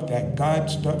church stuff, that God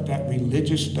stuff, that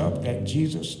religious stuff, that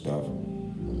Jesus stuff.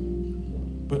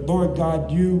 But Lord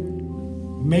God,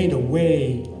 you made a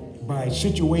way by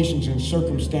situations and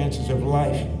circumstances of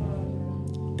life,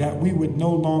 that we would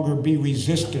no longer be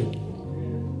resistant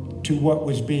to what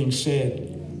was being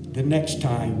said the next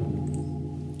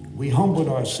time. We humbled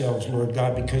ourselves, Lord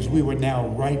God, because we were now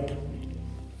ripe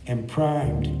and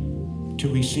primed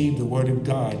to receive the word of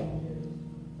God,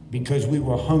 because we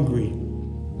were hungry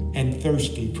and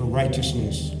thirsty for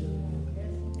righteousness.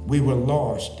 We were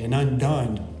lost and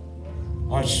undone.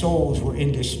 Our souls were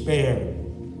in despair.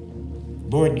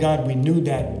 Lord God, we knew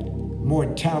that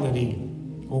mortality,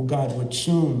 oh God, would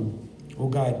soon, oh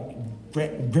God,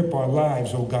 grip our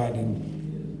lives, oh God,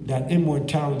 and that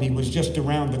immortality was just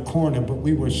around the corner, but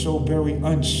we were so very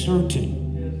uncertain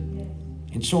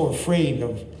and so afraid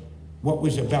of what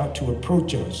was about to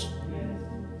approach us,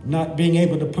 not being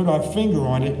able to put our finger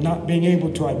on it, not being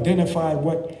able to identify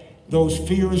what those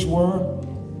fears were.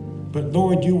 But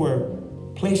Lord, you were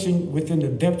placing within the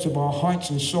depths of our hearts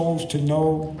and souls to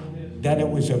know that it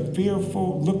was a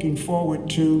fearful looking forward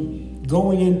to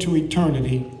going into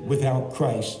eternity without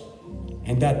Christ,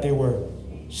 and that there were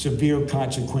severe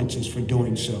consequences for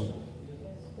doing so.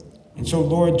 And so,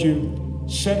 Lord, you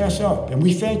set us up, and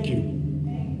we thank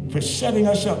you for setting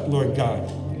us up, Lord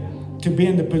God, to be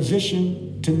in the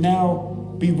position to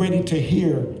now be ready to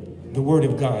hear the word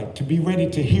of God, to be ready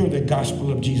to hear the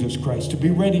gospel of Jesus Christ, to be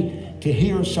ready to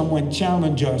hear someone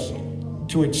challenge us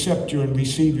to accept you and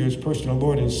receive you as personal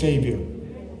Lord and Savior.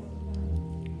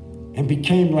 And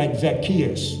became like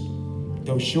Zacchaeus,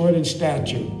 though short in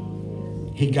stature,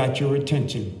 he got your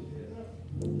attention.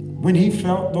 When he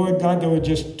felt, Lord God, there were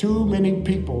just too many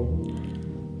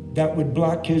people that would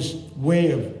block his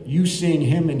way of you seeing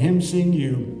him and him seeing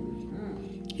you,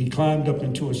 he climbed up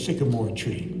into a sycamore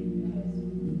tree.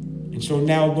 And so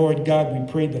now, Lord God,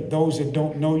 we pray that those that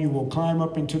don't know you will climb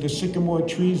up into the sycamore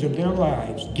trees of their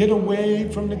lives. Get away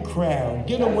from the crowd.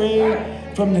 Get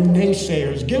away from the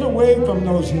naysayers. Get away from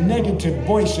those negative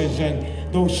voices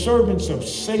and those servants of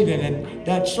Satan and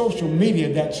that social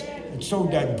media that's so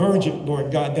divergent,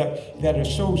 Lord God, that are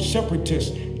so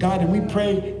separatist, God. And we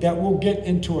pray that we'll get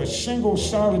into a single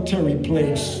solitary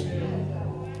place,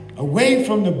 away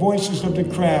from the voices of the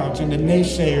crowds and the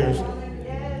naysayers,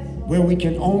 where we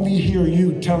can only hear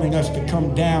you telling us to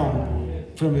come down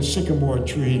from the sycamore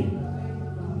tree,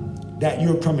 that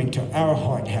you're coming to our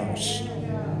heart house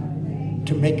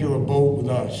to make your abode with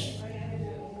us.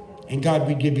 And God,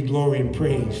 we give you glory and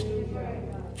praise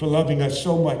for loving us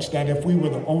so much that if we were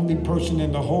the only person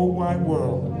in the whole wide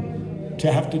world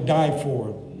to have to die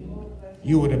for,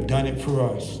 you would have done it for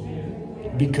us,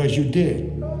 because you did,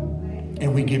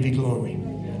 and we give you glory.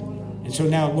 And so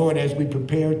now, Lord, as we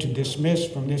prepare to dismiss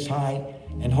from this high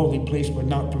and holy place, but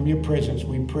not from your presence,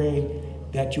 we pray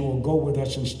that you will go with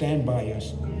us and stand by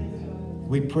us.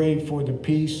 We pray for the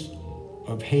peace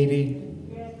of Haiti,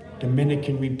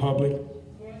 Dominican Republic,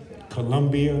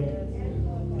 Colombia,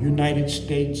 United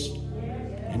States,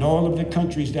 and all of the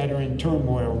countries that are in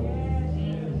turmoil,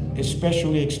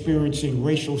 especially experiencing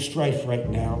racial strife right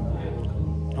now.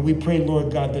 And we pray,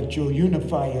 Lord God, that you'll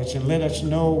unify us and let us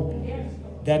know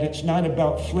that it's not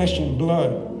about flesh and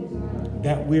blood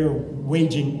that we're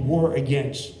waging war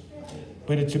against,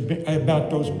 but it's about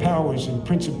those powers and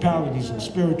principalities and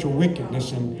spiritual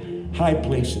wickedness in high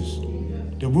places,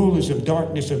 the rulers of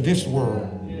darkness of this world.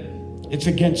 It's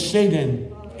against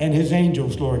Satan and his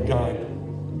angels, Lord God,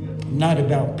 not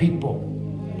about people.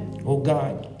 Oh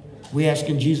God, we ask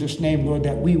in Jesus' name, Lord,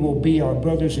 that we will be our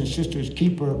brothers and sisters'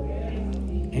 keeper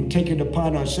and take it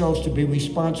upon ourselves to be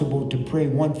responsible to pray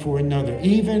one for another,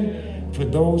 even for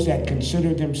those that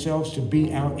consider themselves to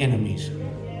be our enemies.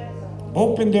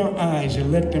 Open their eyes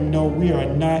and let them know we are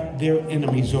not their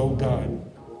enemies, oh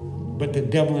God, but the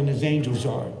devil and his angels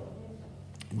are.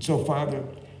 And so, Father,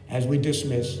 as we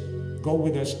dismiss, go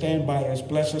with us, stand by us,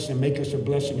 bless us, and make us a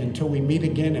blessing until we meet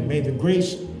again. And may the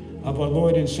grace of our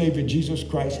Lord and Savior Jesus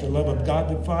Christ, the love of God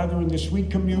the Father, and the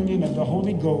sweet communion of the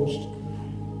Holy Ghost,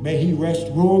 may he rest,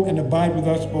 rule, and abide with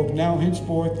us both now,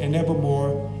 henceforth, and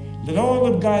evermore. Let all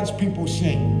of God's people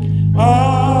sing. Amen.